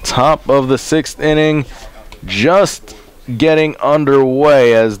 Top of the 6th inning, just getting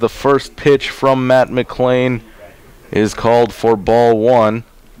underway as the first pitch from Matt McLean is called for ball 1.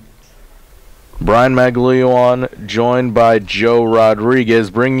 Brian Maglione joined by Joe Rodriguez,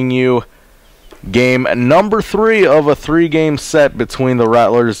 bringing you game number 3 of a 3-game set between the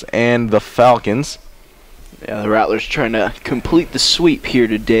Rattlers and the Falcons. Yeah, the Rattlers trying to complete the sweep here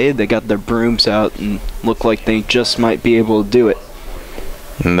today. They got their brooms out and look like they just might be able to do it.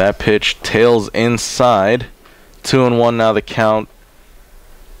 And that pitch tails inside. 2-1 now the count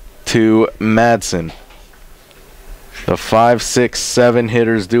to Madsen. The 5, 6, 7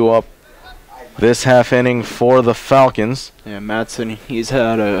 hitters due up this half inning for the Falcons. Yeah, Madsen, he's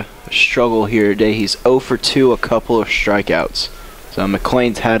had a struggle here today. He's 0 for 2, a couple of strikeouts. So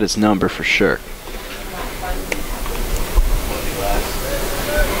McLean's had his number for sure.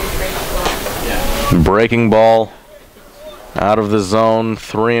 Breaking ball out of the zone.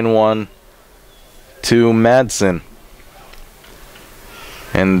 3-1 to Madsen.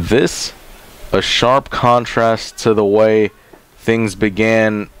 And this, a sharp contrast to the way things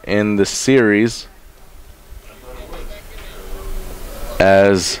began in the series,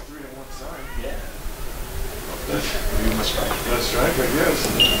 as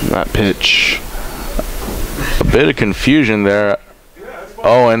that pitch, a bit of confusion there.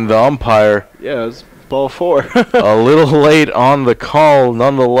 Oh, and the umpire, yeah, it's ball 4. a little late on the call,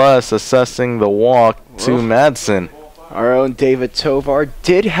 nonetheless assessing the walk to Madsen. Our own David Tovar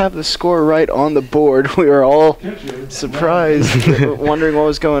did have the score right on the board. We were all surprised, wondering what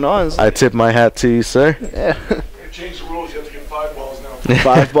was going on. I tip my hat to you, sir. Yeah. They changed the rules. You have to get 5 balls now.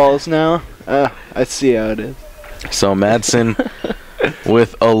 5 balls now? I see how it is. So Madsen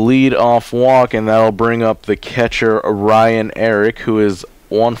with a lead-off walk, and that'll bring up the catcher Ryan Eric, who is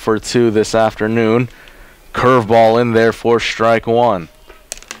 1 for 2 this afternoon. Curveball in there for strike 1.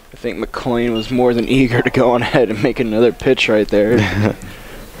 I think McLean was more than eager to go on ahead and make another pitch right there.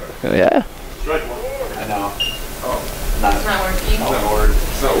 Yeah. Strike 1. I know. Oh. It's not working.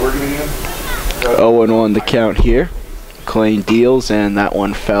 It's not working again? 0-1 the count here. McLean deals, and that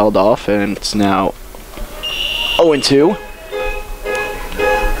one fouled off, and it's now 0-2.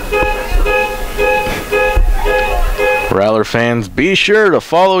 Rattler fans, be sure to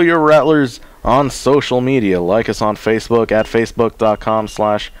follow your Rattlers on social media. Like us on Facebook at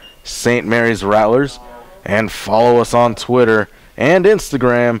facebook.com/St. Mary's Rattlers, and follow us on Twitter and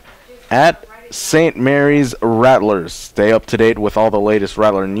Instagram at St. Mary's Rattlers. Stay up to date with all the latest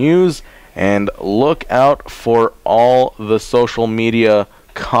Rattler news, and look out for all the social media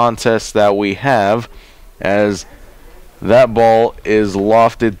contests that we have, as that ball is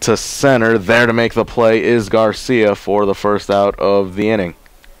lofted to center. There to make the play is Garcia for the first out of the inning.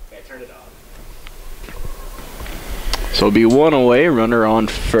 So it'll be 1 away, runner on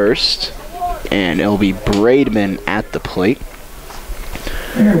first, and it'll be Braidman at the plate.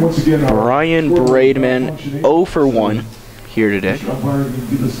 And once again, Brian Braidman 0 for 1 here today. Umpire,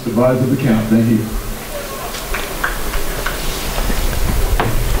 give us the advice of the count. Thank you.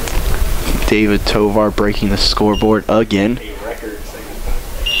 David Tovar breaking the scoreboard again.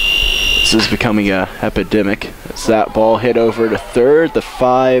 This is becoming a epidemic. As that ball hit over to third, the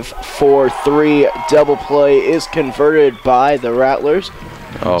 5-4-3 double play is converted by the Rattlers.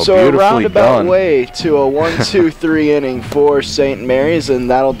 Oh, so a roundabout done. way to a 1-2-3 inning for St. Mary's, and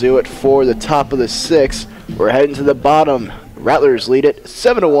that'll do it for the top of the 6th. We're heading to the bottom. Rattlers lead it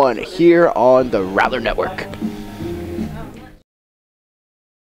 7-1 here on the Rattler Network.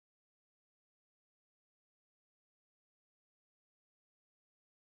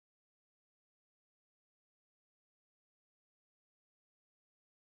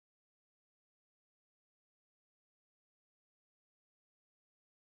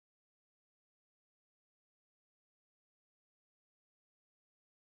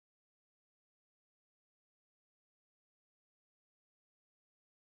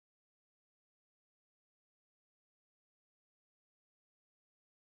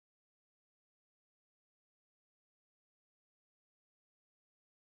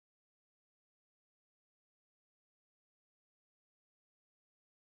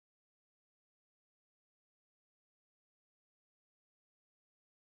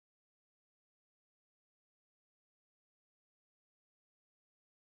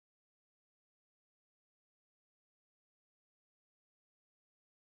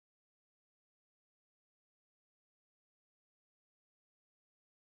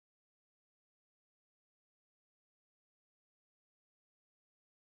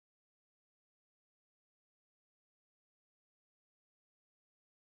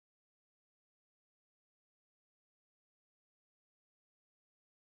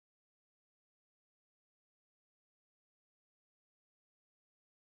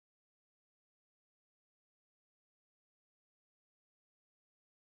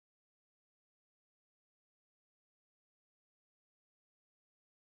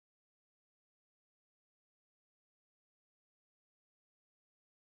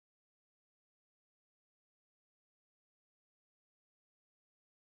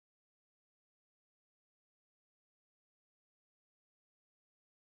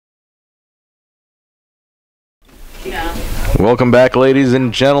 Yeah. Welcome back, ladies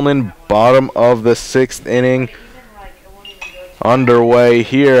and gentlemen. Bottom of the 6th inning underway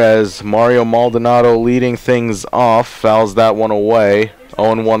here, as Mario Maldonado leading things off fouls that one away.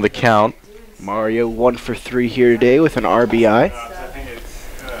 0-1 the count. Mario 1 for 3 here today with an RBI.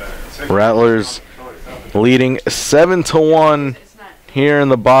 Rattlers leading 7-1 here in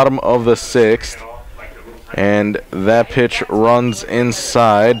the bottom of the 6th, and that pitch runs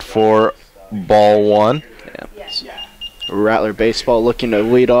inside for ball 1. Rattler baseball looking to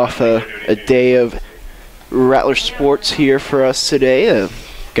lead off a day of Rattler sports here for us today.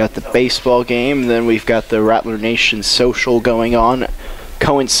 Got the baseball game, then we've got the Rattler Nation social going on,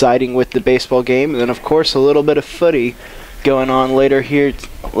 coinciding with the baseball game, and then of course a little bit of footy going on later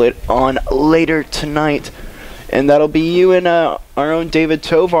tonight, and that'll be you and our own David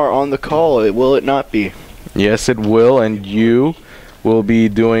Tovar on the call. Will it not be? Yes, it will, and you will be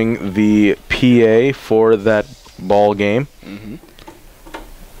doing the PA for that ball game.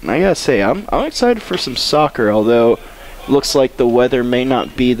 I gotta say, I'm excited for some soccer, although looks like the weather may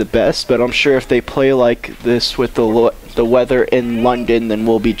not be the best, but I'm sure if they play like this with the weather in London, then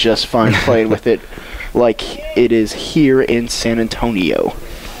we'll be just fine playing with it like it is here in San Antonio.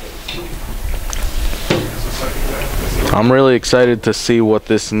 I'm really excited to see what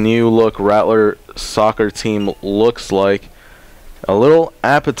this new look Rattler soccer team looks like. A little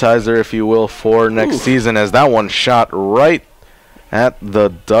appetizer, if you will, for next season, as that one shot right at the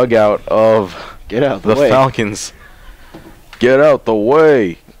dugout of the Falcons. Get out the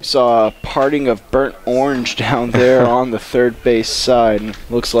way. Saw a parting of burnt orange down there on the third base side.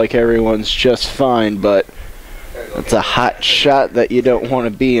 Looks like everyone's just fine, but it's a hot shot that you don't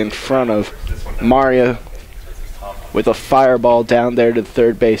want to be in front of. Mario with a fireball down there to the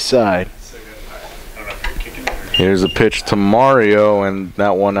third base side. Here's a pitch to Mario, and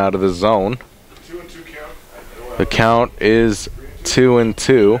that one out of the zone. The count is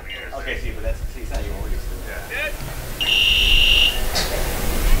 2-2.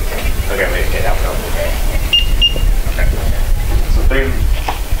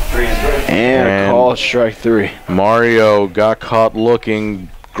 And a call, strike 3. Mario got caught looking.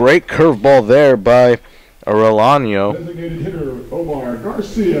 Great curveball there by Arellano. Designated hitter Omar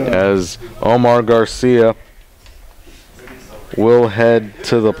Garcia. As Omar Garcia will head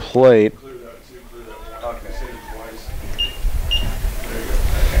to the plate.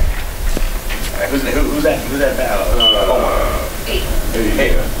 Who's that?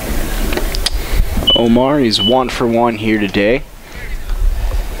 Omar, he's 1 for 1 here today.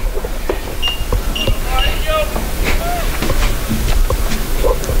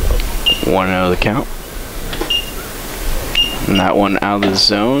 One out of the count. And that one out of the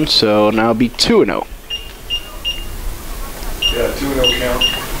zone, so now it'll be 2-0. Yeah, 2-0 count.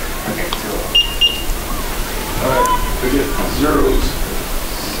 Okay, 2-0. Alright, we get zeros.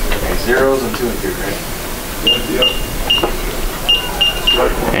 Okay, zeros and 2 and 3, right? Yep.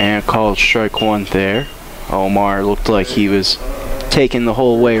 And called strike 1 there. Omar looked like he was taking the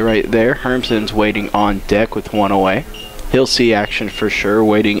whole way right there. Hermson's waiting on deck with 1 away. He'll see action for sure.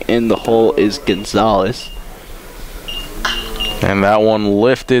 Waiting in the hole is Gonzalez. And that one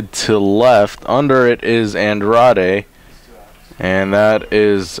lifted to left. Under it is Andrade. And that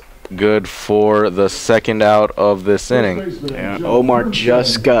is good for the second out of this inning. Yeah, Omar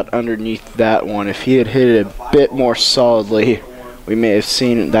just got underneath that one. If he had hit it a bit more solidly, we may have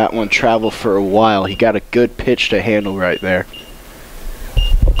seen that one travel for a while. He got a good pitch to handle right there.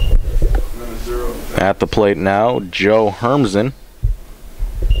 At the plate now, Joe Hermsen.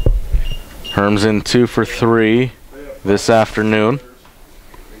 Hermsen 2 for 3 this afternoon.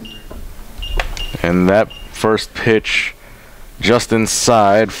 And that first pitch just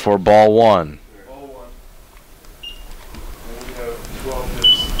inside for ball 1.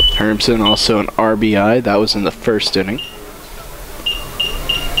 Hermsen also an RBI. That was in the first inning.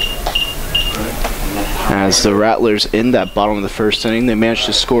 As the Rattlers in that bottom of the first inning, they managed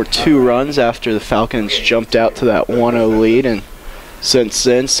to score 2 runs after the Falcons jumped out to that 1-0 lead. And since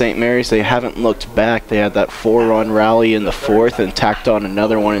then, St. Mary's, they haven't looked back. They had that 4-run rally in the 4th and tacked on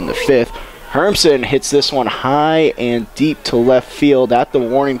another one in the 5th. Hermsen hits this one high and deep to left field at the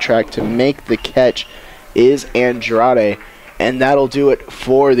warning track. To make the catch is Andrade, and that'll do it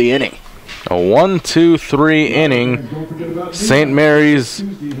for the inning. A 1-2-3 inning. St. Mary's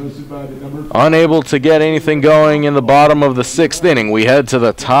unable to get anything going in the bottom of the 6th inning. We head to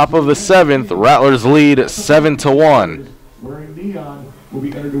the top of the 7th. Rattlers lead 7-1. Wearing neon will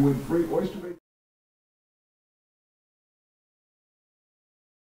be entered to win free oyster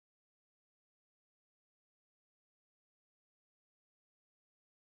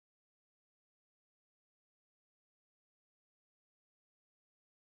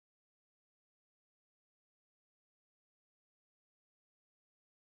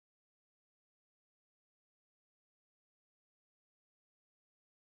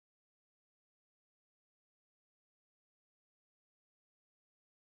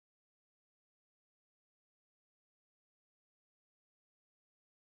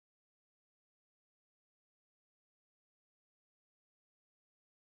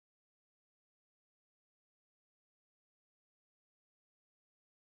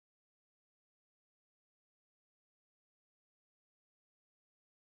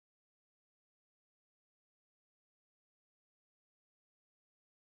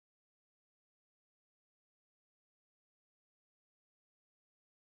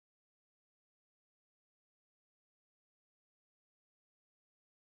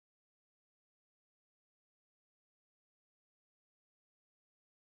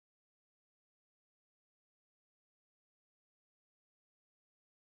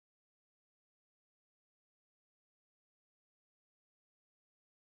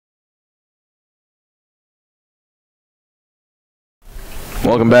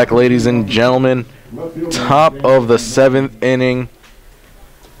Welcome back, ladies and gentlemen. Top of the 7th inning.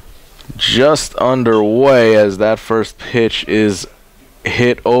 Just underway as that first pitch is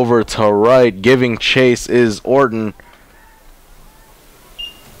hit over to right. Giving chase is Orton.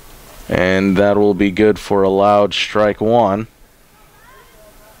 And that will be good for a loud strike one.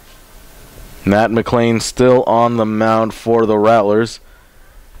 Matt McLean still on the mound for the Rattlers.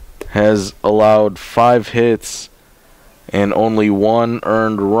 Has allowed 5 hits and only 1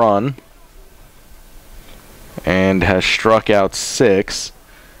 earned run. And has struck out 6.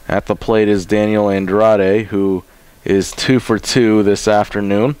 At the plate is Daniel Andrade, who is 2 for 2 this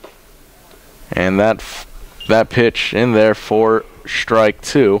afternoon. And that pitch in there for strike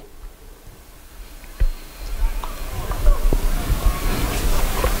 2.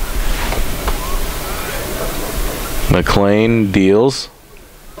 McLean deals.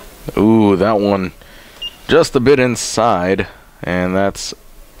 Ooh, that one just a bit inside, and that's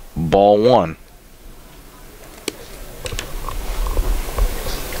ball 1.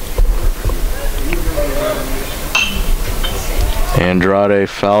 Andrade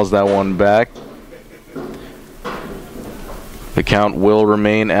fouls that one back. The count will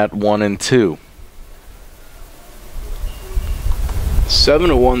remain at 1-2.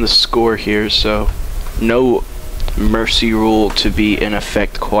 7-1 the score here, so no mercy rule to be in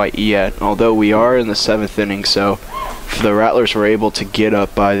effect quite yet, although we are in the 7th inning, so if the Rattlers were able to get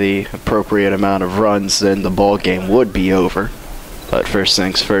up by the appropriate amount of runs, then the ball game would be over. But first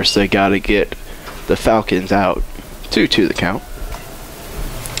things first, they got to get the Falcons out. 2-2 the count.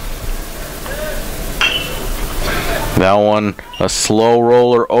 That one, a slow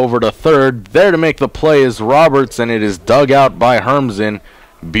roller over to third. There to make the play is Roberts, and it is dug out by Hermsen.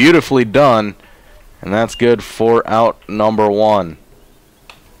 Beautifully done. And that's good for out number 1.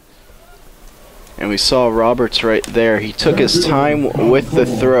 And we saw Roberts right there. He took his time with the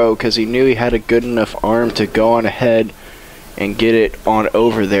throw because he knew he had a good enough arm to go on ahead and get it on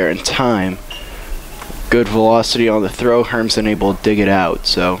over there in time. Good velocity on the throw. Hermsen able to dig it out.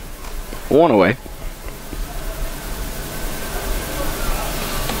 So 1 away.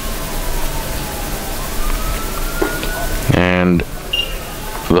 And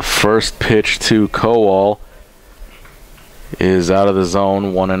the first pitch to Kowal is out of the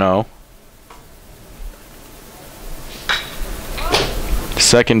zone, 1-0.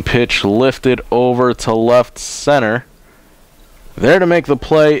 Second pitch lifted over to left center. There to make the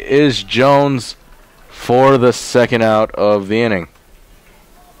play is Jones for the second out of the inning.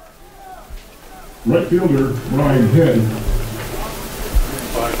 Right fielder, Ryan Head.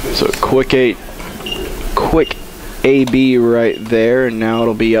 So quick AB right there, and now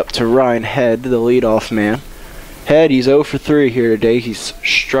it'll be up to Ryan Head, the leadoff man. Head, he's 0 for 3 here today. He's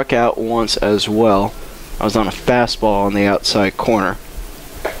struck out once as well. I was on a fastball on the outside corner.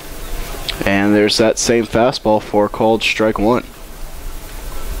 And there's that same fastball for called strike 1.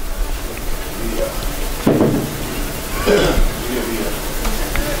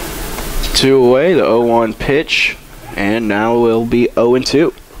 Two away, the 0-1 pitch, and now we'll be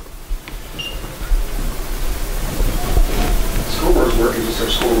 0-2. Scoreboard's working, just our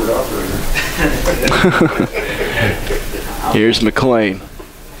scoreboard operator. Here's McLean.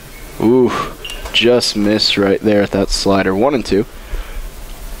 Ooh, just missed right there at that slider. 1-2.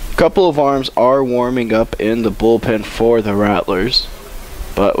 Couple of arms are warming up in the bullpen for the Rattlers,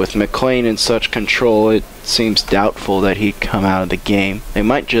 but with McLean in such control, it seems doubtful that he'd come out of the game. They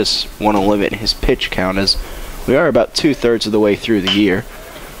might just want to limit his pitch count, as we are about 2/3 of the way through the year.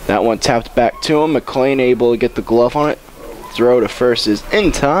 That one tapped back to him. McLean able to get the glove on it. Throw to first is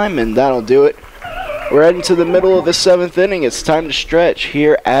in time, and that'll do it. We're heading to the middle of the 7th inning. It's time to stretch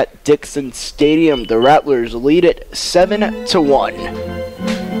here at Dixon Stadium. The Rattlers lead it 7-1.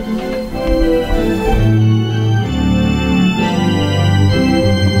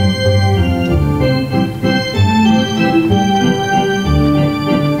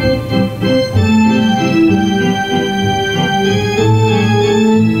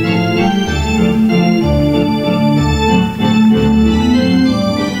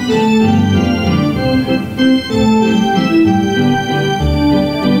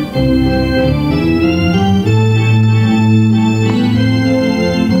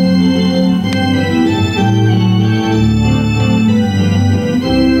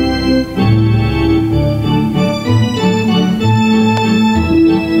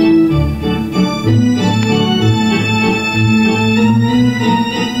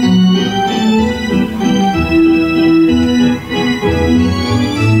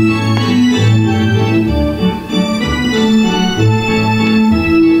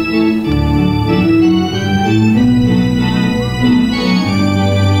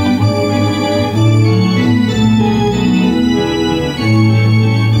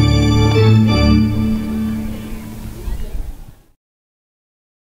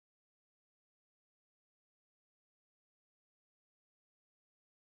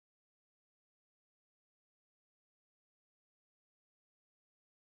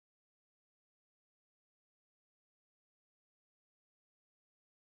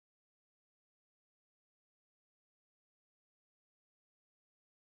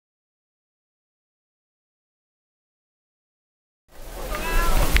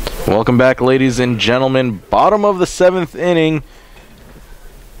 Welcome back, ladies and gentlemen. Bottom of the 7th inning,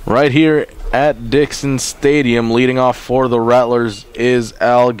 right here at Dixon Stadium. Leading off for the Rattlers is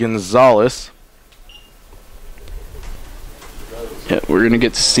Al Gonzalez. Yeah, we're going to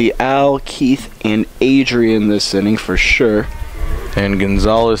get to see Al, Keith, and Adrian this inning for sure. And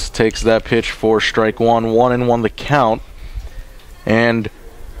Gonzalez takes that pitch for strike one, 1-1 the count. And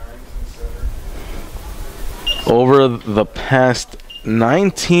over the past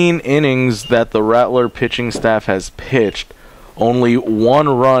 19 innings that the Rattler pitching staff has pitched, only 1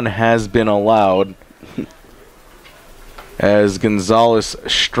 run has been allowed as Gonzalez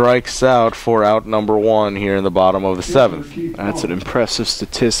strikes out for out number 1 here in the bottom of the 7th. That's an impressive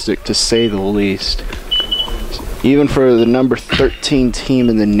statistic, to say the least. Even for the number 13 team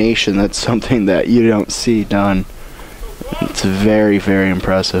in the nation, that's something that you don't see done. It's very, very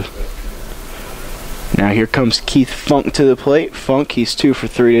impressive. Now here comes Keith Funk to the plate. Funk, he's 2 for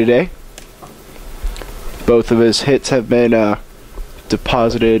 3 today. Both of his hits have been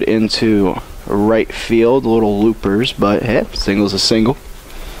deposited into right field, little loopers, but hey, single's a single.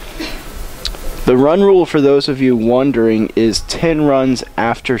 The run rule, for those of you wondering, is 10 runs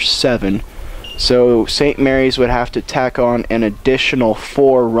after 7. So St. Mary's would have to tack on an additional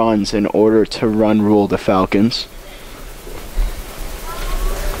 4 runs in order to run rule the Falcons.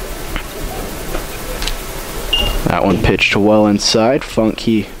 That one pitched well inside.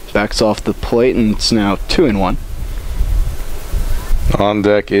 Funky backs off the plate, and it's now 2-1. On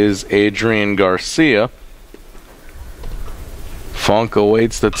deck is Adrian Garcia. Funk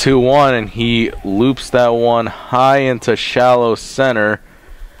awaits the 2-1, and he loops that one high into shallow center.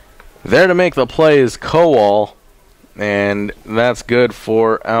 There to make the play is Kowal, and that's good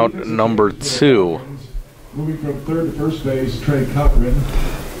for out number 2. Moving from third to first base, Trey Cochran.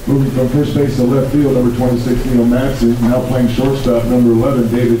 Moving from first base to left field, number 26, Neil Matson. Now playing shortstop, number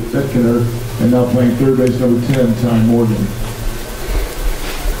 11, David Fetkener. And now playing third base, number 10, Ty Morgan.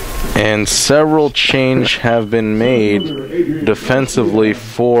 And several change have been made defensively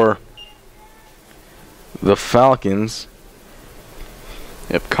for the Falcons.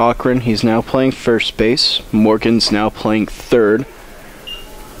 Yep, Cochran, he's now playing first base. Morgan's now playing third.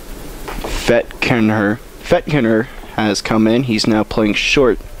 Fetkener has come in. He's now playing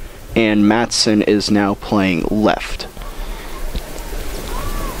short. And Matson is now playing left.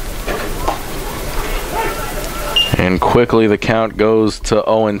 And quickly the count goes to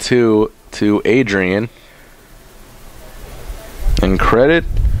 0-2 to Adrian. And credit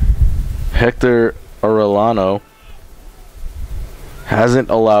Hector Arellano. Hasn't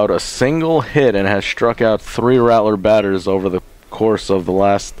allowed a single hit and has struck out 3 Rattler batters over the course of the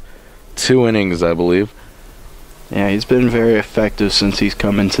last 2 innings, I believe. Yeah, he's been very effective since he's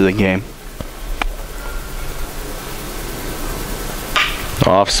come into the game.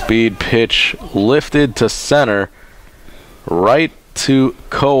 Off-speed pitch lifted to center, right to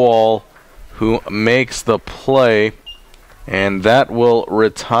Kowal, who makes the play, and that will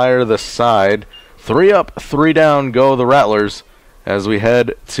retire the side. 3 up, 3 down go the Rattlers as we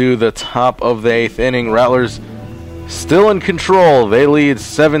head to the top of the 8th inning. Rattlers still in control. They lead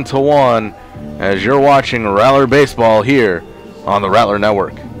 7-1 as you're watching Rattler Baseball here on the Rattler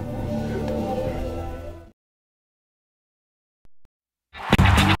Network.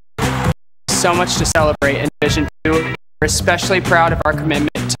 So much to celebrate in Division II. We're especially proud of our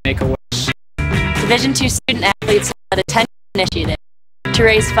commitment to Make-A-Wish. Division II student athletes led a 10-year initiative to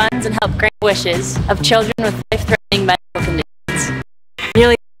raise funds and help grant wishes of children with life-threatening medical conditions.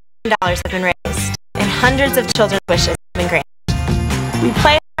 Nearly $1 million have been raised, and hundreds of children's wishes have been granted. We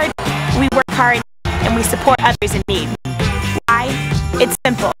play hard, we work hard, and we support others in need. Why? It's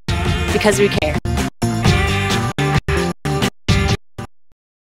simple. Because we care.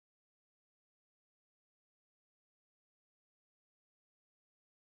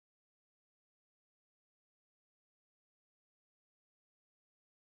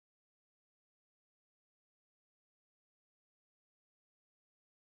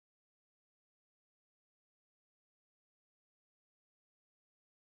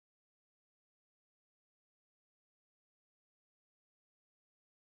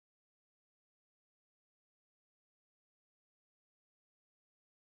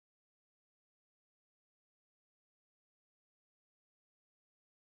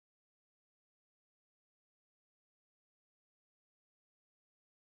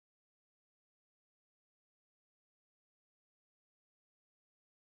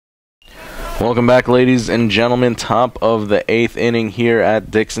 Welcome back, ladies and gentlemen. Top of the 8th inning here at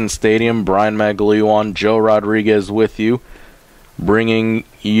Dixon Stadium. Brian Magliuan, Joe Rodriguez with you. bringing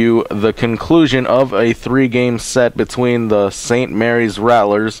you the conclusion of a 3-game set between the St. Mary's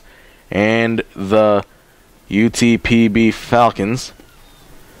Rattlers and the UTPB Falcons.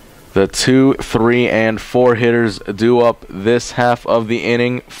 The 2, 3, and 4 hitters do up this half of the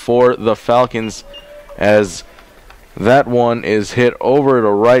inning for the Falcons, as that one is hit over to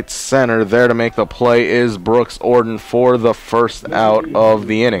right center. There to make the play is Brooks Orden for the first out of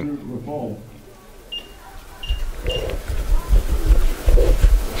the inning.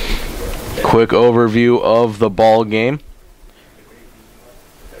 Quick overview of the ball game.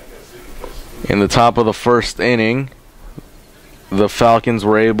 In the top of the first inning, the Falcons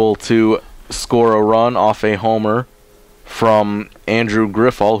were able to score a run off a homer from Andrew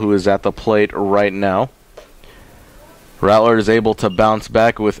Griffall, who is at the plate right now. Rattlers able to bounce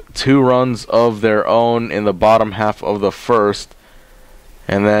back with 2 runs of their own in the bottom half of the first.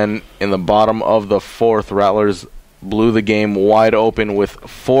 And then in the bottom of the fourth, Rattlers blew the game wide open with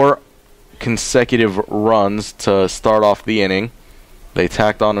 4 consecutive runs to start off the inning. They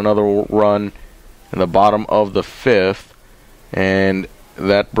tacked on another run in the bottom of the fifth, and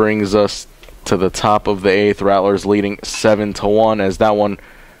that brings us to the top of the eighth. Rattlers leading 7-1, as that one,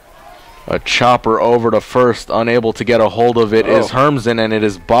 a chopper over to first, unable to get a hold of it is Hermsen, and it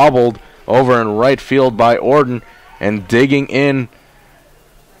is bobbled over in right field by Orden, and digging in,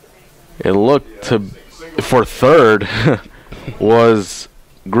 it looked to for third was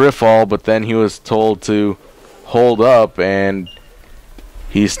Griffall, but then he was told to hold up, and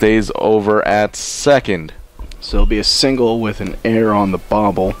he stays over at second. So it'll be a single with an error on the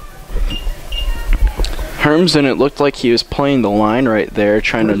bobble. Hermsen, it looked like he was playing the line right there,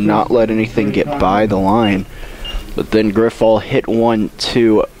 trying to not let anything get by the line. But then Griffall hit one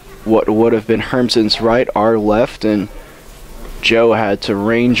to what would have been Hermsen's right, our left, and Joe had to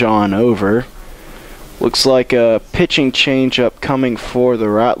range on over. Looks like a pitching change-up coming for the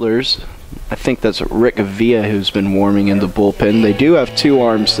Rattlers. I think that's Rick Villa who's been warming in the bullpen. They do have 2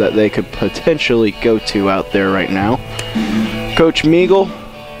 arms that they could potentially go to out there right now. Coach Meagle,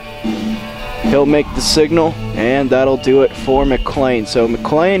 he'll make the signal, and that'll do it for McLean. So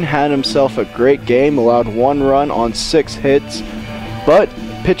McLean had himself a great game, allowed 1 run on 6 hits, but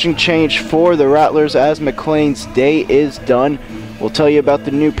pitching change for the Rattlers as McLean's day is done. We'll tell you about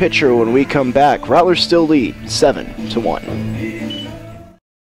the new pitcher when we come back. Rattlers still lead 7-1.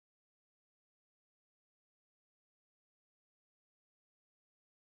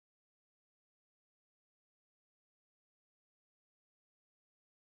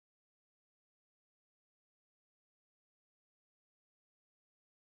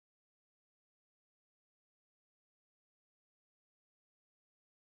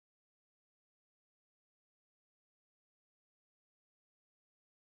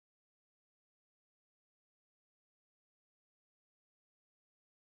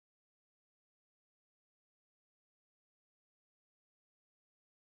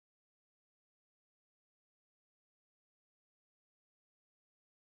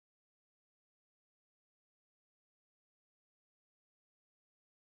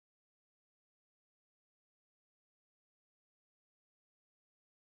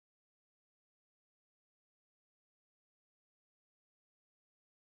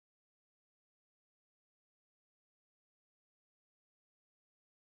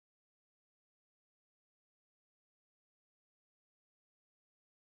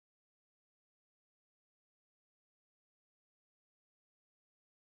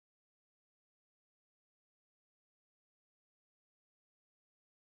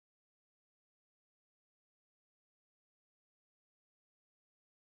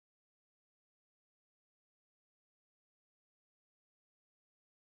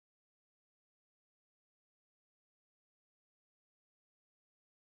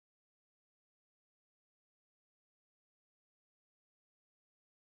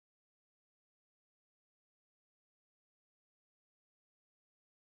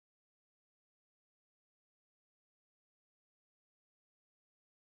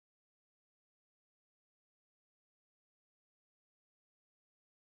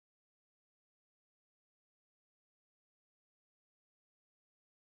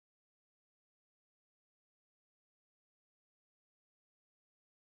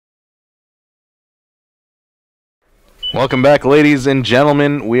 Welcome back, ladies and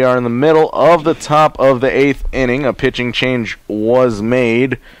gentlemen. We are in the middle of the top of the 8th inning. A pitching change was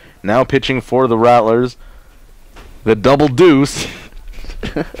made. Now pitching for the Rattlers, the double deuce,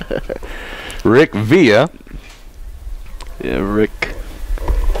 Rick Villa. Yeah, Rick.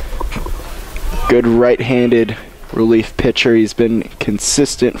 Good right-handed relief pitcher. He's been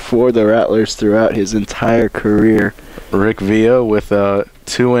consistent for the Rattlers throughout his entire career. Rick Villa with a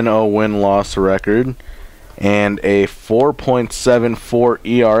 2-0 win-loss record and a 4.74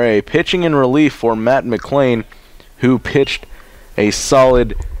 ERA. Pitching in relief for Matt McClain, who pitched a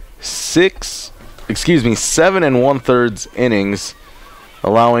solid 7 1/3 innings,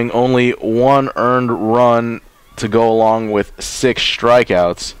 allowing only 1 earned run to go along with 6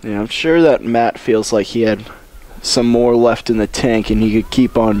 strikeouts. Yeah, I'm sure that Matt feels like he had some more left in the tank and he could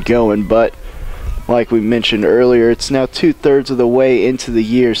keep on going, but like we mentioned earlier, it's now 2/3 of the way into the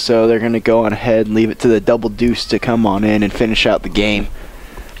year, so they're going to go on ahead and leave it to the double deuce to come on in and finish out the game.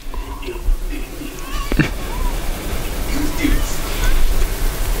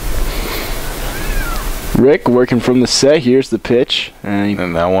 Rick working from the set. Here's the pitch.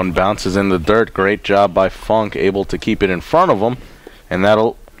 And that one bounces in the dirt. Great job by Funk, able to keep it in front of him, and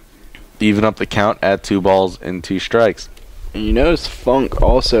that'll even up the count at 2 balls and 2 strikes. And you notice Funk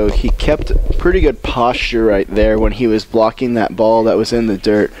also, he kept pretty good posture right there when he was blocking that ball that was in the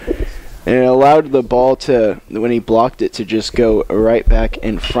dirt. And it allowed the ball to, when he blocked it, to just go right back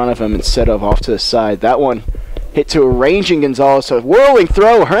in front of him instead of off to the side. That one hit to a ranging Gonzalez. So whirling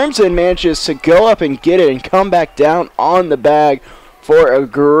throw. Hermsen manages to go up and get it and come back down on the bag for a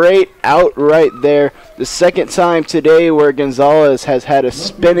great out right there. The second time today where Gonzalez has had a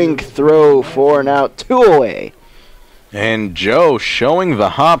spinning throw for an out, 2 away. And Joe showing the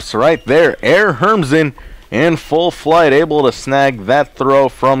hops right there. Air Hermsen in full flight, able to snag that throw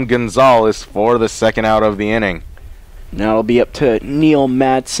from Gonzalez for the second out of the inning. Now it'll be up to Neil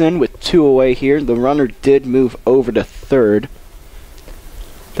Madsen with 2 away here. The runner did move over to third.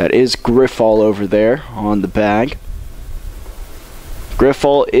 That is Griffall over there on the bag.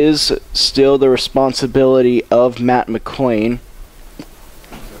 Griffall is still the responsibility of Matt McClain.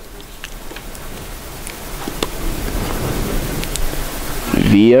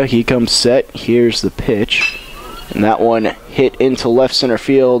 Villa, he comes set. Here's the pitch. And that one hit into left center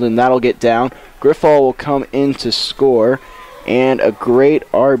field, and that'll get down. Griffall will come in to score. And a great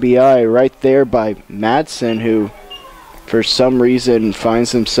RBI right there by Madsen, who for some reason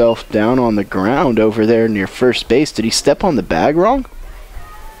finds himself down on the ground over there near first base. Did he step on the bag wrong?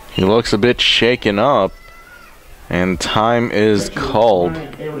 He looks a bit shaken up, and time is called.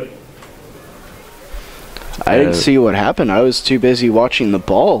 I didn't see what happened. I was too busy watching the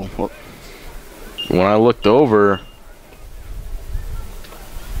ball. When I looked over,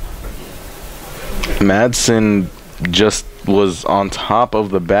 Madsen just was on top of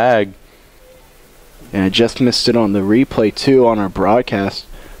the bag. And I just missed it on the replay too on our broadcast.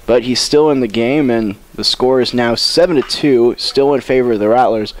 But he's still in the game, and the score is now 7-2, still in favor of the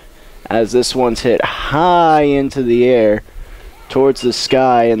Rattlers, as this one's hit high into the air towards the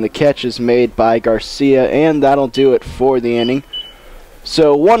sky, and the catch is made by Garcia, and that'll do it for the inning.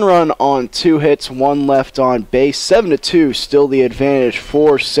 So 1 run on 2 hits, 1 left on base. 7-2, still the advantage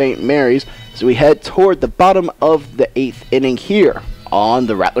for St. Mary's, as we head toward the bottom of the 8th inning here on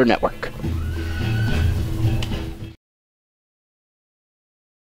the Rattler Network.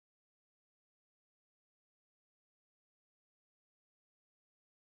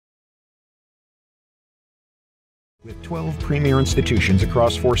 With 12 premier institutions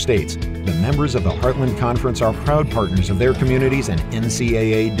across 4 states, the members of the Heartland Conference are proud partners of their communities and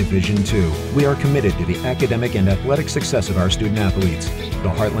NCAA Division II. We are committed to the academic and athletic success of our student athletes. The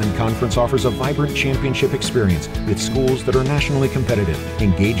Heartland Conference offers a vibrant championship experience with schools that are nationally competitive,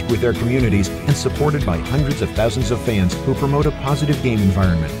 engaged with their communities, and supported by hundreds of thousands of fans who promote a positive game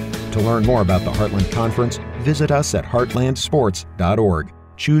environment. To learn more about the Heartland Conference, visit us at heartlandsports.org.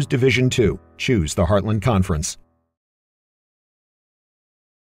 Choose Division II. Choose the Heartland Conference.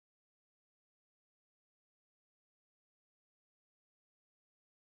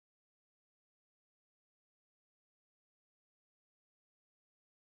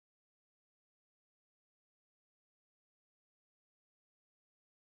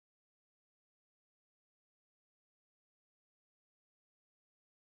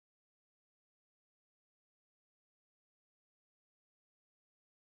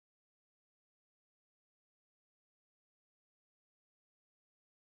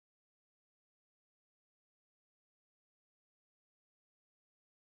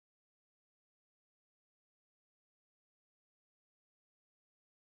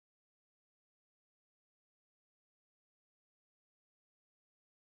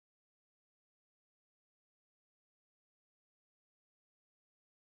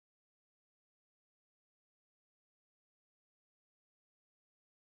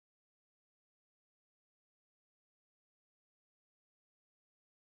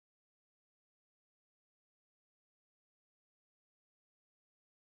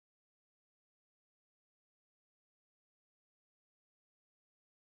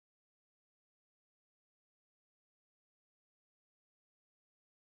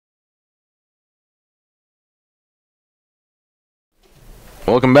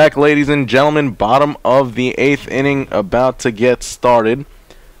 Welcome back, ladies and gentlemen. Bottom of the 8th inning about to get started.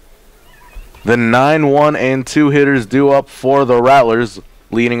 The 9-1 and 2 hitters due up for the Rattlers.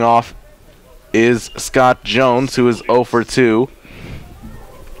 Leading off is Scott Jones, who is 0 for 2.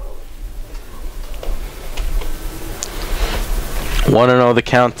 One and 0 the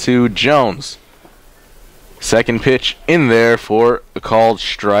count to Jones. Second pitch in there for a called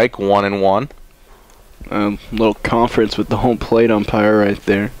strike, 1-1. Little conference with the home plate umpire right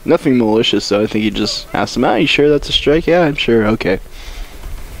there. Nothing malicious, though. I think he just asked him, you sure that's a strike? Yeah, I'm sure. Okay.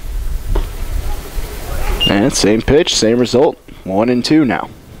 And same pitch, same result. 1-2 now.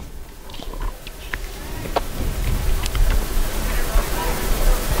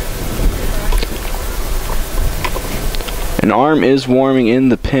 An arm is warming in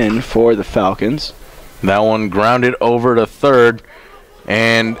the pin for the Falcons. That one grounded over to third.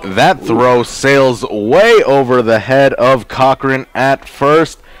 And that throw sails way over the head of Cochran at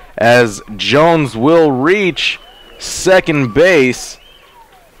first, as Jones will reach second base,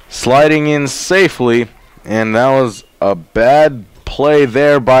 sliding in safely. And that was a bad play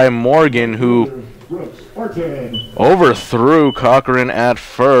there by Morgan, who overthrew Cochran at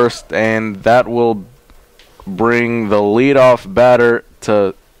first, and that will bring the leadoff batter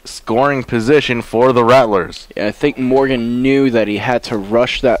to scoring position for the Rattlers. Yeah, I think Morgan knew that he had to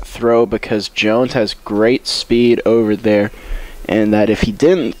rush that throw because Jones has great speed over there, and that if he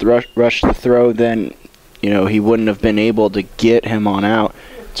didn't rush the throw, then he wouldn't have been able to get him on out.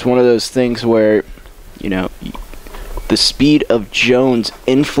 It's one of those things where the speed of Jones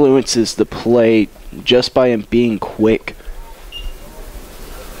influences the play just by him being quick.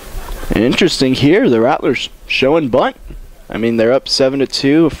 And interesting here, the Rattlers showing bunt. I mean, they're up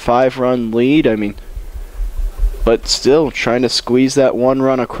 7-2, a 5-run lead. But still trying to squeeze that one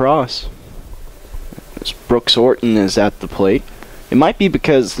run across. As Brooks Orton is at the plate. It might be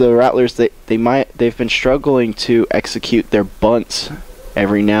because the Rattlers they've been struggling to execute their bunts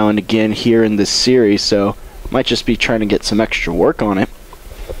every now and again here in this series, so might just be trying to get some extra work on it.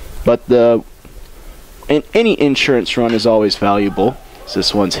 But any insurance run is always valuable. So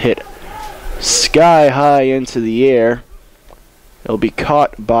this one's hit sky high into the air. It'll be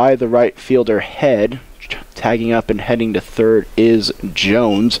caught by the right fielder Head. Tagging up and heading to third is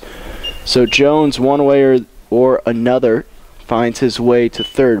Jones. So Jones, one way or another, finds his way to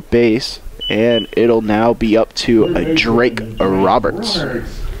third base, and it'll now be up to Drake Roberts.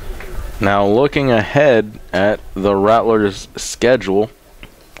 Now looking ahead at the Rattlers' schedule,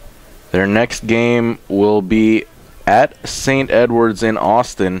 their next game will be at St. Edward's in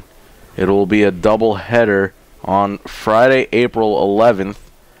Austin. It will be a doubleheader on Friday, April 11th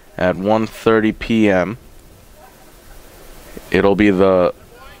at 1:30 p.m. It'll be the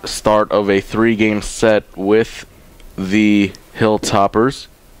start of a 3-game set with the Hilltoppers.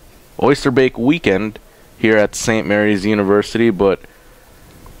 Oyster Bake weekend here at St. Mary's University, but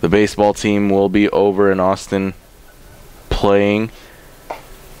the baseball team will be over in Austin playing.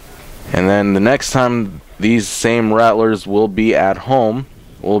 And then the next time these same Rattlers will be at home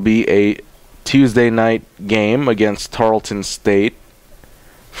will be a Tuesday night game against Tarleton State.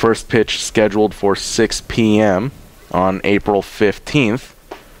 First pitch scheduled for 6 p.m. on April 15th.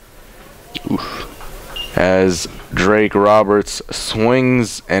 As Drake Roberts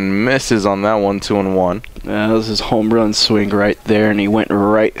swings and misses on that one, 2-1. That was his home run swing right there, and he went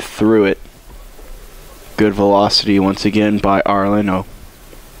right through it. Good velocity once again by Arleno.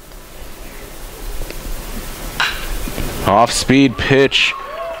 Off-speed pitch.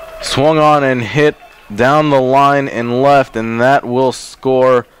 Swung on and hit down the line and left, and that will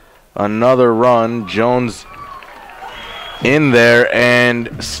score another run. Jones in there,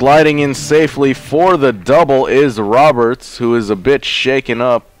 and sliding in safely for the double is Roberts, who is a bit shaken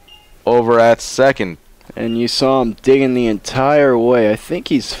up over at second. And you saw him digging the entire way. I think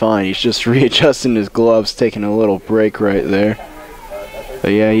he's fine. He's just readjusting his gloves, taking a little break right there.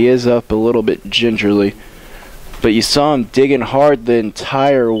 But yeah, he is up a little bit gingerly. But you saw him digging hard the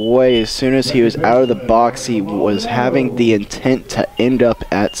entire way. As soon as he was out of the box, he was having the intent to end up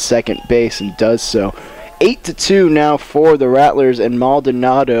at second base, and does so. 8-2 now for the Rattlers, and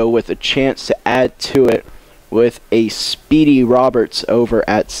Maldonado with a chance to add to it with a speedy Roberts over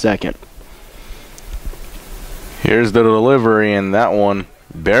at second. Here's the delivery, and that one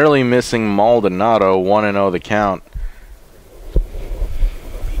barely missing Maldonado. 1-0 the count.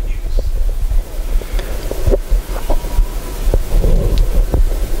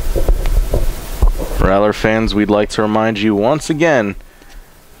 Rattler fans, we'd like to remind you once again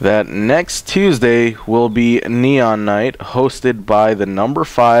that next Tuesday will be Neon Night, hosted by the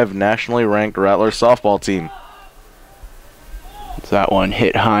 #5 nationally ranked Rattler softball team. That one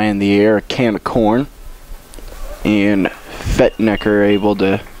hit high in the air, a can of corn. And Fettnecker able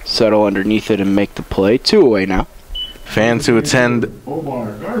to settle underneath it and make the play. 2 away now. Fans who attend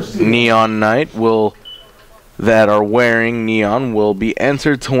Neon Night that are wearing neon will be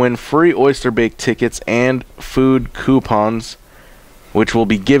entered to win free oyster bake tickets and food coupons, which will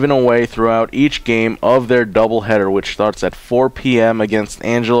be given away throughout each game of their doubleheader, which starts at 4 p.m. against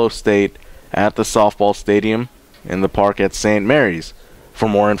Angelo State at the softball stadium in the park at St. Mary's. For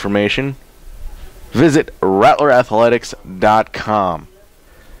more information, visit rattlerathletics.com.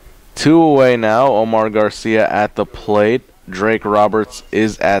 2 away now. Omar Garcia at the plate. Drake Roberts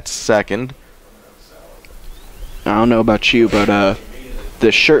is at second. I don't know about you, but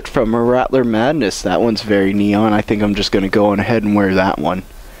the shirt from Rattler Madness, that one's very neon. I think I'm just going to go on ahead and wear that one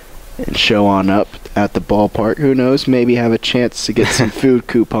and show on up at the ballpark. Who knows? Maybe have a chance to get some food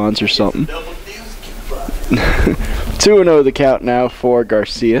coupons or something. 2-0 the count now for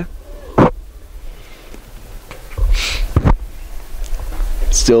Garcia.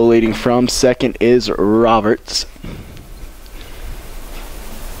 Still leading from second is Roberts.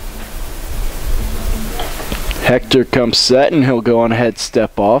 Hector comes set, and he'll go on ahead,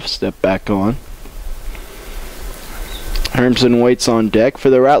 step off, step back on. Hermsen waits on deck. For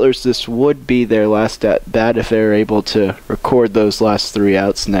the Rattlers, this would be their last at bat if they're able to record those last 3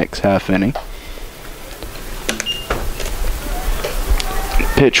 outs next half inning.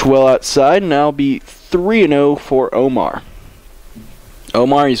 Pitch well outside, and that'll be 3-0 for Omar.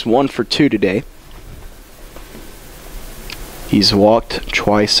 Omar, he's 1 for 2 today. He's walked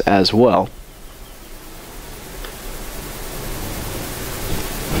twice as well.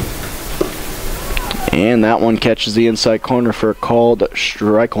 And that one catches the inside corner for a called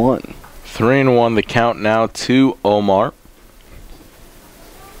strike 1. 3-1 the count now to Omar.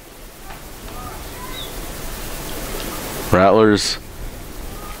 Rattlers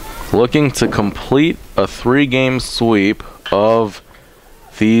looking to complete a 3-game sweep of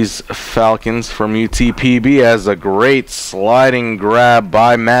these Falcons from UTPB, as a great sliding grab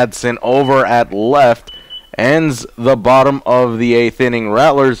by Madsen over at left ends the bottom of the 8th inning.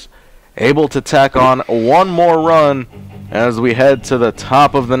 Rattlers able to tack on 1 more run as we head to the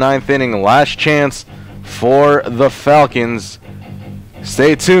top of the 9th inning. Last chance for the Falcons.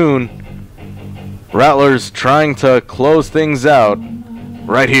 Stay tuned. Rattlers trying to close things out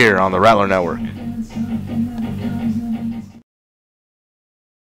right here on the Rattler Network.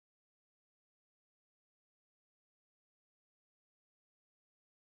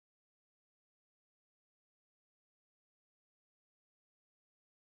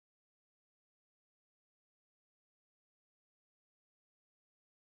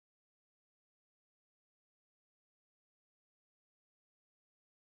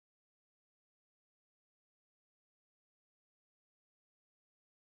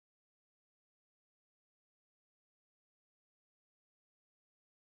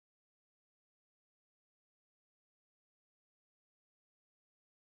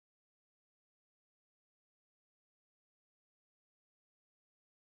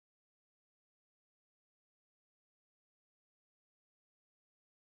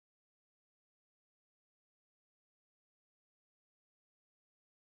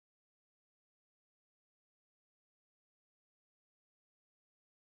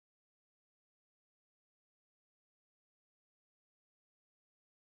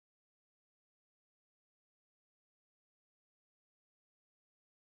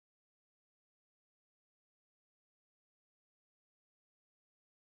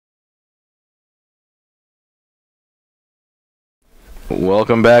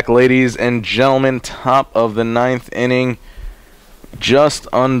 Welcome back, ladies and gentlemen. Top of the 9th inning just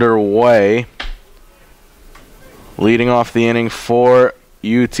underway. Leading off the inning for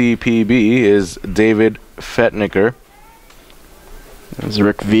UTPB is David Fettnecker. As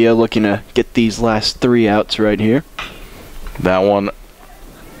Rick Villa looking to get these last 3 outs right here. That one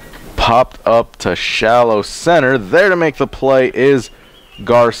popped up to shallow center. There to make the play is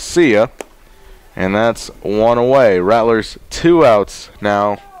Garcia. And that's 1 away. Rattlers 2 outs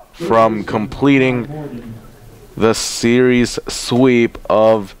now from completing the series sweep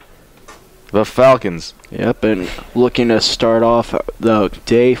of the Falcons. Yep, and looking to start off the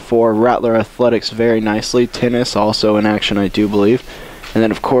day for Rattler Athletics very nicely. Tennis also in action, I do believe. And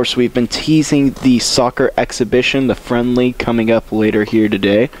then, of course, we've been teasing the soccer exhibition, the friendly, coming up later here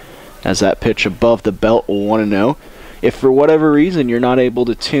today. As that pitch above the belt, 1-0. If for whatever reason you're not able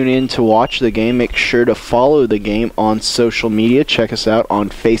to tune in to watch the game, make sure to follow the game on social media. Check us out on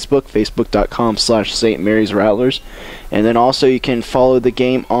Facebook, facebook.com/St. Mary's Rattlers. And then also you can follow the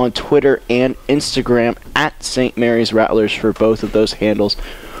game on Twitter and Instagram at St. Mary's Rattlers for both of those handles.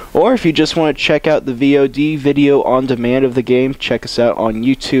 Or if you just want to check out the VOD, video on demand of the game, check us out on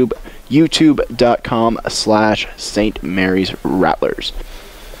YouTube, youtube.com/St. Mary's Rattlers.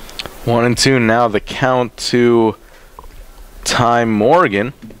 1-2 now, the count to Ty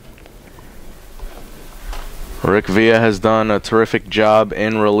Morgan. Rick Villa has done a terrific job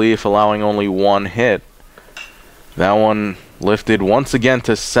in relief, allowing only one hit. That one lifted once again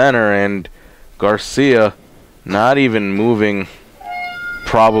to center, and Garcia not even moving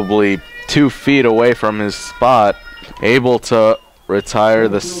probably 2 feet away from his spot, able to retire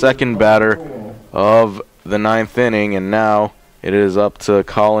the second batter of the 9th inning, and now it is up to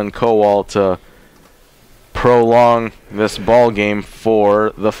Colin Kowal to prolong this ball game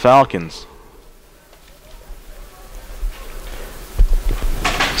for the Falcons.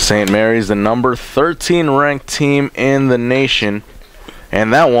 St. Mary's, the number 13 ranked team in the nation,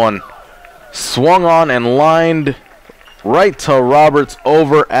 and that one swung on and lined right to Roberts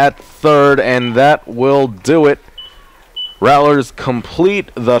over at third, and that will do it. Rattlers complete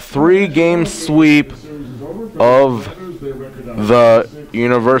the 3-game sweep of the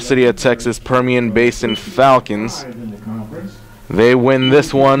University of Texas Permian Basin Falcons. They win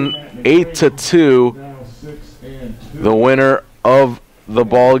this one 8-2. The winner of the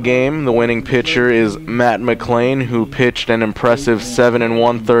ball game, the winning pitcher, is Matt McLean, who pitched an impressive 7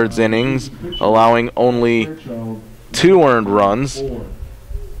 1/3 innings, allowing only 2 earned runs.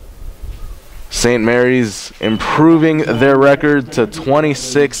 St. Mary's improving their record to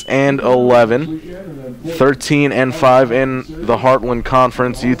 26-11, 13-5 in the Heartland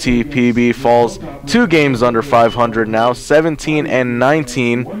Conference. UTPB falls 2 games under 500 now,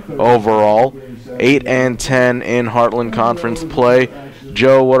 17-19 overall, 8-10 in Heartland Conference play.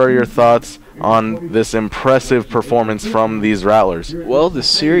 Joe, what are your thoughts on this impressive performance from these Rattlers? Well, the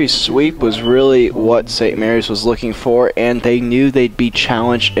series sweep was really what St. Mary's was looking for, and they knew they'd be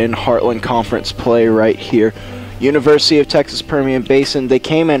challenged in Heartland Conference play right here. University of Texas Permian Basin, they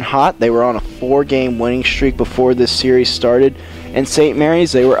came in hot. They were on a 4-game winning streak before this series started, and St.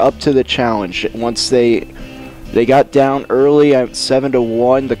 Mary's, they were up to the challenge. Once they got down early at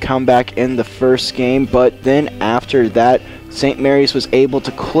 7-1, the comeback in the first game, but then after that, St. Mary's was able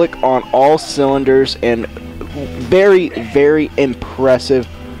to click on all cylinders, and very, very impressive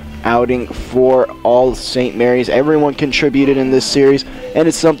outing for all St. Mary's. Everyone contributed in this series, and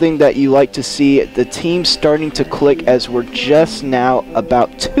it's something that you like to see, the team starting to click as we're just now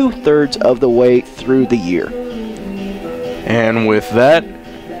about 2/3 of the way through the year. And with that,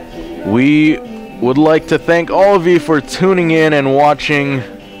 we would like to thank all of you for tuning in and watching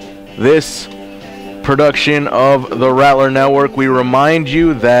this production of the Rattler Network. We remind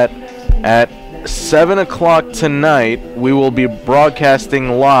you that at 7 o'clock tonight we will be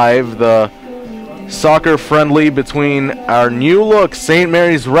broadcasting live the soccer friendly between our new look St.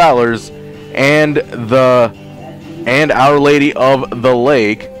 Mary's Rattlers and Our Lady of the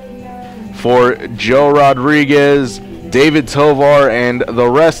Lake. For Joe Rodriguez, David Tovar, and the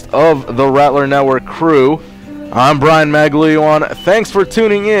rest of the Rattler Network crew, I'm Brian Maglione. Thanks for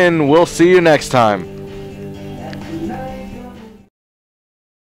tuning in. We'll see you next time.